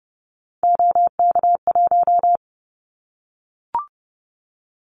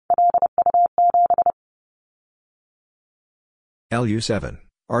 LU7,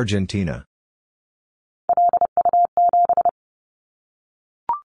 Argentina.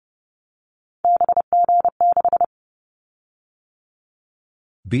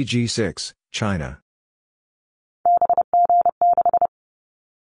 BG6, China.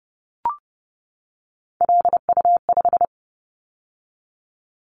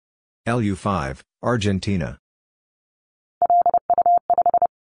 LU5, Argentina.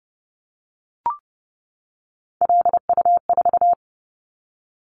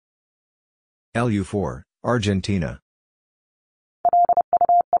 LU4, Argentina.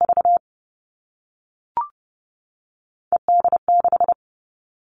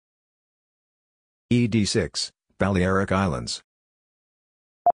 ED6, Balearic Islands.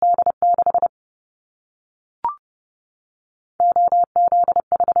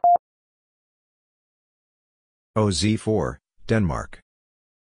 OZ4, Denmark.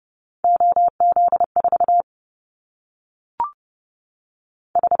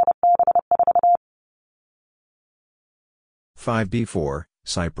 (5B4),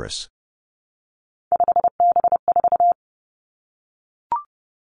 Cyprus.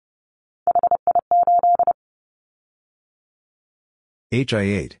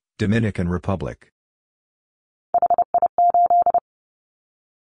 HI8, Dominican Republic.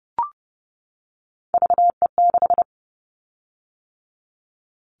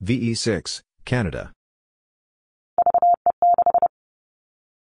 VE6, Canada.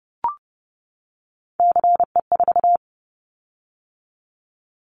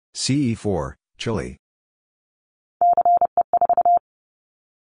 CE4, Chile.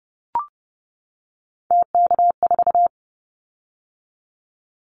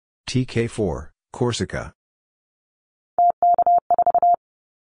 TK4, Corsica.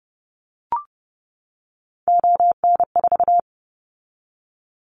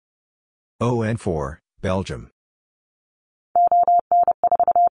 ON4, Belgium.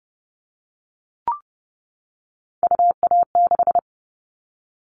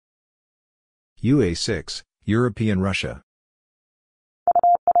 UA6, European Russia.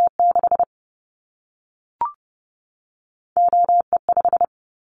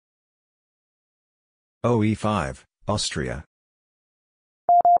 OE5, Austria.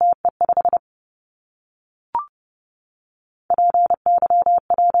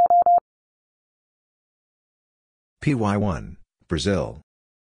 PY1, Brazil.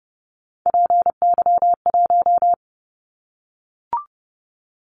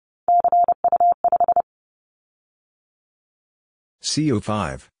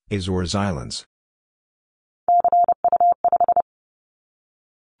 CO5, Azores Islands.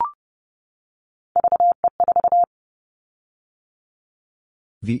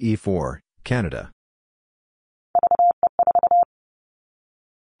 VE4, Canada.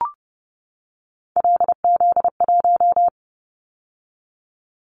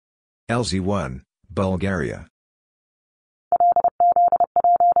 LZ1, Bulgaria.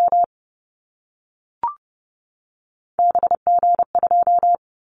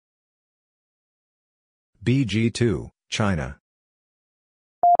 BG2, China.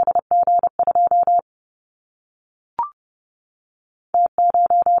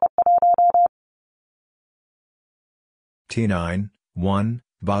 T9, 1,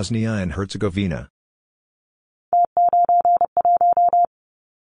 Bosnia and Herzegovina.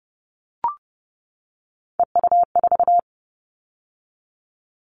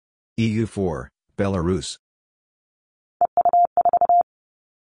 EU4, Belarus.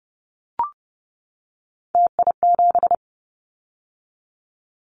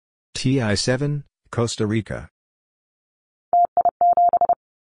 TI7, Costa Rica.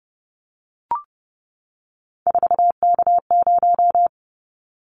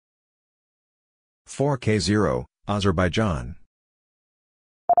 (4K0), Azerbaijan.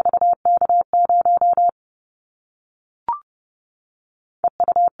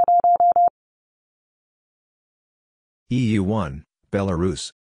 EU1,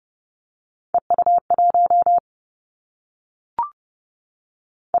 Belarus.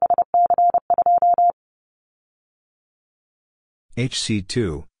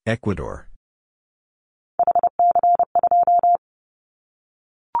 HC2, Ecuador.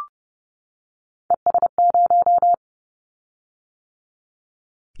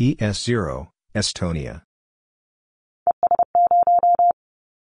 ES0, Estonia.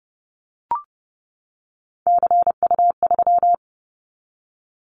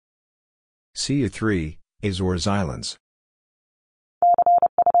 CU3, Azores Islands.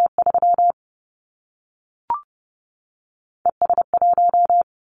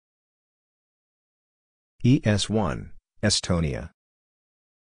 ES1, Estonia.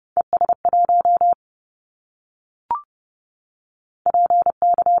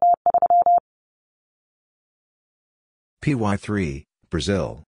 PY3,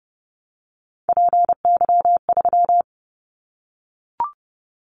 Brazil.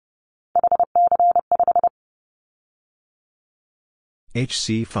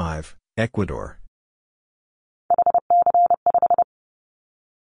 HC5, Ecuador.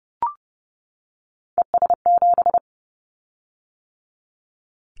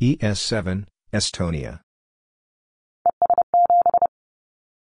 ES7, Estonia.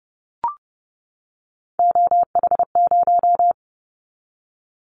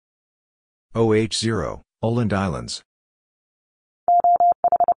 OH0, Åland Islands.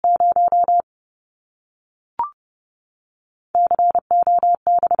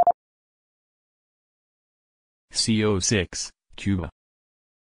 CO6, Cuba.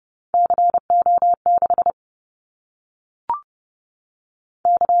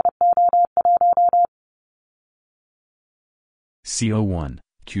 CO1,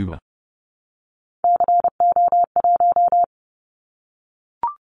 Cuba.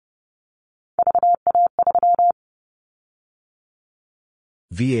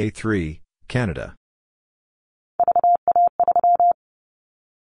 VA3, Canada.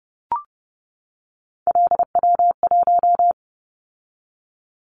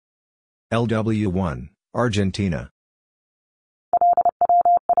 LW1, Argentina.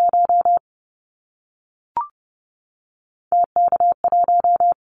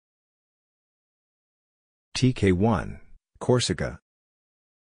 TK1, Corsica.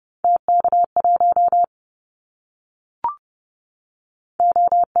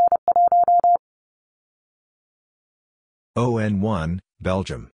 ON1,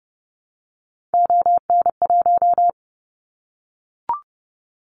 Belgium.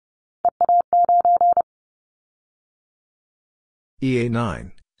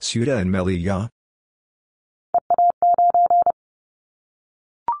 EA9, Ceuta and Melilla.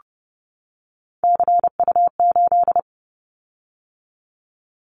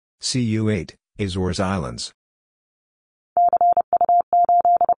 CU8, Azores Islands.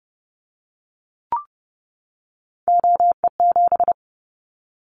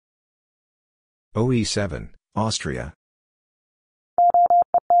 OE7, Austria.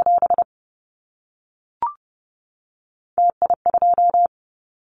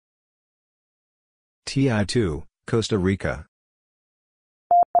 TI2, Costa Rica.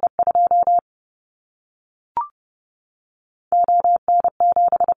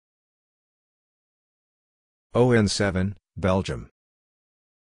 ON7, Belgium.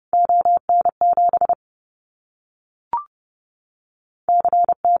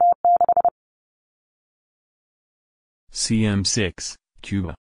 CM6,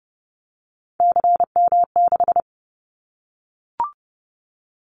 Cuba.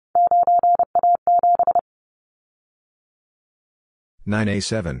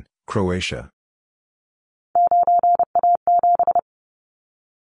 9A7, Croatia.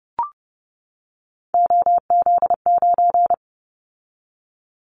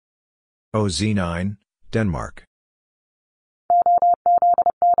 OZ9, Denmark.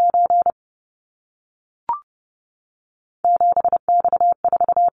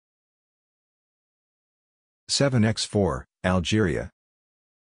 (7X4), Algeria.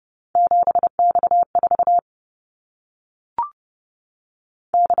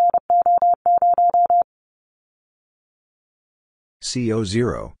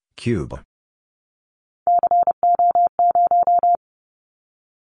 CO0, Cuba.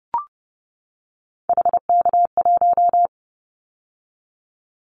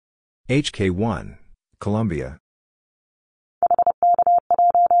 HK1, Colombia.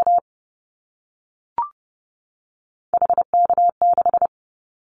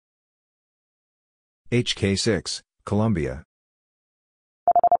 HK6, Colombia.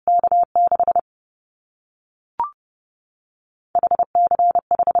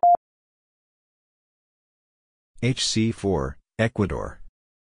 HC4, Ecuador.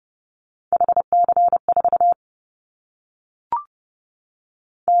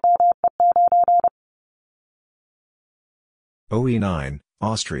 OE9,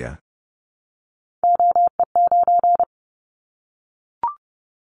 Austria.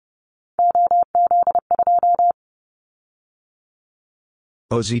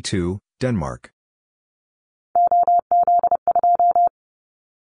 OZ2, Denmark.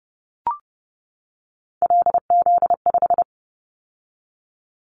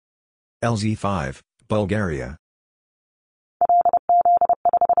 LZ5, Bulgaria.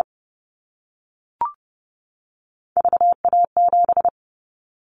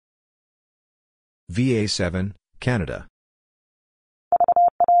 VA7, Canada.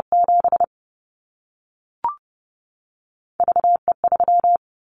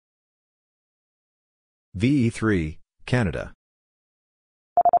 VE3, Canada.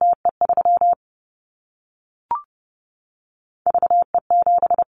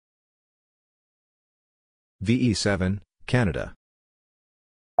 VE7, Canada.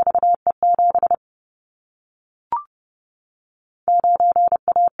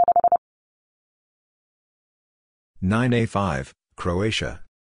 (9A5), Croatia.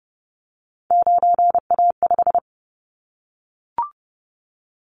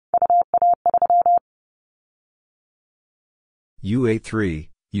 U83,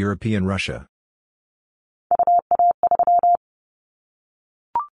 European Russia.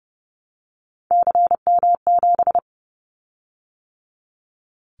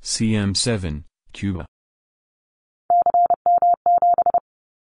 CM7, Cuba.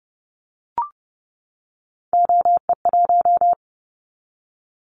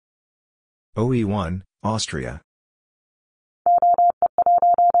 OE1, Austria.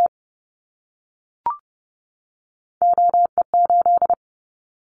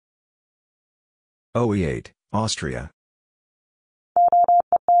 OE8, Austria.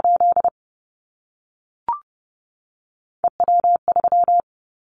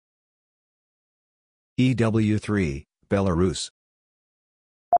 EW3, Belarus.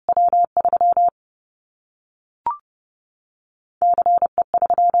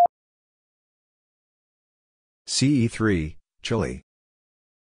 CE3, Chile.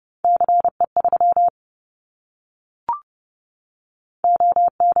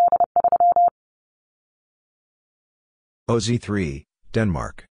 OZ3,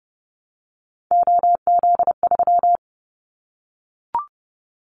 Denmark.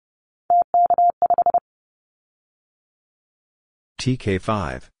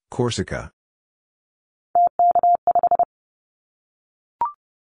 TK5, Corsica.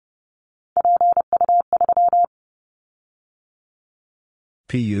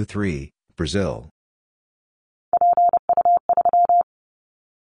 PU3, Brazil.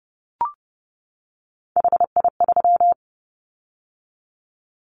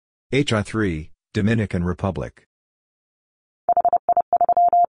 HI3, Dominican Republic.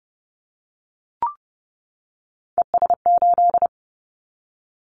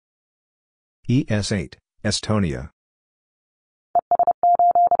 ES8, Estonia.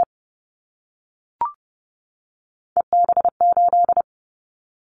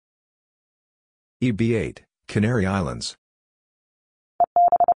 EB8, Canary Islands.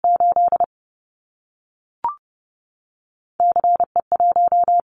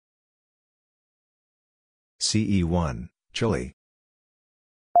 CE1, Chile.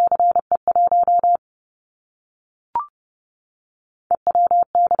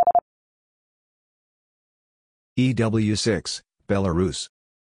 EW6, Belarus.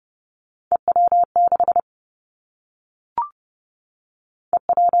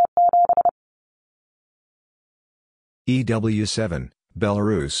 EW7,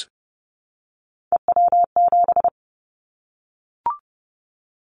 Belarus.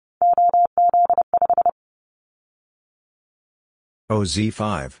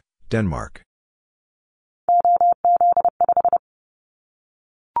 OZ5, Denmark.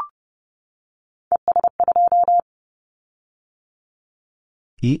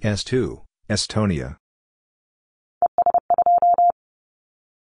 ES2, Estonia.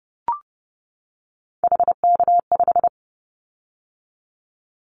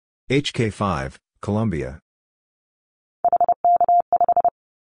 HK5, Colombia.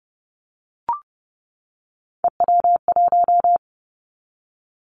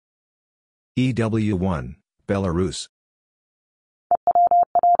 EW1, Belarus.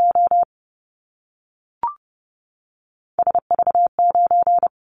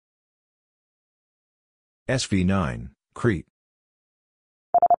 SV9, Crete.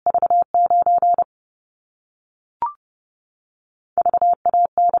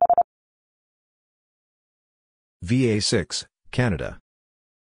 VA6, Canada.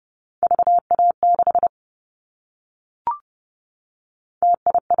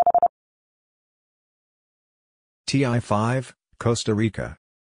 TI5, Costa Rica.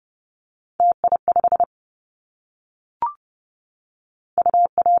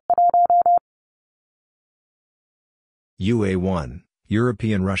 UA1,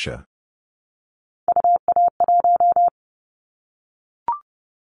 European Russia.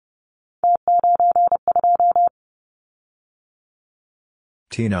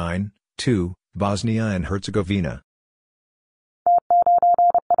 T9, 2, Bosnia and Herzegovina.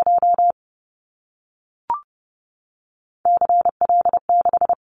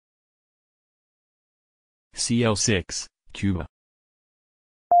 CL6, Cuba.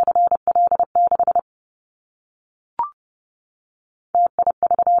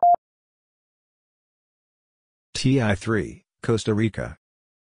 TI3, Costa Rica.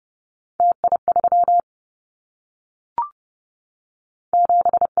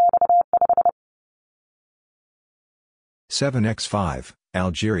 -7X5,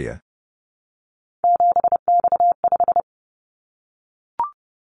 Algeria.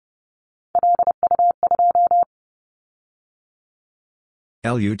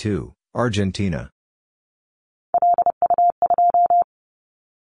 LU2, Argentina.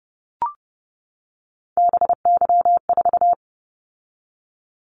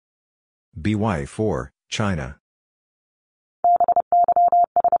 BY4, China.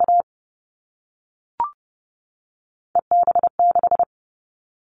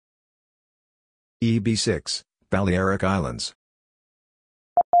 EB6, Balearic Islands.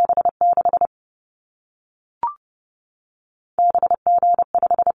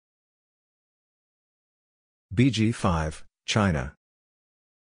 BG5, China.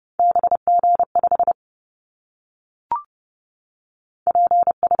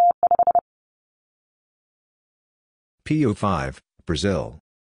 PU5, Brazil.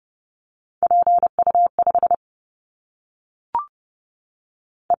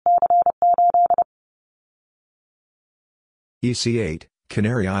 EC8,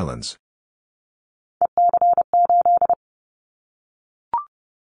 Canary Islands.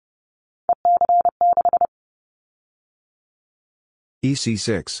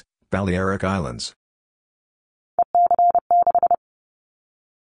 EC6, Balearic Islands.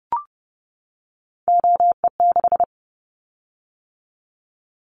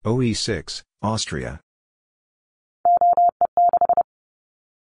 OE6, Austria.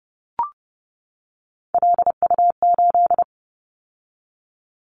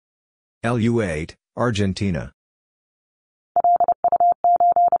 LU8, Argentina.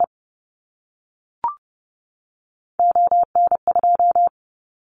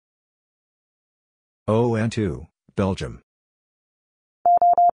 ON2, Belgium.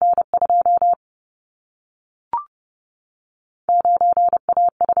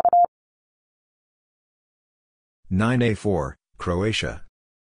 -9A4, Croatia.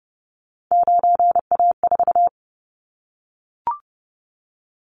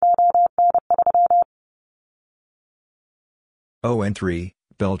 ON3,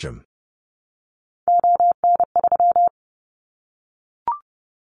 Belgium.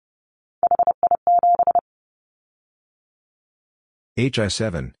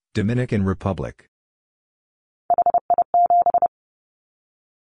 HI7, Dominican Republic.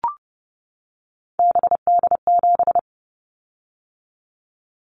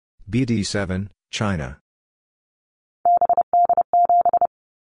 BD7, China.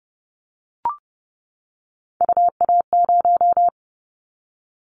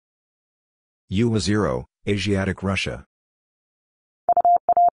 UA0, Asiatic Russia.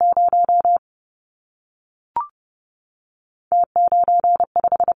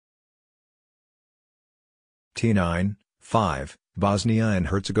 T9, 5, Bosnia and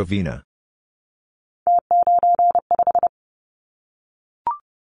Herzegovina.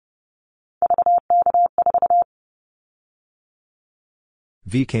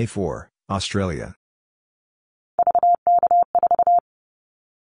 VK4, Australia.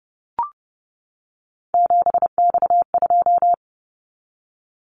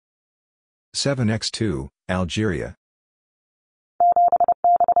 (7x2), Algeria.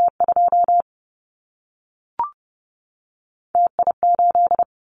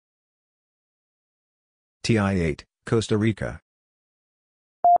 TI8, Costa Rica.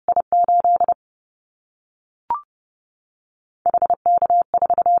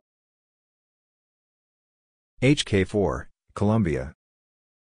 HK4, Colombia.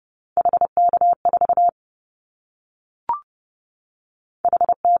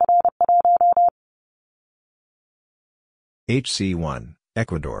 HC1,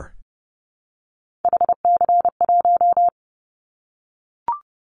 Ecuador.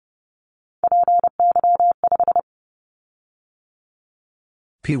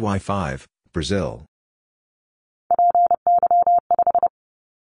 PY5, Brazil.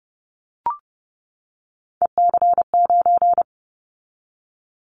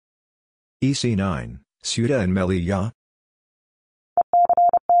 EC9, Ceuta and Melilla.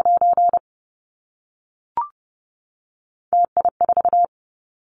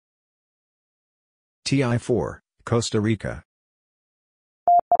 TI4, Costa Rica.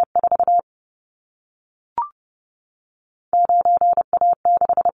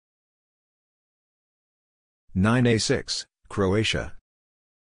 (9A6), Croatia.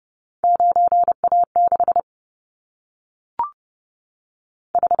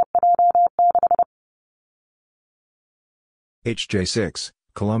 HJ6,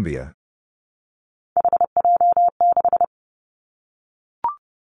 Colombia.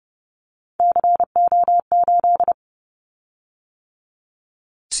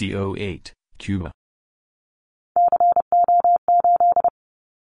 CO8, Cuba.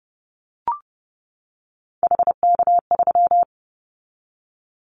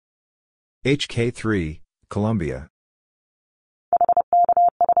 HK3, Colombia.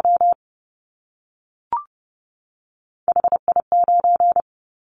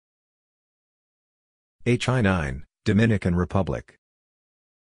 HI9, Dominican Republic.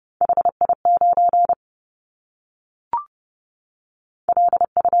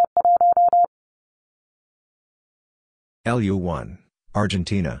 LU1,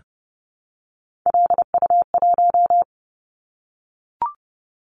 Argentina.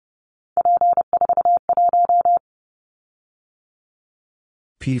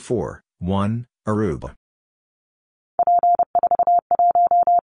 P4, 1, Aruba.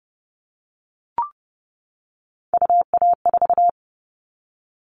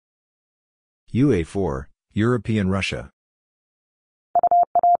 UA4, European Russia.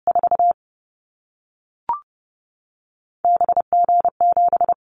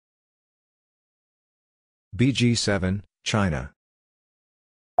 BG7, China.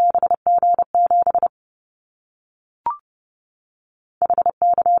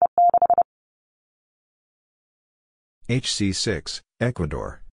 HC6,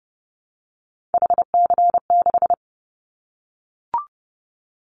 Ecuador.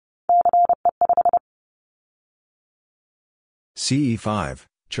 CE5,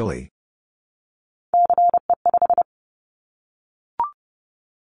 Chile.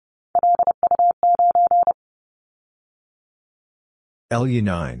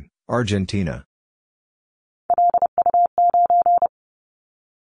 LU9, Argentina.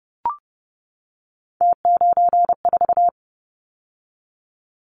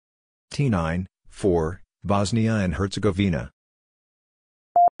 T9, 4, Bosnia and Herzegovina.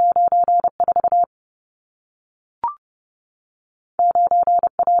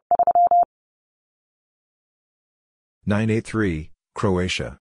 (9A3),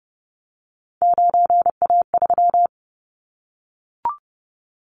 Croatia.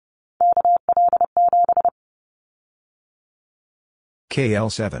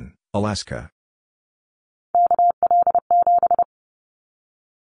 KL7, Alaska.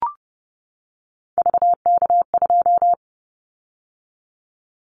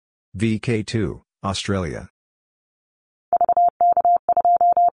 VK2, Australia.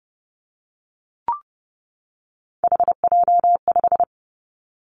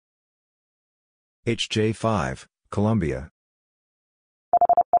 HJ5, Colombia.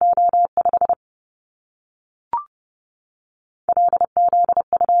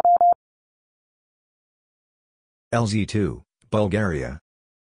 LZ2, Bulgaria.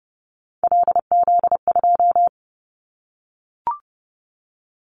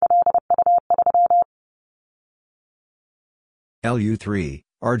 LU3,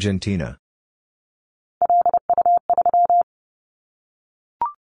 Argentina.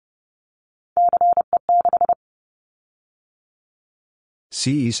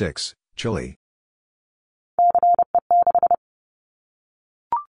 CE6, Chile.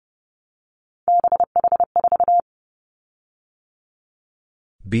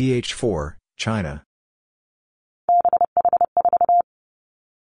 BH4, China.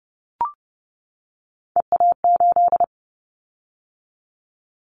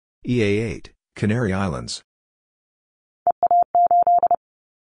 EA8, Canary Islands.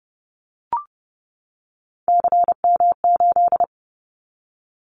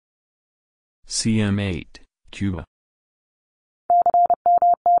 CM8, Cuba.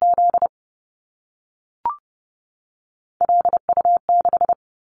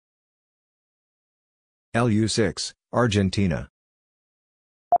 LU6, Argentina.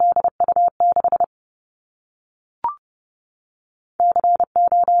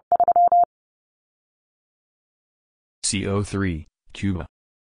 CO3, Cuba.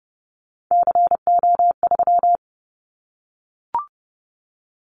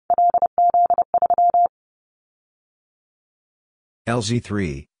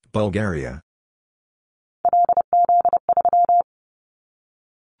 LZ3, Bulgaria.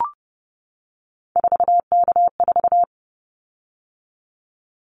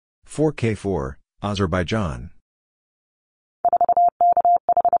 (4K4), Azerbaijan.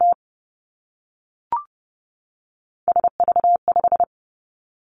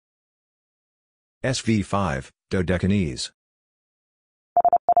 SV5, Dodecanese.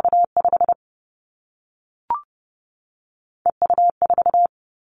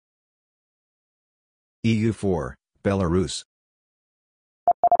 EU4, Belarus.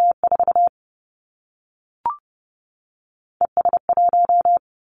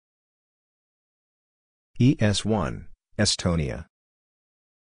 ES1, Estonia.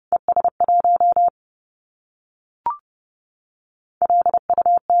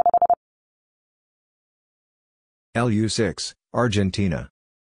 LU6, Argentina.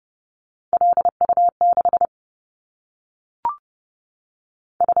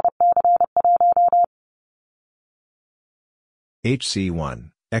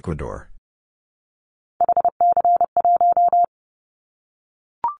 HC1, Ecuador.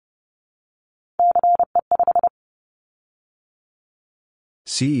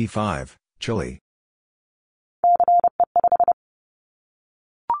 CE5, Chile.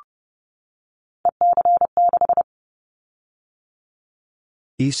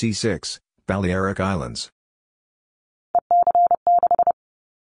 EC6, Balearic Islands.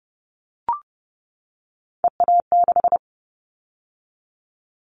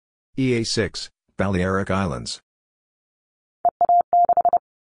 EA6, Balearic Islands.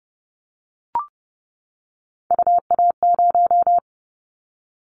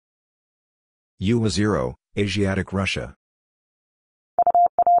 UA0, Asiatic Russia.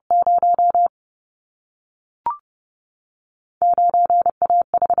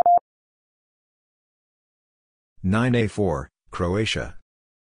 (9A4), Croatia.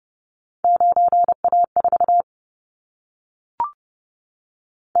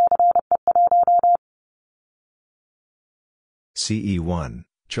 CE1,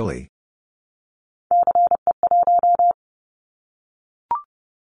 Chile.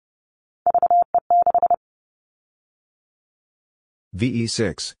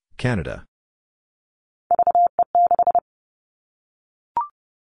 VE6, Canada.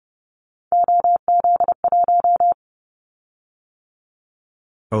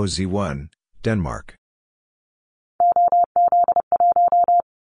 OZ1, Denmark.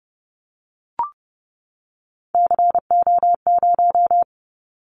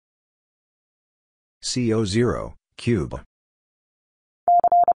 CO0, Cuba.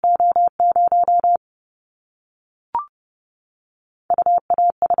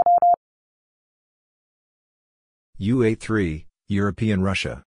 UA3, European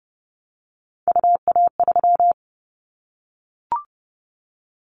Russia.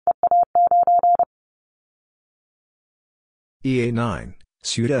 EA9,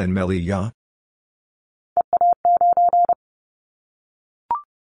 Ceuta and Melilla.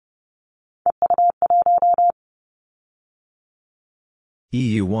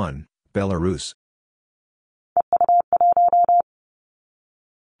 EU1, Belarus.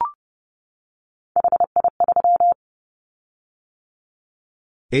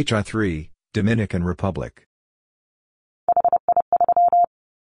 HI3, Dominican Republic.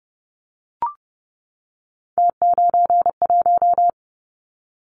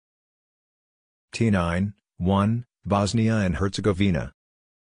 T9, 1, Bosnia and Herzegovina.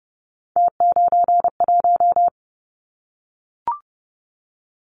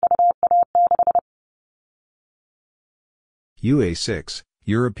 UA6,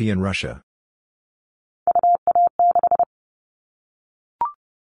 European Russia.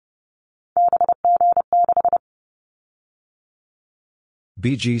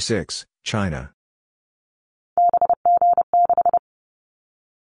 BG6, China.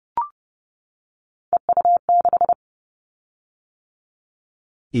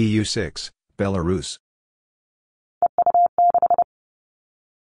 EU6, Belarus.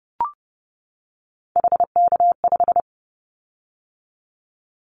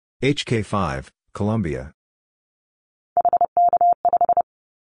 HK5, Colombia.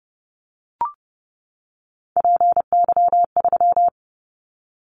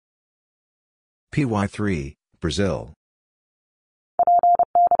 PY3, Brazil.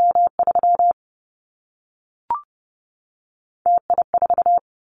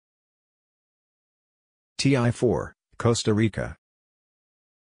 TI4, Costa Rica.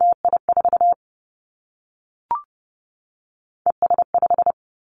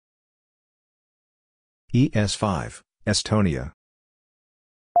 ES5, Estonia.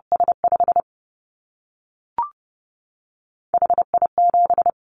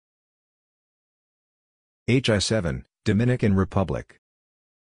 HI7, Dominican Republic.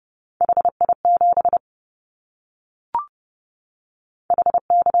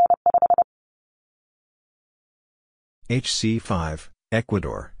 HC5,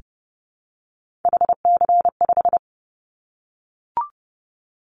 Ecuador.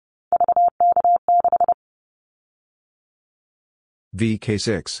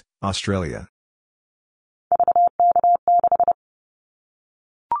 VK6, Australia.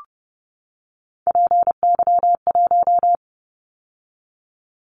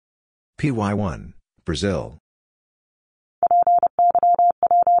 PY1, Brazil.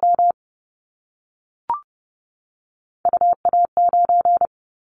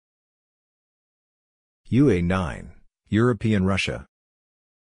 UA9, European Russia.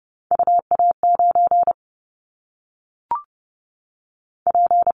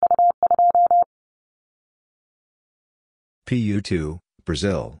 PU2,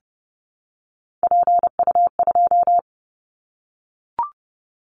 Brazil.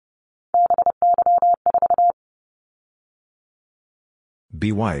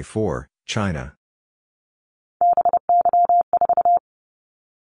 BY4, China.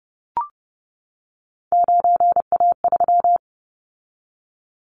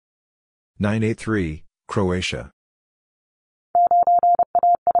 (983), Croatia.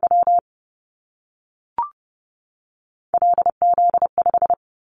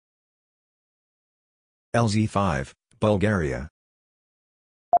 LZ5, Bulgaria.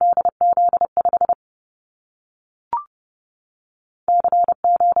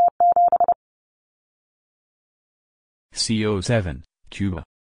 CO7, Cuba.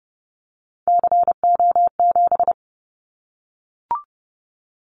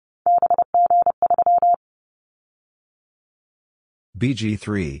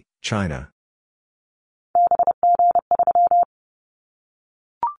 BG3, China.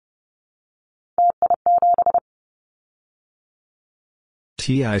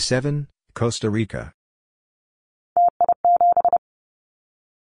 TI7, Costa Rica.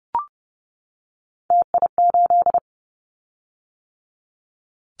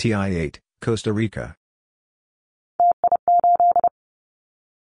 TI8, Costa Rica.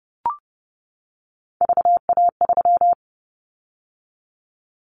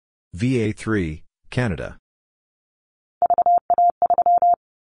 VA3, Canada.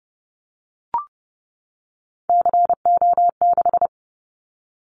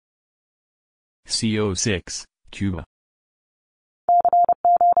 CO6, Cuba.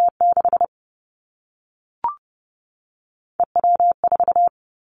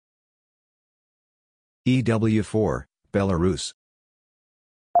 EW4, Belarus.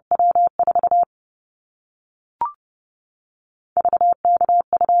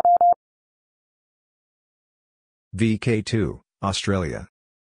 VK2, Australia.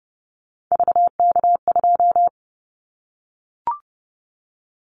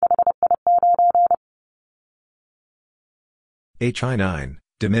 HI9,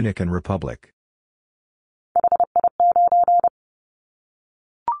 Dominican Republic.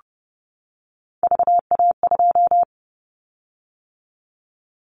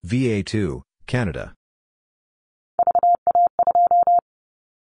 VA2, Canada.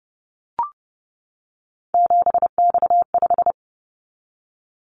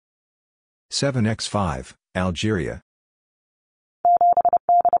 (7X5), Algeria.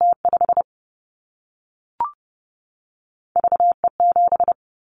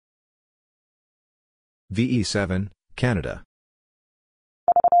 VE7, Canada.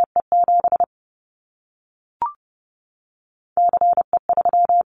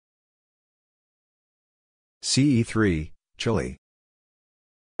 CE3, Chile.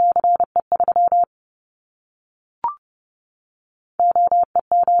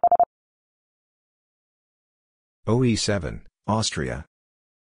 OE7, Austria.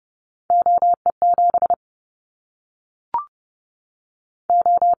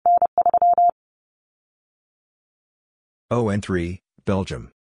 ON3,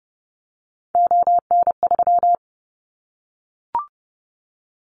 Belgium.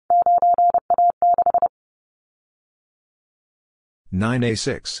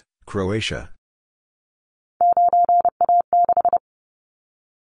 (9A6), Croatia.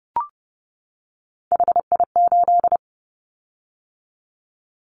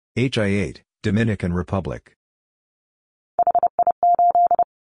 HI8, Dominican Republic.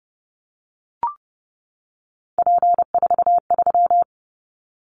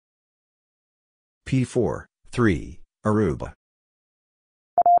 P4, 3, Aruba.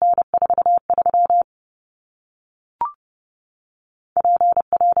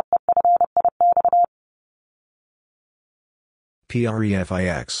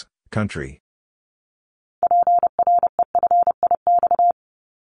 PREFIX, country.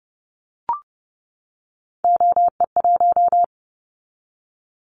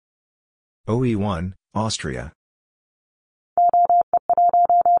 OE1, Austria.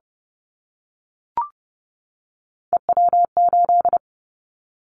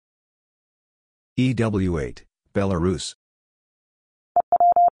 EW8, Belarus.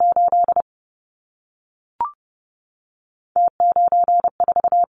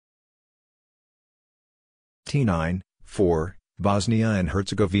 T9, 4, Bosnia and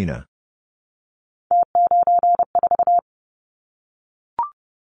Herzegovina.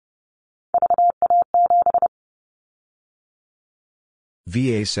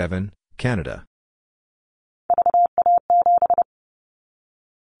 VA7, Canada.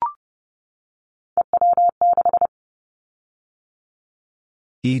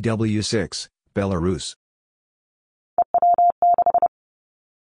 EW6, Belarus.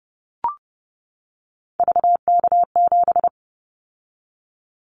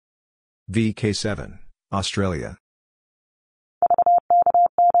 VK7, Australia.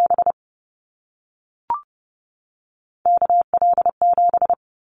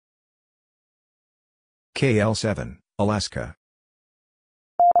 KL7, Alaska.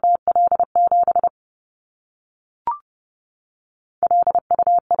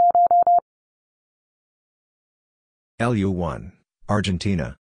 LU1,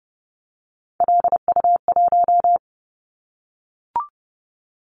 Argentina.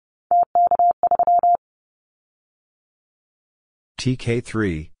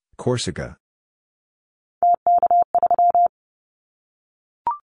 TK3, Corsica.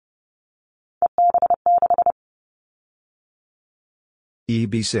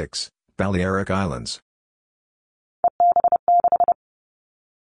 EB6, Balearic Islands.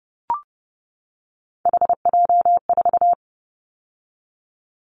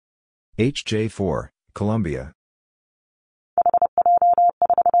 HJ4, Colombia.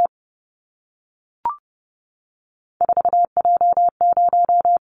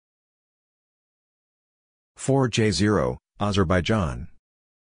 (4J0), Azerbaijan.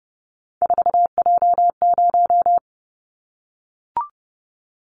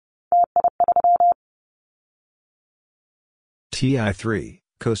 TI3,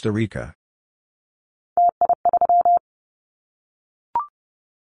 Costa Rica.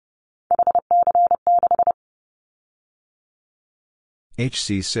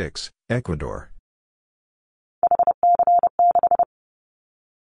 HC6, Ecuador.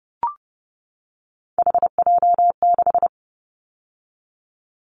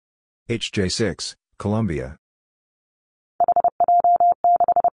 HJ6, Colombia.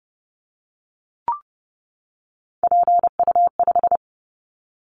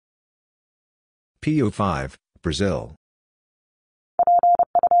 PU5, Brazil.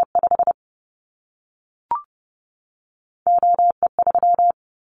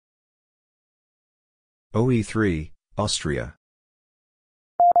 OE3, Austria.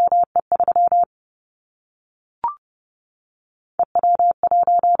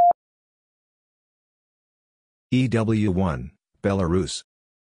 EW1, Belarus.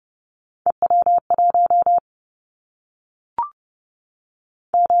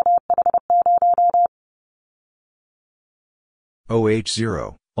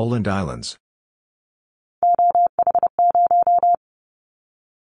 OH0, Åland Islands.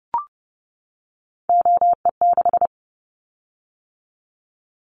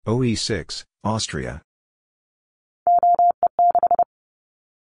 OE6, Austria.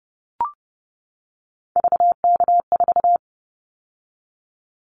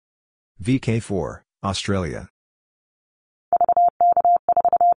 VK4, Australia.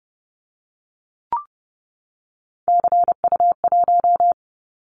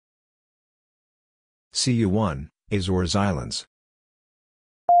 CU1, Azores Islands.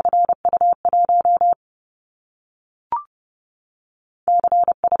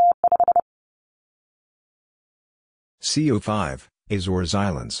 CU5, Azores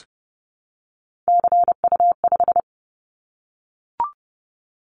Islands.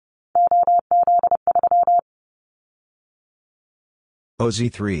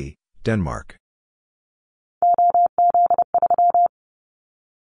 OZ3, Denmark.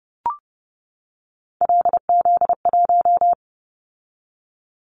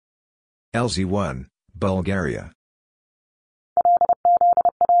 LZ1, Bulgaria.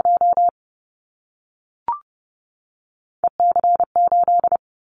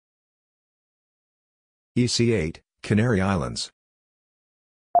 EC8, Canary Islands.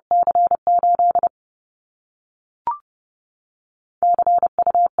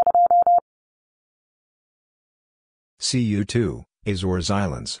 CU2, Azores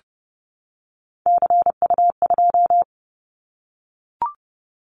Islands.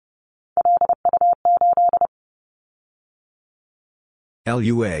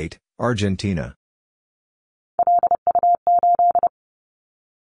 LU8, Argentina.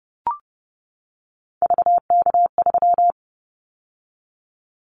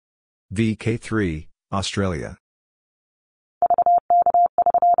 VK3, Australia.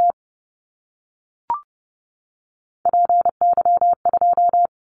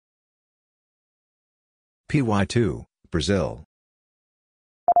 PY2, Brazil.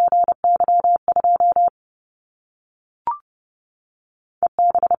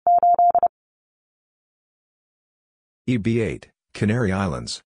 EB8, Canary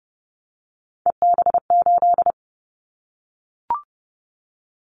Islands.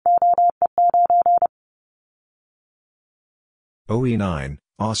 OE9,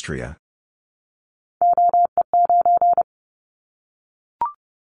 Austria.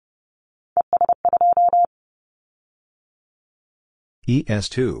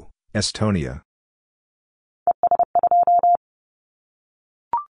 ES2, Estonia.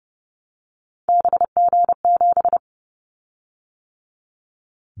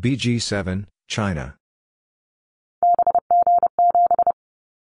 BG7, China.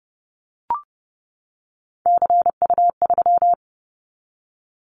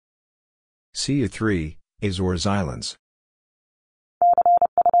 CU3, Azores Islands.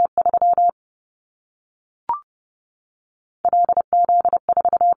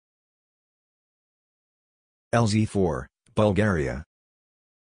 LZ4, Bulgaria.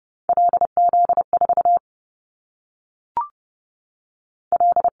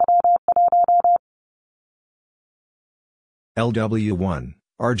 LW1,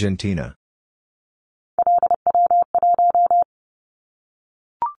 Argentina.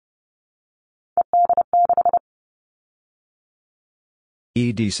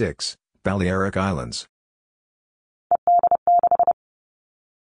 ED6, Balearic Islands.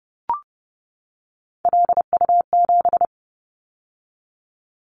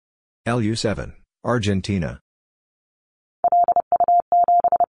 LU7, Argentina.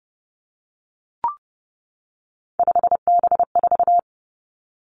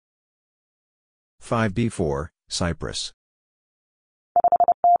 (5B4), Cyprus.